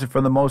Jalen Brunson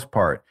for the most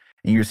part,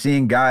 and you're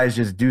seeing guys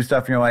just do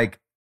stuff, and you're like,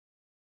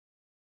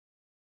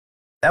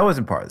 that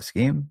wasn't part of the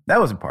scheme.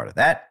 That wasn't part of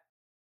that.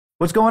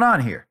 What's going on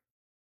here?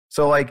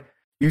 So, like,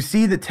 you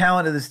see the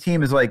talent of this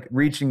team is, like,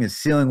 reaching the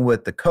ceiling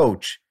with the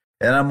coach.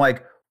 And I'm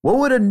like, what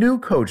would a new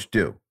coach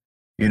do?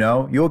 You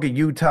look at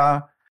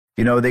Utah.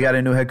 They got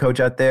a new head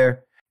coach out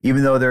there.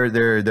 Even though they're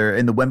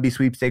in the Wemby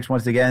sweepstakes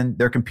once again,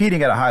 they're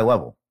competing at a high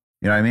level.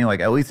 You know what I mean?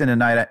 Like, at least in a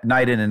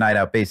night in and night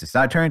out basis.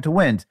 Not turning to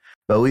wins,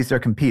 but at least they're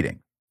competing.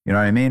 You know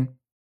what I mean?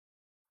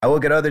 I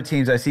look at other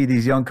teams. I see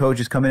these young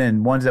coaches coming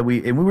in, ones that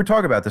we were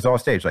talking about this all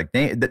stage, like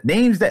the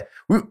names that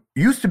we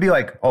used to be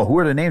like, oh, who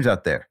are the names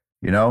out there?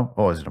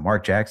 Oh, is it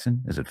Mark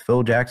Jackson? Is it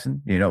Phil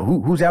Jackson?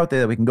 Who's out there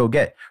that we can go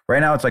get? Right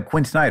now, it's like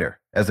Quinn Snyder,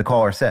 as the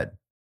caller said.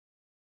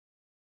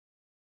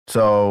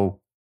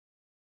 So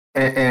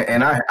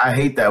And I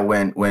hate that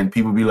when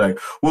people be like,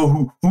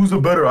 well, who's a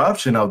better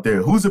option out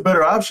there? Who's a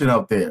better option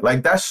out there?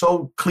 Like, that's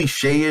so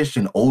cliche-ish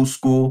and old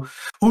school.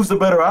 Who's the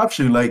better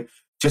option? Like,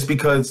 just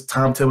because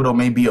Tom Thibodeau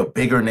may be a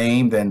bigger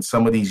name than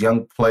some of these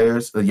young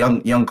players, the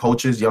young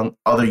coaches,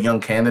 other young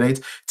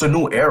candidates, it's a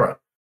new era.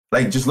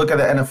 Like, just look at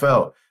the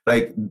NFL.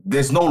 Like,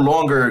 there's no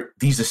longer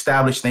these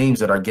established names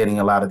that are getting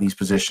a lot of these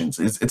positions.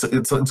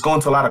 It's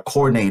going to a lot of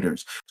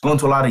coordinators. It's going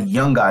to a lot of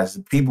young guys.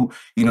 People,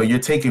 you're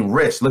taking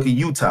risks. Look at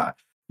Utah.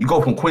 You go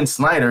from Quinn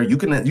Snyder. You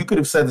could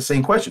have said the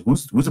same question.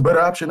 Who's a better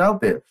option out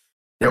there?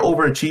 They're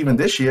overachieving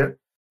this year,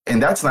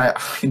 and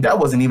that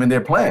wasn't even their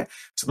plan.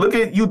 So look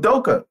at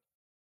Udoka.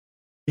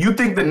 You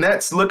think the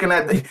Nets looking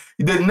at the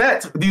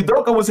Nets?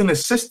 Udoka was an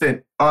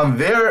assistant on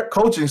their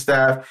coaching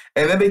staff,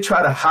 and then they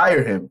try to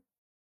hire him.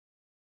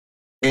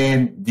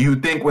 And do you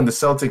think when the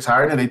Celtics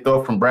hired him, they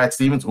thought from Brad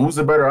Stevens, who's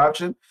the better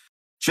option?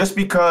 Just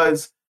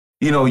because,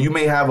 you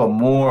may have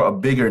a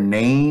bigger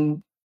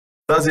name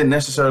doesn't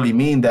necessarily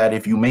mean that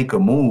if you make a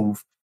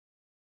move,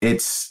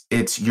 it's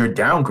you're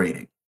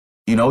downgrading.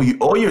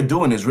 All you're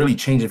doing is really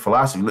changing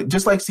philosophy.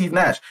 Just like Steve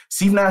Nash.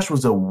 Steve Nash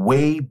was a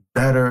way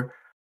better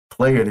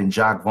player than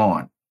Jacque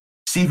Vaughn.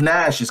 Steve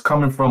Nash is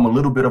coming from a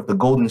little bit of the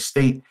Golden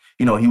State.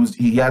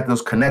 He had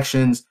those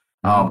connections.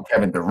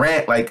 Kevin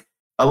Durant, like,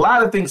 a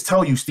lot of things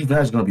tell you Steve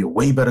Nash is going to be a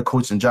way better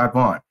coach than Jacque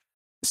Vaughn.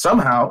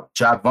 Somehow,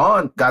 Jacque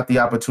Vaughn got the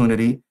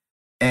opportunity,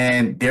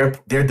 and they're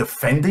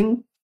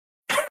defending.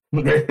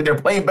 they're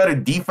playing better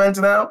defense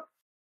now.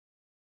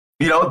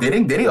 They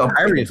didn't.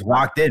 Kyrie is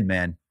locked in,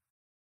 man.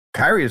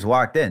 Kyrie is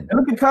locked in. And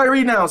look at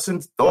Kyrie now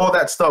since all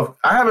that stuff.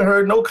 I haven't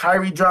heard no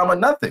Kyrie drama,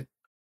 nothing.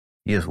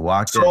 He is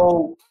locked in.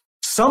 So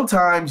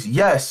sometimes,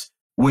 yes,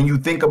 when you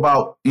think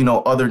about,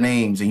 other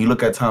names and you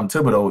look at Tom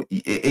Thibodeau,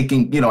 it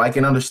can, I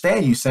can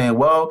understand you saying,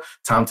 well,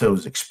 Tom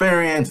Thibodeau's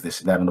experience, this,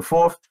 that, and the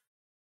fourth.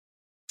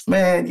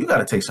 Man, you got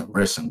to take some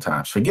risks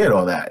sometimes. Forget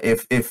all that.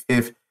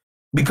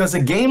 Because a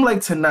game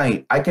like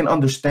tonight, I can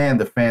understand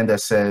the fan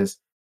that says,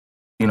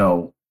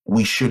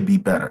 we should be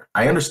better.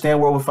 I understand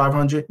we're over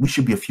 500. We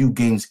should be a few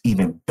games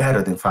even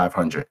better than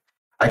 500.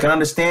 I can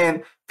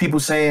understand people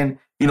saying,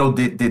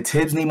 did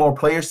Tibbs need more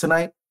players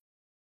tonight?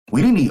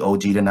 We didn't need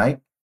OG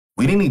tonight.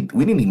 We didn't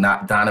need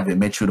not Donovan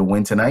Mitchell to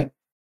win tonight.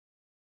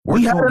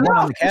 We had enough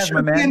on the Cavs,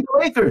 my man. The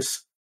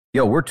Lakers.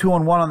 Yo, we're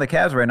 2-1 on the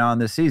Cavs right now in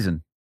this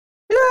season.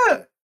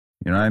 Yeah.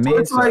 You know what I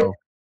mean?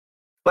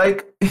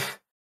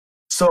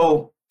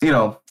 So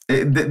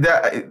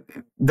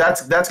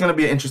that's going to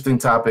be an interesting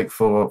topic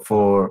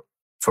for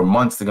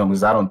months to come,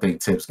 because I don't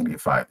think Tibbs going to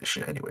get fired this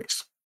year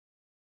anyways.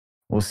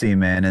 We'll see,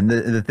 man. And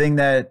the thing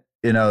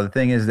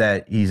is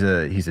that he's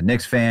a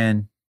Knicks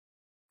fan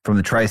from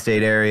the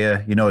tri-state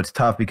area. It's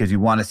tough because you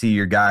want to see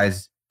your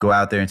guys go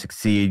out there and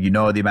succeed.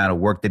 The amount of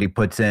work that he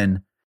puts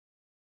in,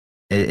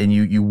 and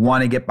you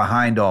want to get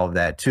behind all of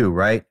that too,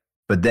 right?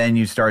 But then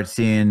you start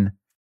seeing,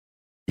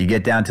 you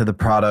get down to the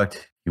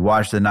product, you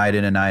watch the night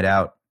in and night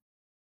out,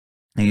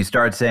 and you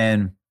start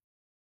saying,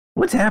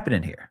 what's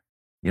happening here?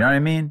 You know what I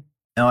mean?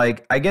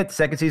 And I get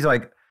second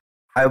season,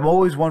 I'm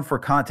always one for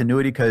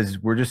continuity because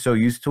we're just so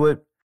used to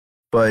it.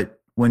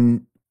 But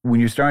when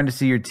you're starting to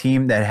see your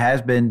team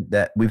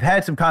that we've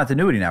had some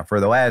continuity now for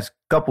the last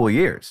couple of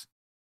years,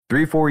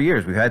 3-4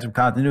 years, we've had some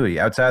continuity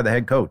outside of the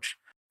head coach,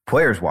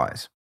 players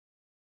wise.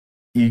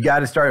 You got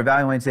to start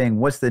evaluating, saying,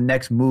 what's the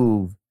next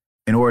move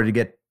in order to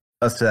get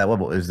us to that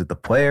level? Is it the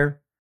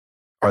player?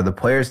 Are the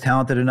players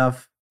talented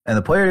enough? And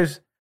the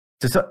players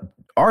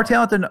are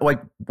talented.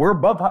 We're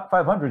above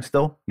 500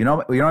 still. You know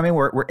what I mean?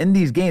 We're in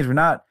these games. We're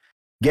not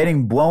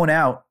getting blown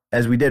out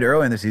as we did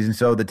early in the season.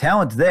 So the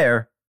talent's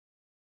there.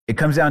 It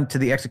comes down to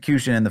the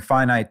execution and the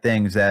finite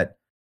things that,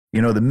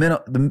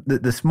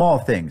 the small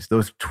things,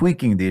 those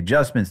tweaking, the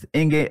adjustments, the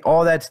in-game,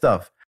 all that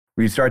stuff,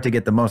 where you start to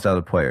get the most out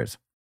of the players.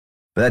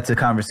 But that's a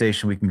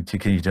conversation we can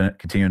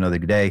continue another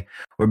day.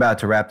 We're about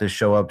to wrap this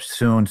show up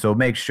soon. So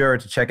make sure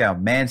to check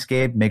out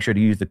Manscaped. Make sure to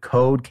use the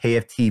code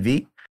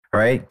KFTV. All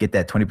right. Get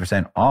that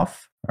 20%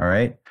 off. All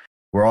right.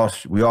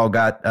 We all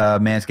got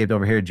Manscaped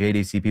over here,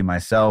 JDCP,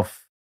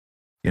 myself.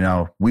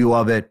 We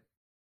love it.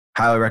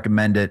 Highly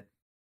recommend it.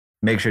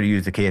 Make sure to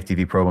use the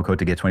KFTV promo code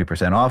to get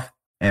 20% off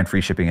and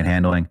free shipping and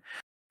handling.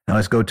 Now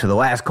let's go to the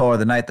last caller of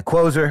the night, the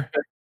closer,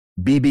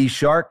 BB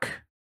Shark.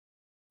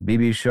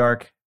 BB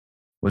Shark,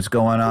 what's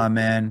going on,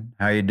 man?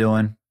 How you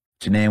doing?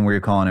 What's your name? Where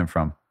you calling in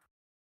from?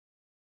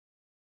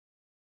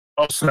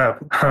 Oh,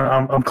 snap.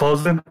 I'm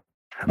closing.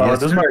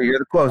 Yes, you're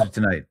the closer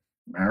tonight.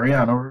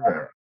 Mariano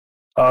Rivera.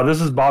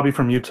 This is Bobby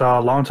from Utah,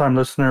 longtime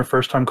listener,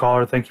 first-time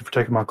caller. Thank you for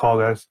taking my call,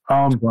 guys.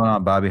 What's going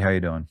on, Bobby? How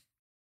you doing?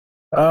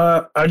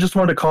 I just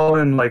wanted to call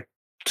in,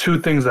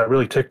 two things that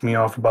really ticked me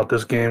off about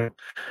this game.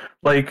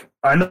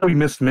 I know we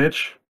missed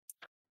Mitch,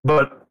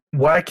 but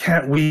why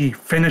can't we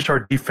finish our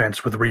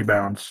defense with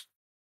rebounds?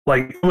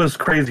 It was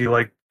crazy.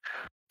 There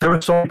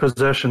were so many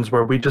possessions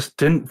where we just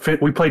didn't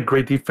fit. We played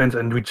great defense,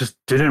 and we just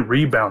didn't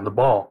rebound the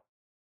ball.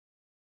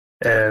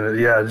 And,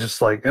 yeah,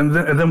 just and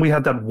then we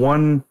had that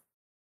one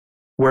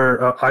where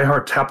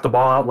Ihart tapped the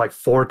ball out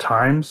 4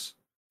 times,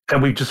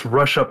 and we just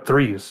rush up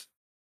threes.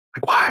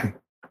 Like, why?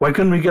 Why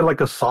couldn't we get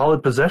like a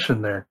solid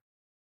possession there?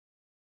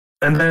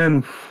 And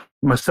then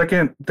my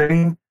second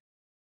thing,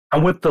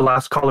 I'm with the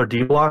last caller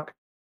D-Block.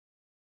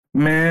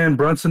 Man,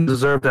 Brunson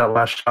deserved that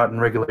last shot in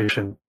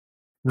regulation.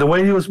 The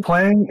way he was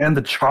playing and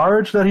the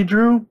charge that he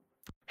drew,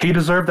 he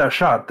deserved that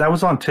shot. That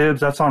was on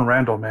Tibbs. That's on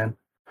Randall, man.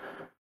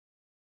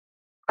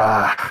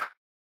 I'm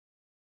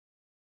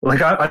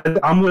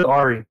with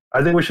Ari.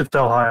 I think we should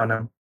sell high on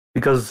him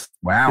because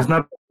he's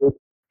not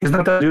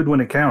that dude when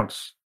it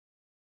counts.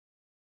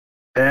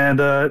 And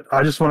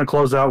I just want to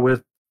close out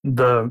with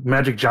the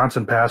Magic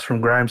Johnson pass from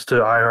Grimes to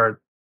iHeart.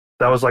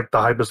 That was like the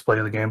hypest play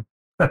of the game.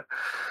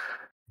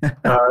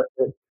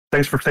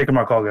 Thanks for taking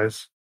my call,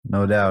 guys.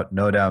 No doubt,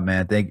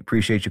 man.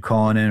 Appreciate you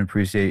calling in.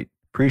 Appreciate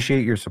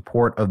your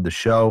support of the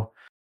show.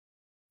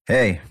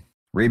 Hey,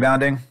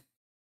 rebounding.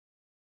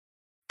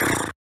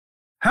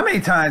 How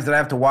many times did I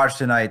have to watch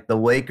tonight the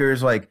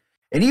Lakers, and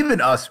even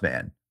us,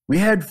 man? We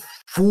had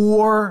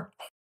 4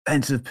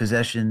 offensive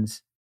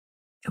possessions,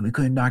 and we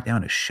couldn't knock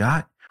down a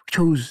shot. We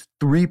chose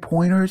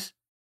 3-pointers.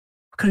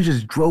 We could have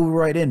just drove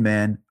right in,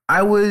 man.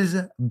 I was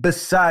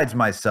besides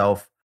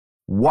myself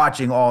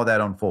watching all that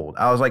unfold.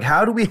 I was like,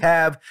 how do we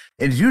have –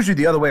 it's usually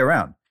the other way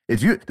around.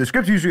 The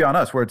script's usually on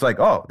us where it's like,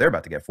 oh, they're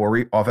about to get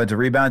 4 offensive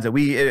rebounds, and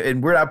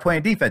we're not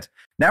playing defense.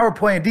 Now we're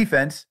playing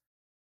defense.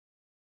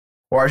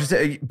 Or I should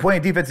say,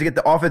 playing defense to get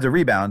the offensive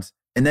rebounds,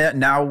 and then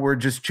now we're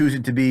just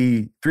choosing to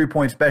be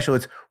 3-point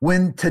specialists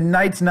when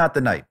tonight's not the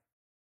night.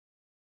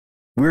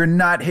 We're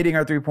not hitting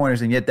our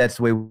 3-pointers, and yet that's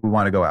the way we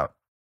want to go out.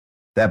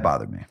 That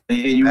bothered me. And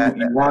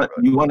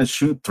you want to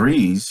shoot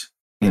threes.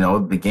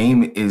 The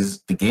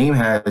game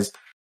has.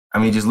 I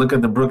mean, just look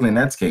at the Brooklyn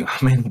Nets game.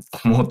 How many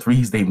more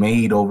threes they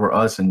made over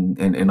us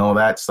and all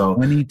that. So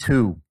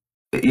 22.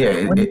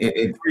 Yeah,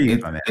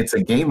 it's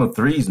a game of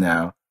threes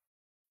now.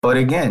 But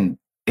again,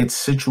 it's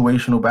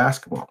situational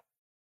basketball.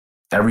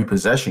 Every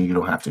possession, you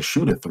don't have to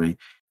shoot a 3,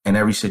 and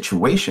every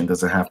situation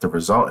doesn't have to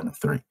result in a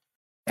 3.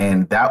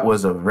 And that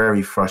was a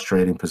very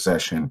frustrating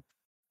possession.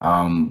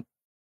 The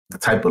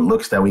type of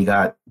looks that we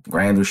got,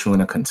 Randall shooting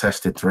a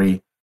contested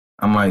 3.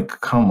 I'm like,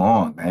 come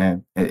on,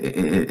 man.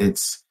 It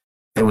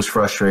was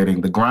frustrating.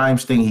 The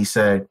Grimes thing he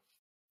said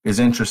is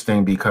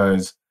interesting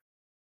because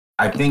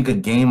I think a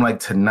game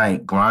like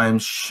tonight,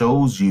 Grimes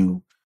shows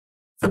you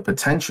the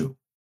potential.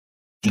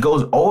 He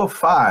goes 0 of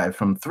 5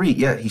 from 3,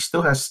 yet he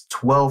still has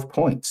 12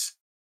 points.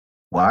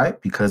 Why?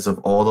 Because of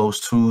all those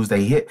twos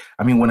they hit.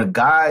 I mean, when a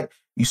guy,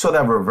 you saw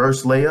that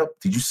reverse layup,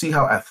 did you see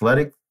how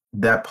athletic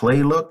that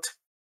play looked?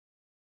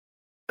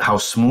 How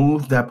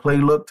smooth that play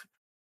looked?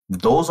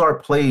 Those are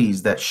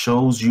plays that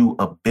shows you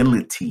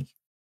ability.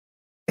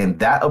 And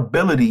that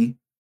ability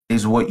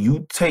is what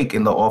you take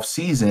in the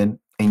offseason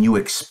and you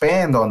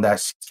expand on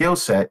that skill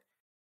set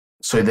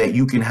so that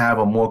you can have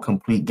a more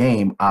complete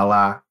game, a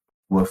la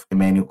what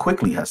Emmanuel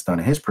Quickley has done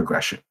in his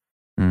progression.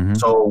 Mm-hmm.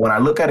 So when I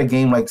look at a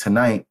game like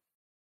tonight,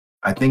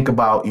 I think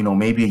about,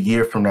 maybe a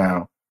year from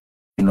now,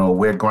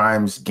 where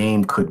Grimes'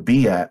 game could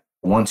be at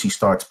once he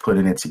starts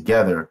putting it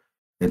together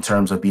in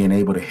terms of being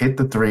able to hit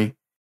the 3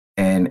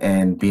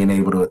 and being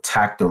able to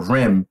attack the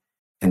rim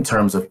in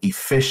terms of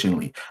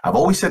efficiently. I've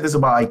always said this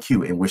about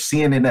IQ, and we're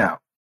seeing it now.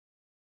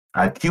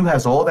 IQ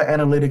has all the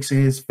analytics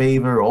in his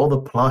favor, all the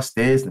plus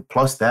this and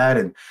plus that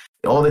and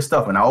all this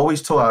stuff. And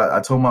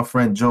I told my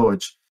friend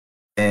George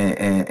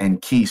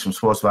and Keys from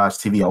Sports Vibes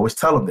TV, I always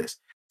tell him this.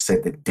 I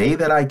said the day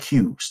that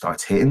IQ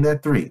starts hitting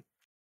that 3,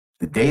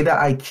 the day that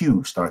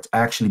IQ starts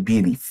actually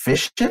being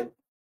efficient,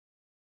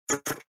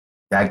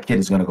 that kid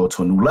is going to go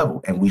to a new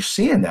level. And we're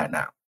seeing that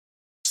now.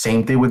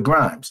 Same thing with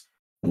Grimes.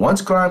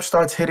 Once Grimes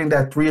starts hitting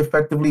that 3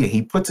 effectively and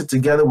he puts it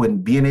together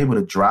with being able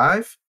to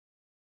drive,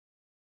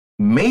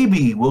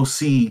 maybe we'll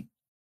see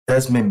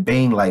Desmond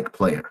Bane-like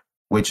player,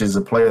 which is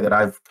a player that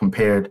I've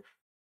compared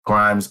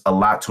Grimes a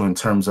lot to in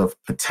terms of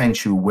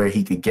potential where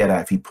he could get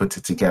at if he puts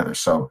it together.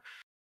 So,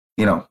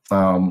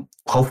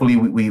 hopefully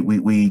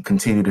we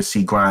continue to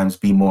see Grimes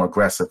be more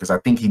aggressive because I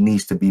think he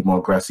needs to be more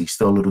aggressive. He's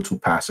still a little too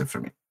passive for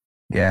me.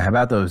 Yeah, how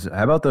about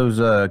those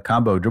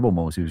combo dribble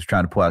moves he was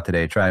trying to pull out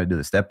today, trying to do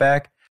the step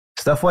back?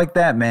 Stuff like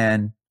that,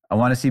 man. I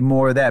want to see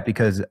more of that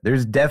because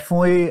there's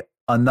definitely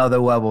another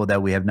level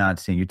that we have not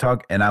seen.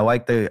 And I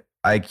like the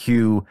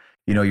IQ,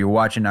 you're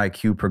watching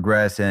IQ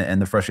progress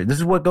and the frustration. This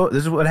is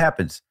what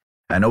happens.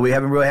 I know we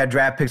haven't really had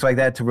draft picks like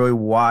that to really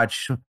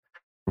watch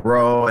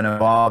grow and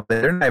evolve.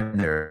 They're not even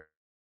their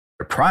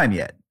prime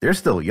yet. They're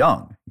still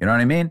young. You know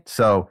what I mean?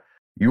 So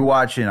you're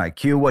watching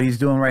IQ, what he's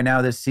doing right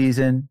now this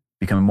season,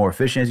 becoming more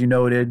efficient, as you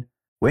noted.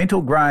 Wait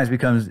until Grimes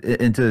becomes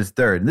into his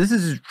 3rd. This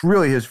is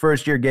really his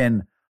first year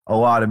getting a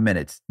lot of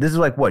minutes. This is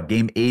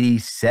game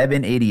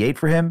 87, 88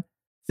 for him.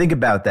 Think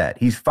about that.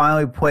 He's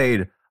finally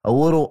played a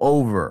little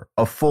over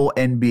a full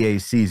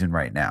NBA season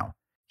right now.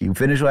 He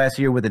finished last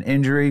year with an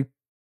injury.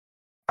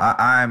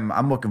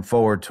 I'm looking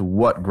forward to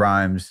what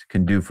Grimes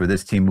can do for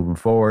this team moving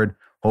forward.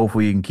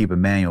 Hopefully you can keep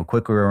Emmanuel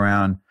Quickley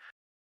around.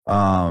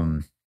 Yeah,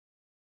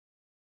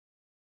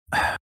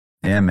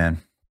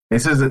 man.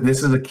 This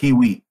is a key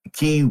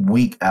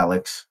week,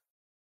 Alex.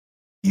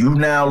 You've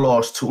now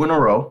lost 2 in a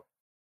row.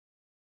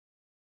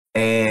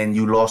 and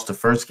you lost the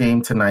first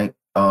game tonight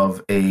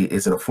of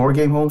is it a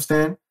 4-game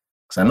homestand?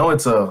 Because I know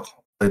it's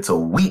a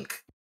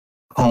week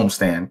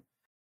homestand.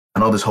 I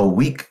know this whole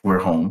week we're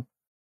home.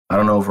 I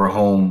don't know if we're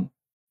home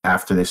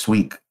after this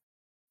week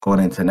going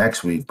into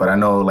next week, but I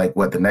know like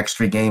what the next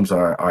 3 games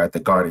are at the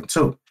Garden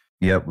too.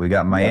 Yep, we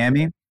got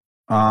Miami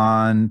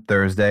on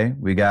Thursday.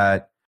 We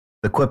got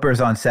the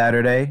Clippers on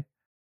Saturday.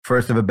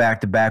 First of a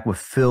back-to-back with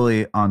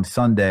Philly on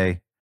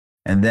Sunday.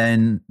 And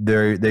then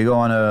they go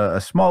on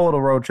a small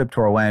little road trip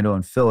to Orlando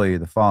and Philly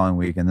the following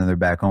week, and then they're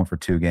back home for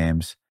 2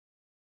 games.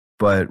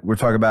 But we're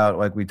talking about,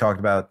 like we talked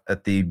about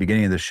at the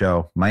beginning of the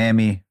show,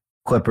 Miami,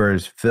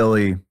 Clippers,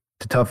 Philly.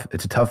 It's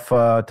a tough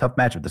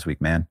matchup this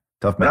week, man.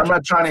 Tough matchup. But I'm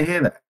not trying to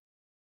hear that.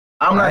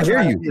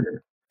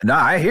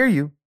 I hear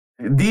you.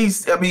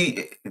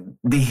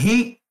 The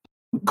Heat,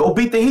 go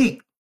beat the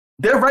Heat.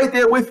 They're right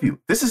there with you.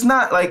 This is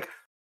not like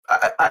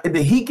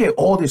the Heat get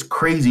all this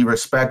crazy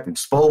respect and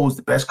Spo's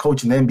the best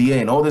coach in the NBA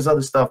and all this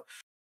other stuff.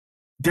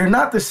 They're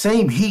not the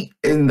same Heat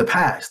in the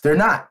past. They're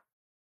not.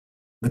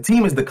 The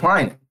team is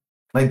declining.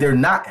 Like, they're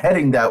not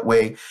heading that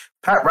way.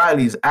 Pat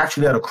Riley is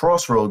actually at a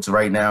crossroads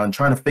right now and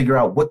trying to figure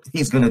out what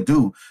he's going to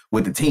do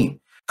with the team.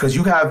 Because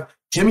you have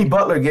Jimmy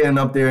Butler getting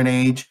up there in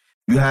age.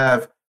 You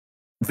have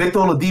Victor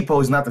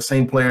Oladipo is not the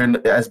same player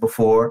as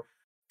before.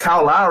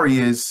 Kyle Lowry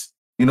is,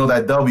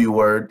 that W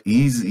word.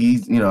 He's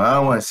I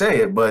don't want to say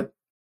it, but,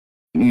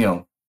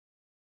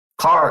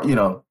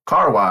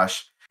 car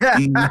wash.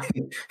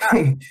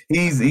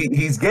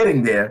 He's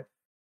getting there.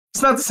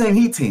 It's not the same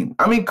Heat team.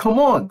 I mean, come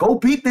on, go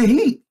beat the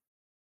Heat.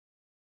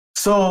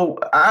 So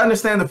I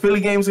understand the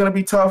Philly game is going to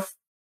be tough,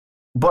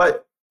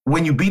 but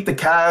when you beat the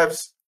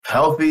Cavs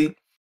healthy,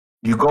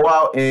 you go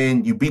out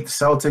and you beat the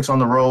Celtics on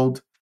the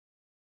road.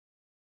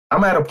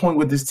 I'm at a point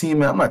with this team,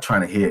 man. I'm not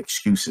trying to hear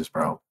excuses,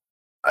 bro.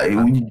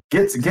 When you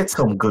get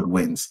some good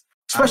wins,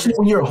 especially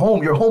when you're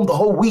home. You're home the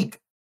whole week.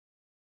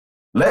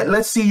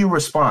 Let's see you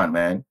respond,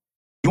 man.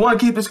 You want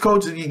to keep this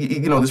coach?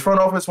 This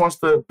front office wants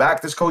to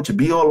back this coach and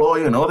be all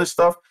loyal and all this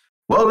stuff.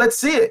 Well, let's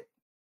see it.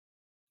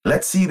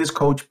 Let's see this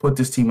coach put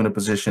this team in a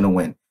position to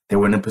win. They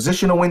were in a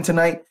position to win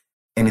tonight,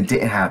 and it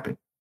didn't happen.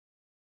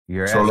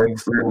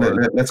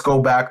 Let's go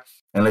back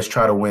and let's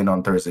try to win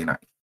on Thursday night.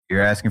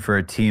 You're asking for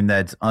a team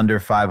that's under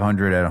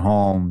 500 at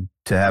home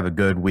to have a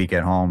good week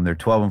at home. They're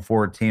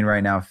 12-14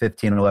 right now,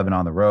 15-11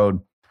 on the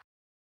road.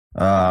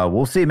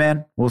 We'll see,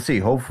 man. We'll see.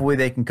 Hopefully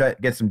they can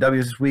get some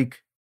W's this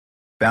week,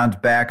 bounce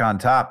back on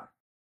top.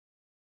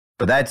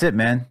 But that's it,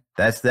 man.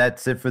 That's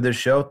it for this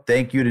show.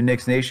 Thank you to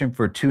Knicks Nation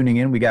for tuning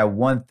in. We got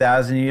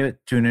 1,000 of you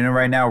tuning in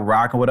right now,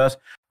 rocking with us.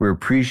 We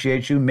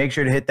appreciate you. Make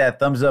sure to hit that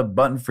thumbs up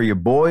button for your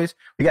boys.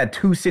 We got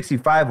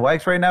 265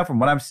 likes right now from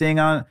what I'm seeing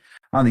on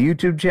the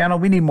YouTube channel.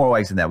 We need more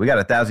likes than that. We got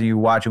 1,000 of you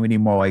watching. We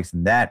need more likes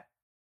than that.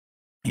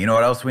 You know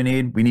what else we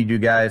need? We need you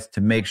guys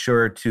to make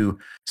sure to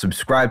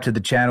subscribe to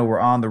the channel.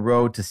 We're on the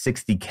road to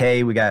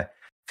 60K. We got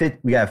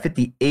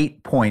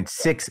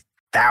 58.6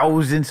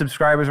 thousand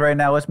subscribers right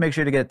now. Let's make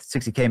sure to get to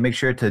 60K. Make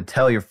sure to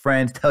tell your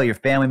friends, tell your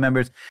family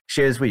members,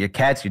 share this with your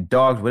cats, your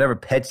dogs, whatever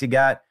pets you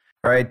got.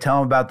 All right, tell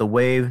them about the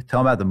wave.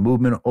 Tell them about the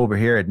movement over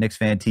here at Knicks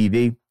Fan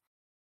TV.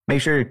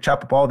 Make sure to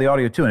chop up all the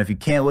audio too. And if you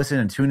can't listen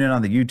and tune in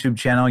on the YouTube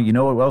channel, you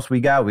know what else we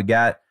got? We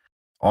got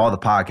all the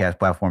podcast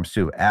platforms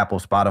too. Apple,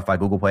 Spotify,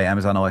 Google Play,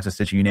 Amazon, Alexa,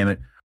 Stitcher, you name it.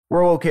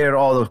 We're located at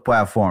all those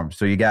platforms.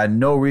 So you got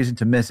no reason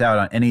to miss out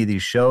on any of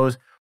these shows.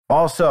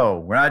 Also,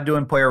 we're not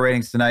doing player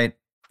ratings tonight.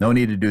 No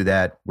need to do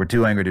that. We're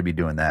too angry to be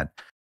doing that.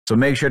 So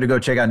make sure to go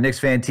check out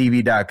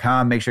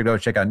KnicksFanTV.com. Make sure to go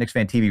check out Knicks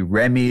Fan TV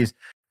Remy's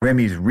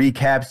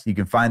recaps. You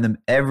can find them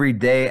every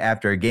day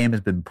after a game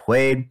has been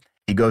played.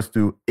 He goes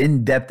through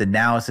in-depth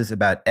analysis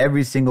about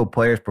every single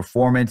player's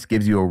performance,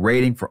 gives you a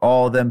rating for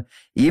all of them.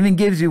 He even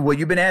gives you what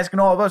you've been asking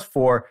all of us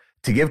for,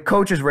 to give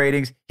coaches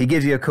ratings. He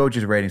gives you a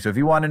coach's rating. So if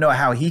you want to know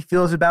how he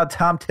feels about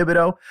Tom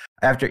Thibodeau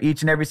after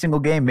each and every single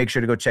game, make sure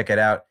to go check it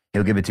out.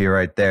 He'll give it to you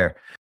right there.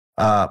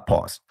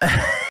 Pause.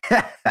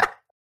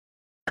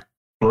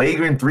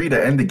 Flagrant 3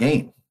 to end the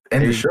game.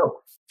 End the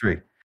show. 3.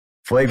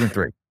 Flagrant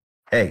 3.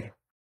 Hey.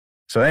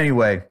 So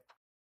anyway,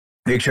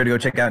 make sure to go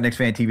check out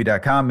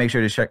KnicksFanTV.com. Make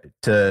sure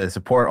to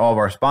support all of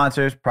our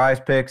sponsors, Prize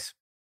Picks,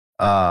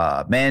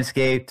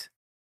 Manscaped,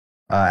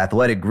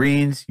 Athletic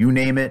Greens, you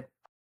name it.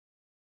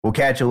 We'll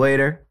catch you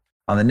later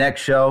on the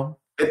next show.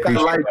 Hit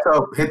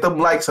them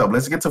likes up.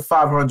 Let's get to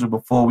 500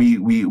 before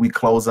we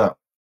close up.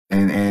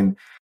 And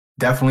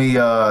definitely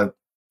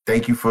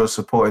thank you for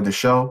supporting the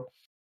show.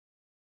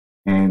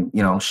 And,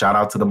 shout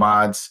out to the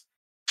mods.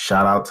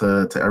 Shout out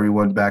to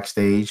everyone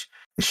backstage.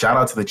 And shout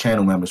out to the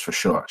channel members for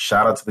sure.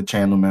 Shout out to the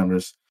channel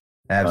members.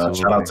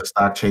 Absolutely. Shout out to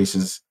Stock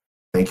Chasers.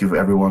 Thank you for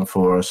everyone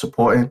for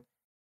supporting.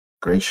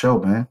 Great show,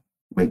 man.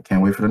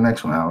 Can't wait for the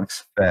next one,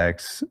 Alex.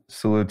 Facts.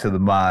 Salute to the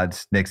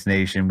mods, Knicks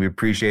Nation. We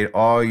appreciate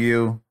all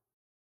you.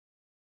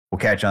 We'll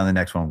catch you on the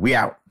next one. We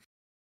out.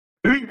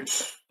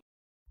 Peace.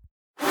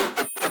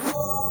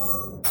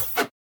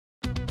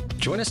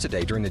 Join us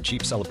today during the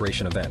Jeep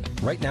Celebration event.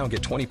 Right now,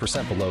 get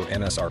 20% below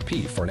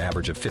MSRP for an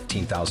average of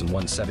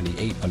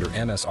 $15,178 under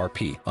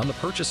MSRP on the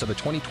purchase of a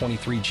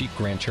 2023 Jeep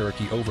Grand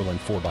Cherokee Overland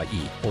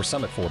 4xE or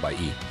Summit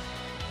 4xE.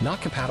 Not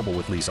compatible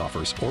with lease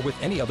offers or with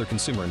any other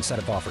consumer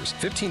incentive offers.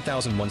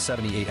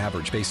 $15,178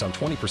 average based on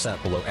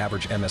 20% below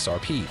average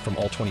MSRP from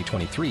all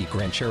 2023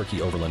 Grand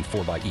Cherokee Overland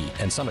 4xE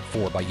and Summit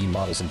 4xE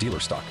models in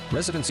dealer stock.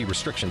 Residency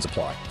restrictions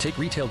apply. Take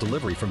retail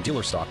delivery from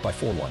dealer stock by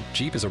 4/1.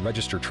 Jeep is a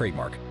registered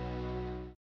trademark.